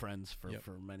 Old friends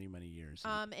for many, many years.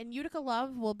 And Utica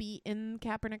Love will be in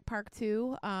Kaepernick Park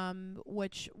too,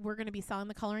 which we're going to be selling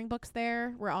the coloring books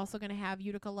there. We're also going to have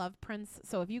Utica Love prints.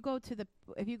 So if you go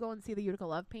and see the Utica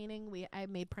Love painting, I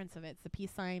made prints of it. It's the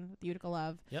peace sign with the Utica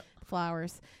Love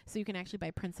flowers. So you can actually buy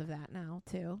prints of that now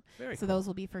too. Very so cool. those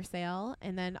will be for sale.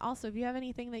 And then also, if you have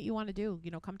anything that you want to do,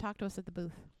 come talk to us at the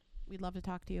booth. We'd love to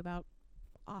talk to you about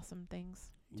awesome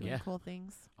things. Doing cool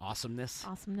things. Awesomeness.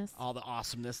 All the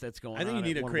awesomeness that's going on. I think you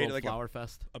need to create like Flower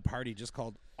Fest. a party just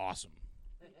called Awesome.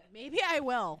 Maybe I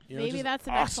will. Maybe that's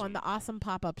the next one, the awesome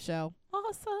pop-up show.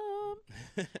 Awesome.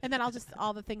 And then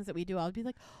all the things that we do, I'll be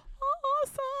like,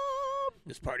 awesome.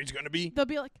 This party's going to be They'll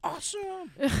be like,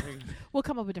 awesome. We'll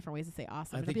come up with different ways to say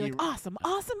awesome. It'll be like, awesome.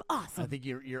 I think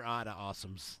you're out of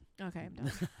awesomes. Okay, I'm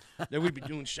done. Then we'd be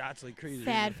doing shots like crazy.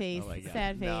 Sad face. Oh my God.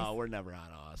 Sad face. No, we're never out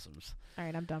of awesomes. All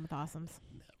right, I'm done with awesomes.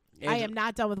 I am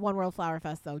not done with One World Flower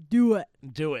Fest, though. Do it.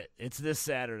 Do it. It's this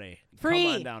Saturday. Free.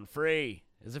 Come on down. Free.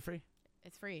 Is it free?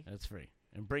 It's free. It's free.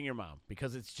 And bring your mom,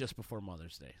 because it's just before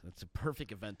Mother's Day. That's a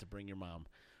perfect event to bring your mom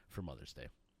for Mother's Day.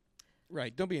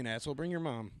 Right. Don't be an asshole. Bring your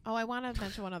mom. Oh, I want to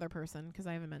mention one other person because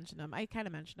I haven't mentioned him. I kind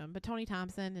of mentioned him, but Tony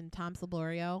Thompson and Tom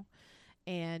Sablorio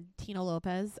and Tino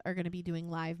Lopez are going to be doing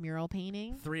live mural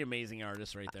painting. 3 amazing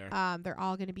artists right there. They're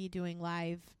all going to be doing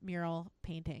live mural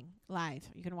painting live.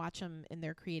 You can watch them in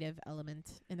their creative element,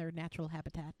 in their natural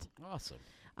habitat. Awesome.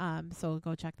 So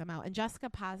go check them out. And Jessica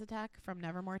Positek from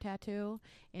Nevermore Tattoo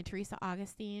and Teresa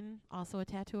Augustine, also a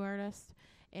tattoo artist,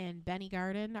 and Benny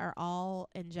Garden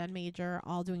and Jen Major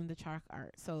all doing the chalk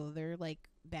art. So they're like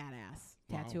badass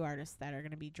tattoo artists that are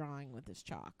going to be drawing with this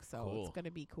chalk. So it's going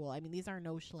to be cool. I mean, these are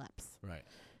no schleps. Right.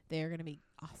 They're going to be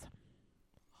awesome.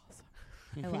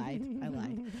 I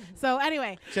lied. So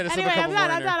anyway,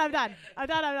 I'm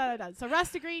done. So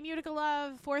Rusty Green, Utica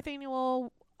Love, 4th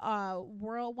annual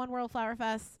One World Flower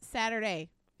Fest, Saturday.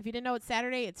 If you didn't know it's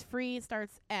Saturday, it's free. It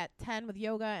starts at 10 with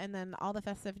yoga, and then all the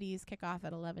festivities kick off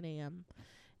at 11 a.m.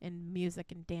 and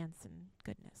music and dance and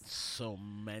goodness. So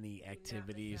many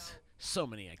activities. So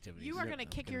many activities. You are going to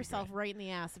kick yourself right in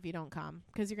the ass if you don't come,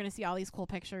 because you're going to see all these cool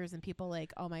pictures and people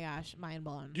like, oh my gosh, mind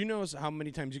blown. Do you notice how many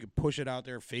times you could push it out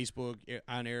there, Facebook,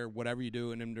 on air, whatever you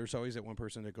do, and then there's always that one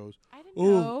person that goes, I didn't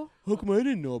know. How come I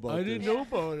didn't know about this? I didn't know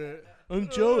about it. I'm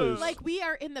jealous. Like, we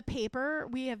are in the paper.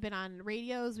 We have been on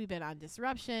radios. We've been on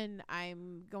Disruption.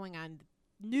 I'm going on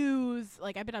news.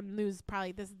 Like, I've been on news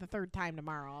probably, this is the 3rd time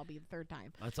tomorrow. I'll be the 3rd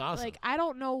time. That's awesome. Like, I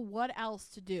don't know what else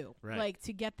to do, right, like,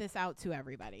 to get this out to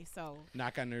everybody. So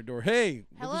knock on their door. Hey,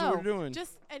 hello. This is what we're doing.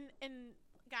 Just, and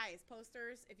guys,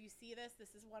 posters, if you see this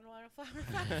is One World Flower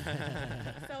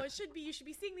Fest. So it should be, you should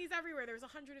be seeing these everywhere. There's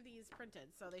 100 of these printed,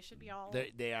 so they should be all.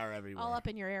 They are everywhere. All up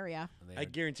in your area. I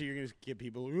guarantee you're going to get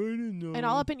people, I didn't know. And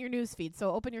all up in your news feed.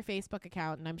 So open your Facebook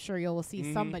account, and I'm sure you'll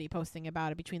see somebody posting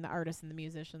about it between the artists and the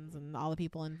musicians and all the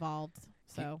people involved.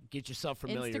 So get yourself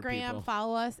familiar. Instagram, people.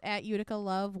 follow us at Utica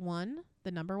Love 1,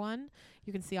 the number 1.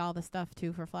 You can see all the stuff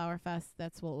too for Flower Fest.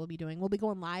 That's what we'll be doing. We'll be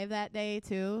going live that day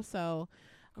too. So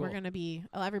Cool. We're gonna be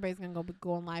everybody's gonna go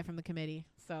going live from the committee,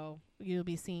 so you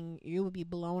will be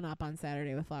blown up on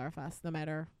Saturday with Flower Fest. No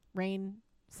matter rain,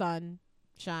 sun,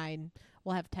 shine,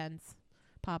 we'll have tents,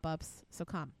 pop-ups. So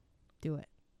come, do it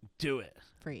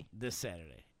free this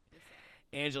Saturday.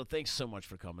 Angela, thanks so much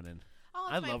for coming in. Oh,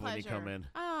 I it's my love pleasure. when you come in.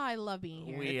 Oh, I love being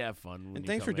here. We have fun when And you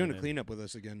thanks come for doing in the cleanup with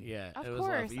us again. Yeah, Of it was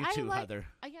course. lovely. You too, Heather.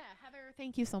 Yeah, Heather,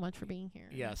 thank you so much for being here.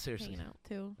 Yeah, seriously. Hanging out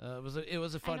too. It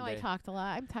was a fun I know day. I talked a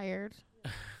lot. I'm tired.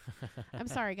 I'm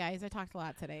sorry, guys. I talked a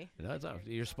lot today. No, it's all right.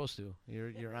 You're supposed to.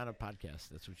 You're on a podcast.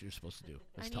 That's what you're supposed to do.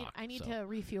 I need to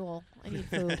refuel. I need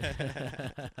food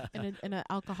and an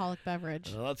alcoholic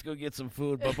beverage. Well, let's go get some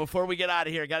food. But before we get out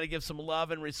of here, got to give some love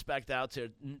and respect out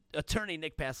to attorney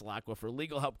Nick Passalacqua. For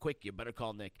legal help quick, you better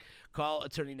call Nick. Call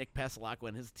attorney Nick Passalacqua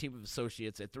and his team of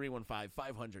associates at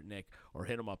 315-500-NICK or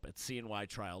hit him up at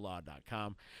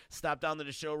cnytriallaw.com. Stop down to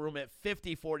the showroom at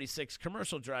 5046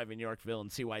 Commercial Drive in Yorkville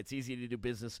and see why it's easy to do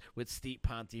business with Steve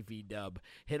Ponte V-Dub.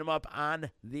 Hit him up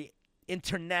on the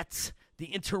internet, the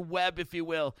interweb, if you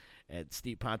will, at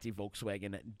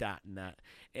stevepontevolkswagen.net.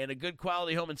 And a good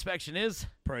quality home inspection is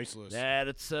priceless.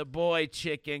 It's a boy,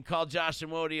 Chicken. Call Josh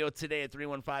Amodio today at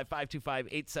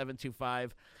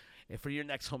 315-525-8725 for your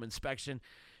next home inspection.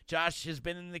 Josh has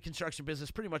been in the construction business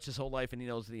pretty much his whole life, and he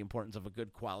knows the importance of a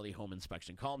good quality home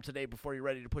inspection. Call him today before you're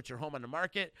ready to put your home on the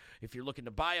market. If you're looking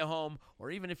to buy a home,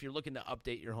 or even if you're looking to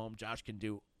update your home, Josh can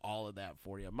do all of that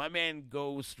for you. My man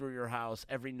goes through your house,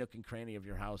 every nook and cranny of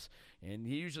your house, and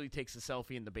he usually takes a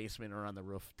selfie in the basement or on the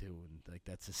roof, too, and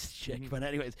that's his chick. But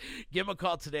anyways, give him a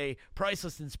call today.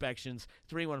 Priceless Inspections,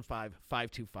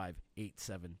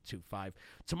 315-525-8725.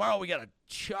 Tomorrow we got a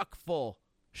chock-full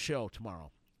show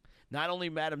tomorrow. Not only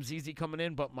Madam ZZ coming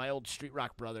in, but my old street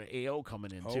rock brother, A.O.,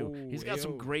 coming in, too. He's got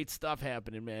some great stuff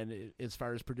happening, man, as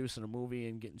far as producing a movie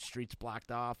and getting streets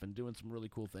blocked off and doing some really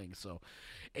cool things. So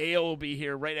A.O. will be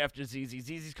here right after ZZ.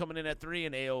 ZZ's coming in at 3,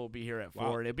 and A.O. will be here at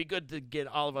 4. And it'd be good to get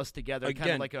all of us together,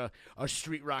 kind of like a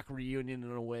street rock reunion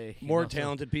in a way. More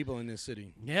talented people in this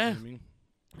city. Yeah. You know what I mean?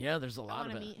 Yeah, there's a lot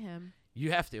of it. I want to meet him.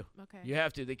 You have to. Okay. You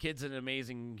have to. The kid's an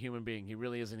amazing human being. He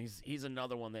really is, and he's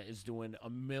another one that is doing a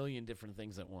million different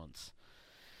things at once.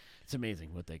 It's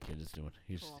amazing what that kid is doing.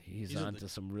 He's on to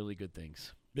some really good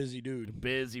things. Busy dude.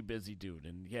 Busy dude.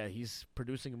 And, yeah, he's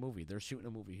producing a movie. They're shooting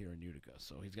a movie here in Utica,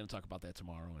 so he's going to talk about that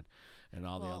tomorrow and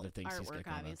all the other things he's got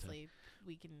going on. Obviously,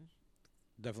 we can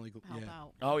definitely help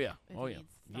out. Oh, yeah.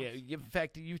 Yeah, in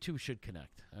fact, you two should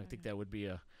connect. I think that would be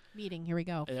a meeting. Here we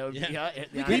go.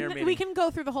 We can go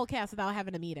through the whole cast without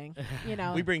having a meeting. You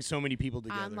know, we bring so many people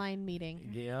together. Online meeting.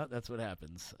 Yeah, that's what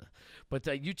happens. But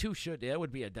you two should. That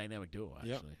would be a dynamic duo.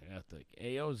 Actually,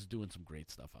 AO's doing some great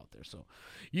stuff out there. So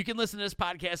you can listen to this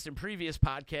podcast and previous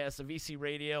podcasts of EC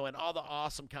Radio and all the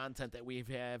awesome content that we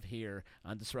have here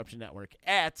on Disruption Network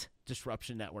at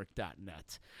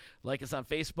disruptionnetwork.net. Like us on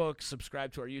Facebook,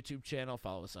 subscribe to our YouTube channel,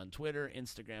 follow us on Twitter,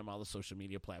 Instagram, all the social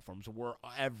media platforms. We're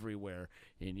everywhere,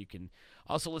 and you can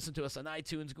also listen to us on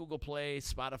iTunes, Google Play,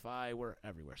 Spotify. We're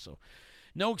everywhere. So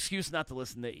no excuse not to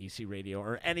listen to EC Radio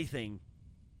or anything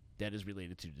that is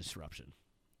related to disruption.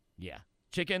 Yeah.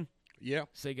 Chicken? Yeah.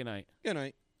 Say goodnight. Good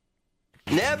night.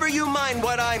 Never you mind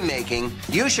what I'm making.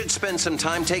 You should spend some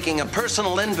time taking a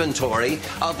personal inventory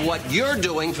of what you're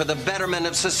doing for the betterment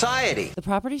of society. The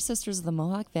Property Sisters of the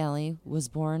Mohawk Valley was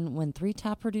born when 3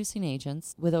 top producing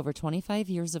agents with over 25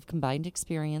 years of combined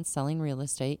experience selling real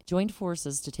estate joined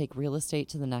forces to take real estate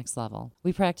to the next level.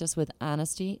 We practice with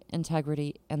honesty,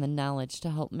 integrity, and the knowledge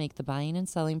to help make the buying and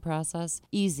selling process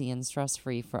easy and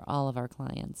stress-free for all of our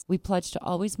clients. We pledge to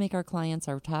always make our clients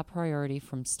our top priority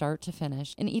from start to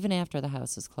finish, and even after the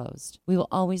house is closed. We will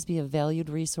always be a valued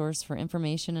resource for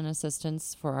information and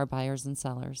assistance for our buyers and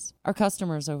sellers. Our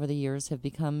customers over the years have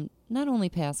become not only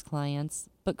past clients,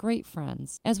 but great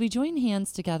friends. As we join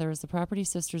hands together as the Property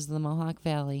Sisters of the Mohawk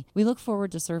Valley, we look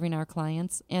forward to serving our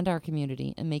clients and our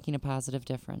community and making a positive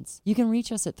difference. You can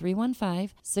reach us at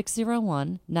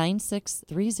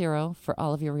 315-601-9630 for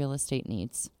all of your real estate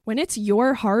needs. When it's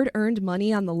your hard-earned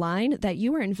money on the line that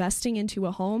you are investing into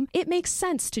a home, it makes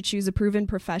sense to choose a proven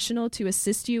professional to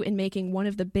assist you in making one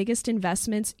of the biggest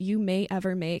investments you may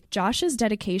ever make. Josh's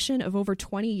dedication of over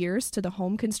 20 years to the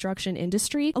home construction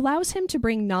industry allows him to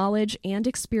bring knowledge and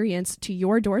experience to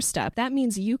your doorstep. That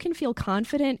means you can feel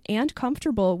confident and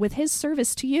comfortable with his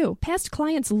service to you. Past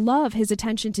clients love his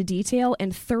attention to detail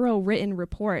and thorough written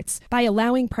reports. By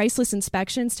allowing priceless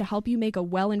inspections to help you make a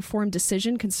well-informed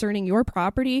decision concerning your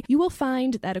property, you will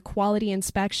find that a quality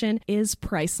inspection is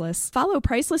priceless. Follow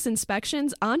Priceless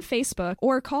Inspections on Facebook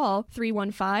or call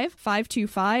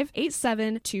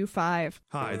 315-525-8725.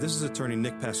 Hi, this is attorney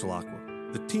Nick Passalacqua.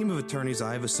 The team of attorneys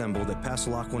I have assembled at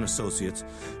Passalacqua & Associates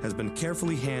has been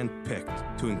carefully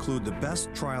hand-picked to include the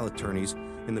best trial attorneys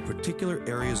in the particular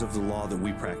areas of the law that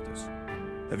we practice.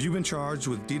 Have you been charged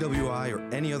with DWI or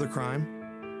any other crime?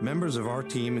 Members of our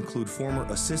team include former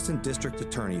assistant district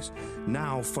attorneys,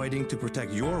 now fighting to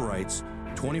protect your rights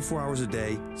 24 hours a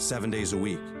day, 7 days a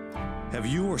week. Have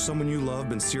you or someone you love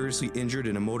been seriously injured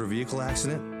in a motor vehicle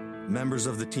accident? Members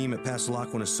of the team at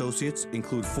Passalacqua & Associates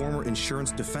include former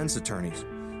insurance defense attorneys,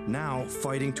 now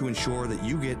fighting to ensure that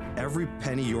you get every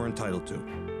penny you're entitled to.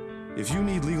 If you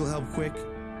need legal help quick,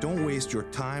 don't waste your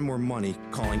time or money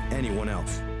calling anyone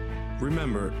else.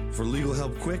 Remember, for legal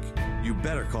help quick, you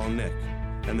better call Nick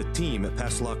and the team at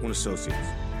Passalacqua & Associates.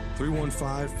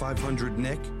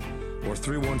 315-500-NICK or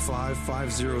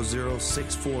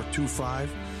 315-500-6425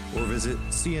 or visit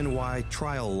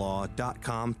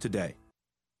cnytriallaw.com today.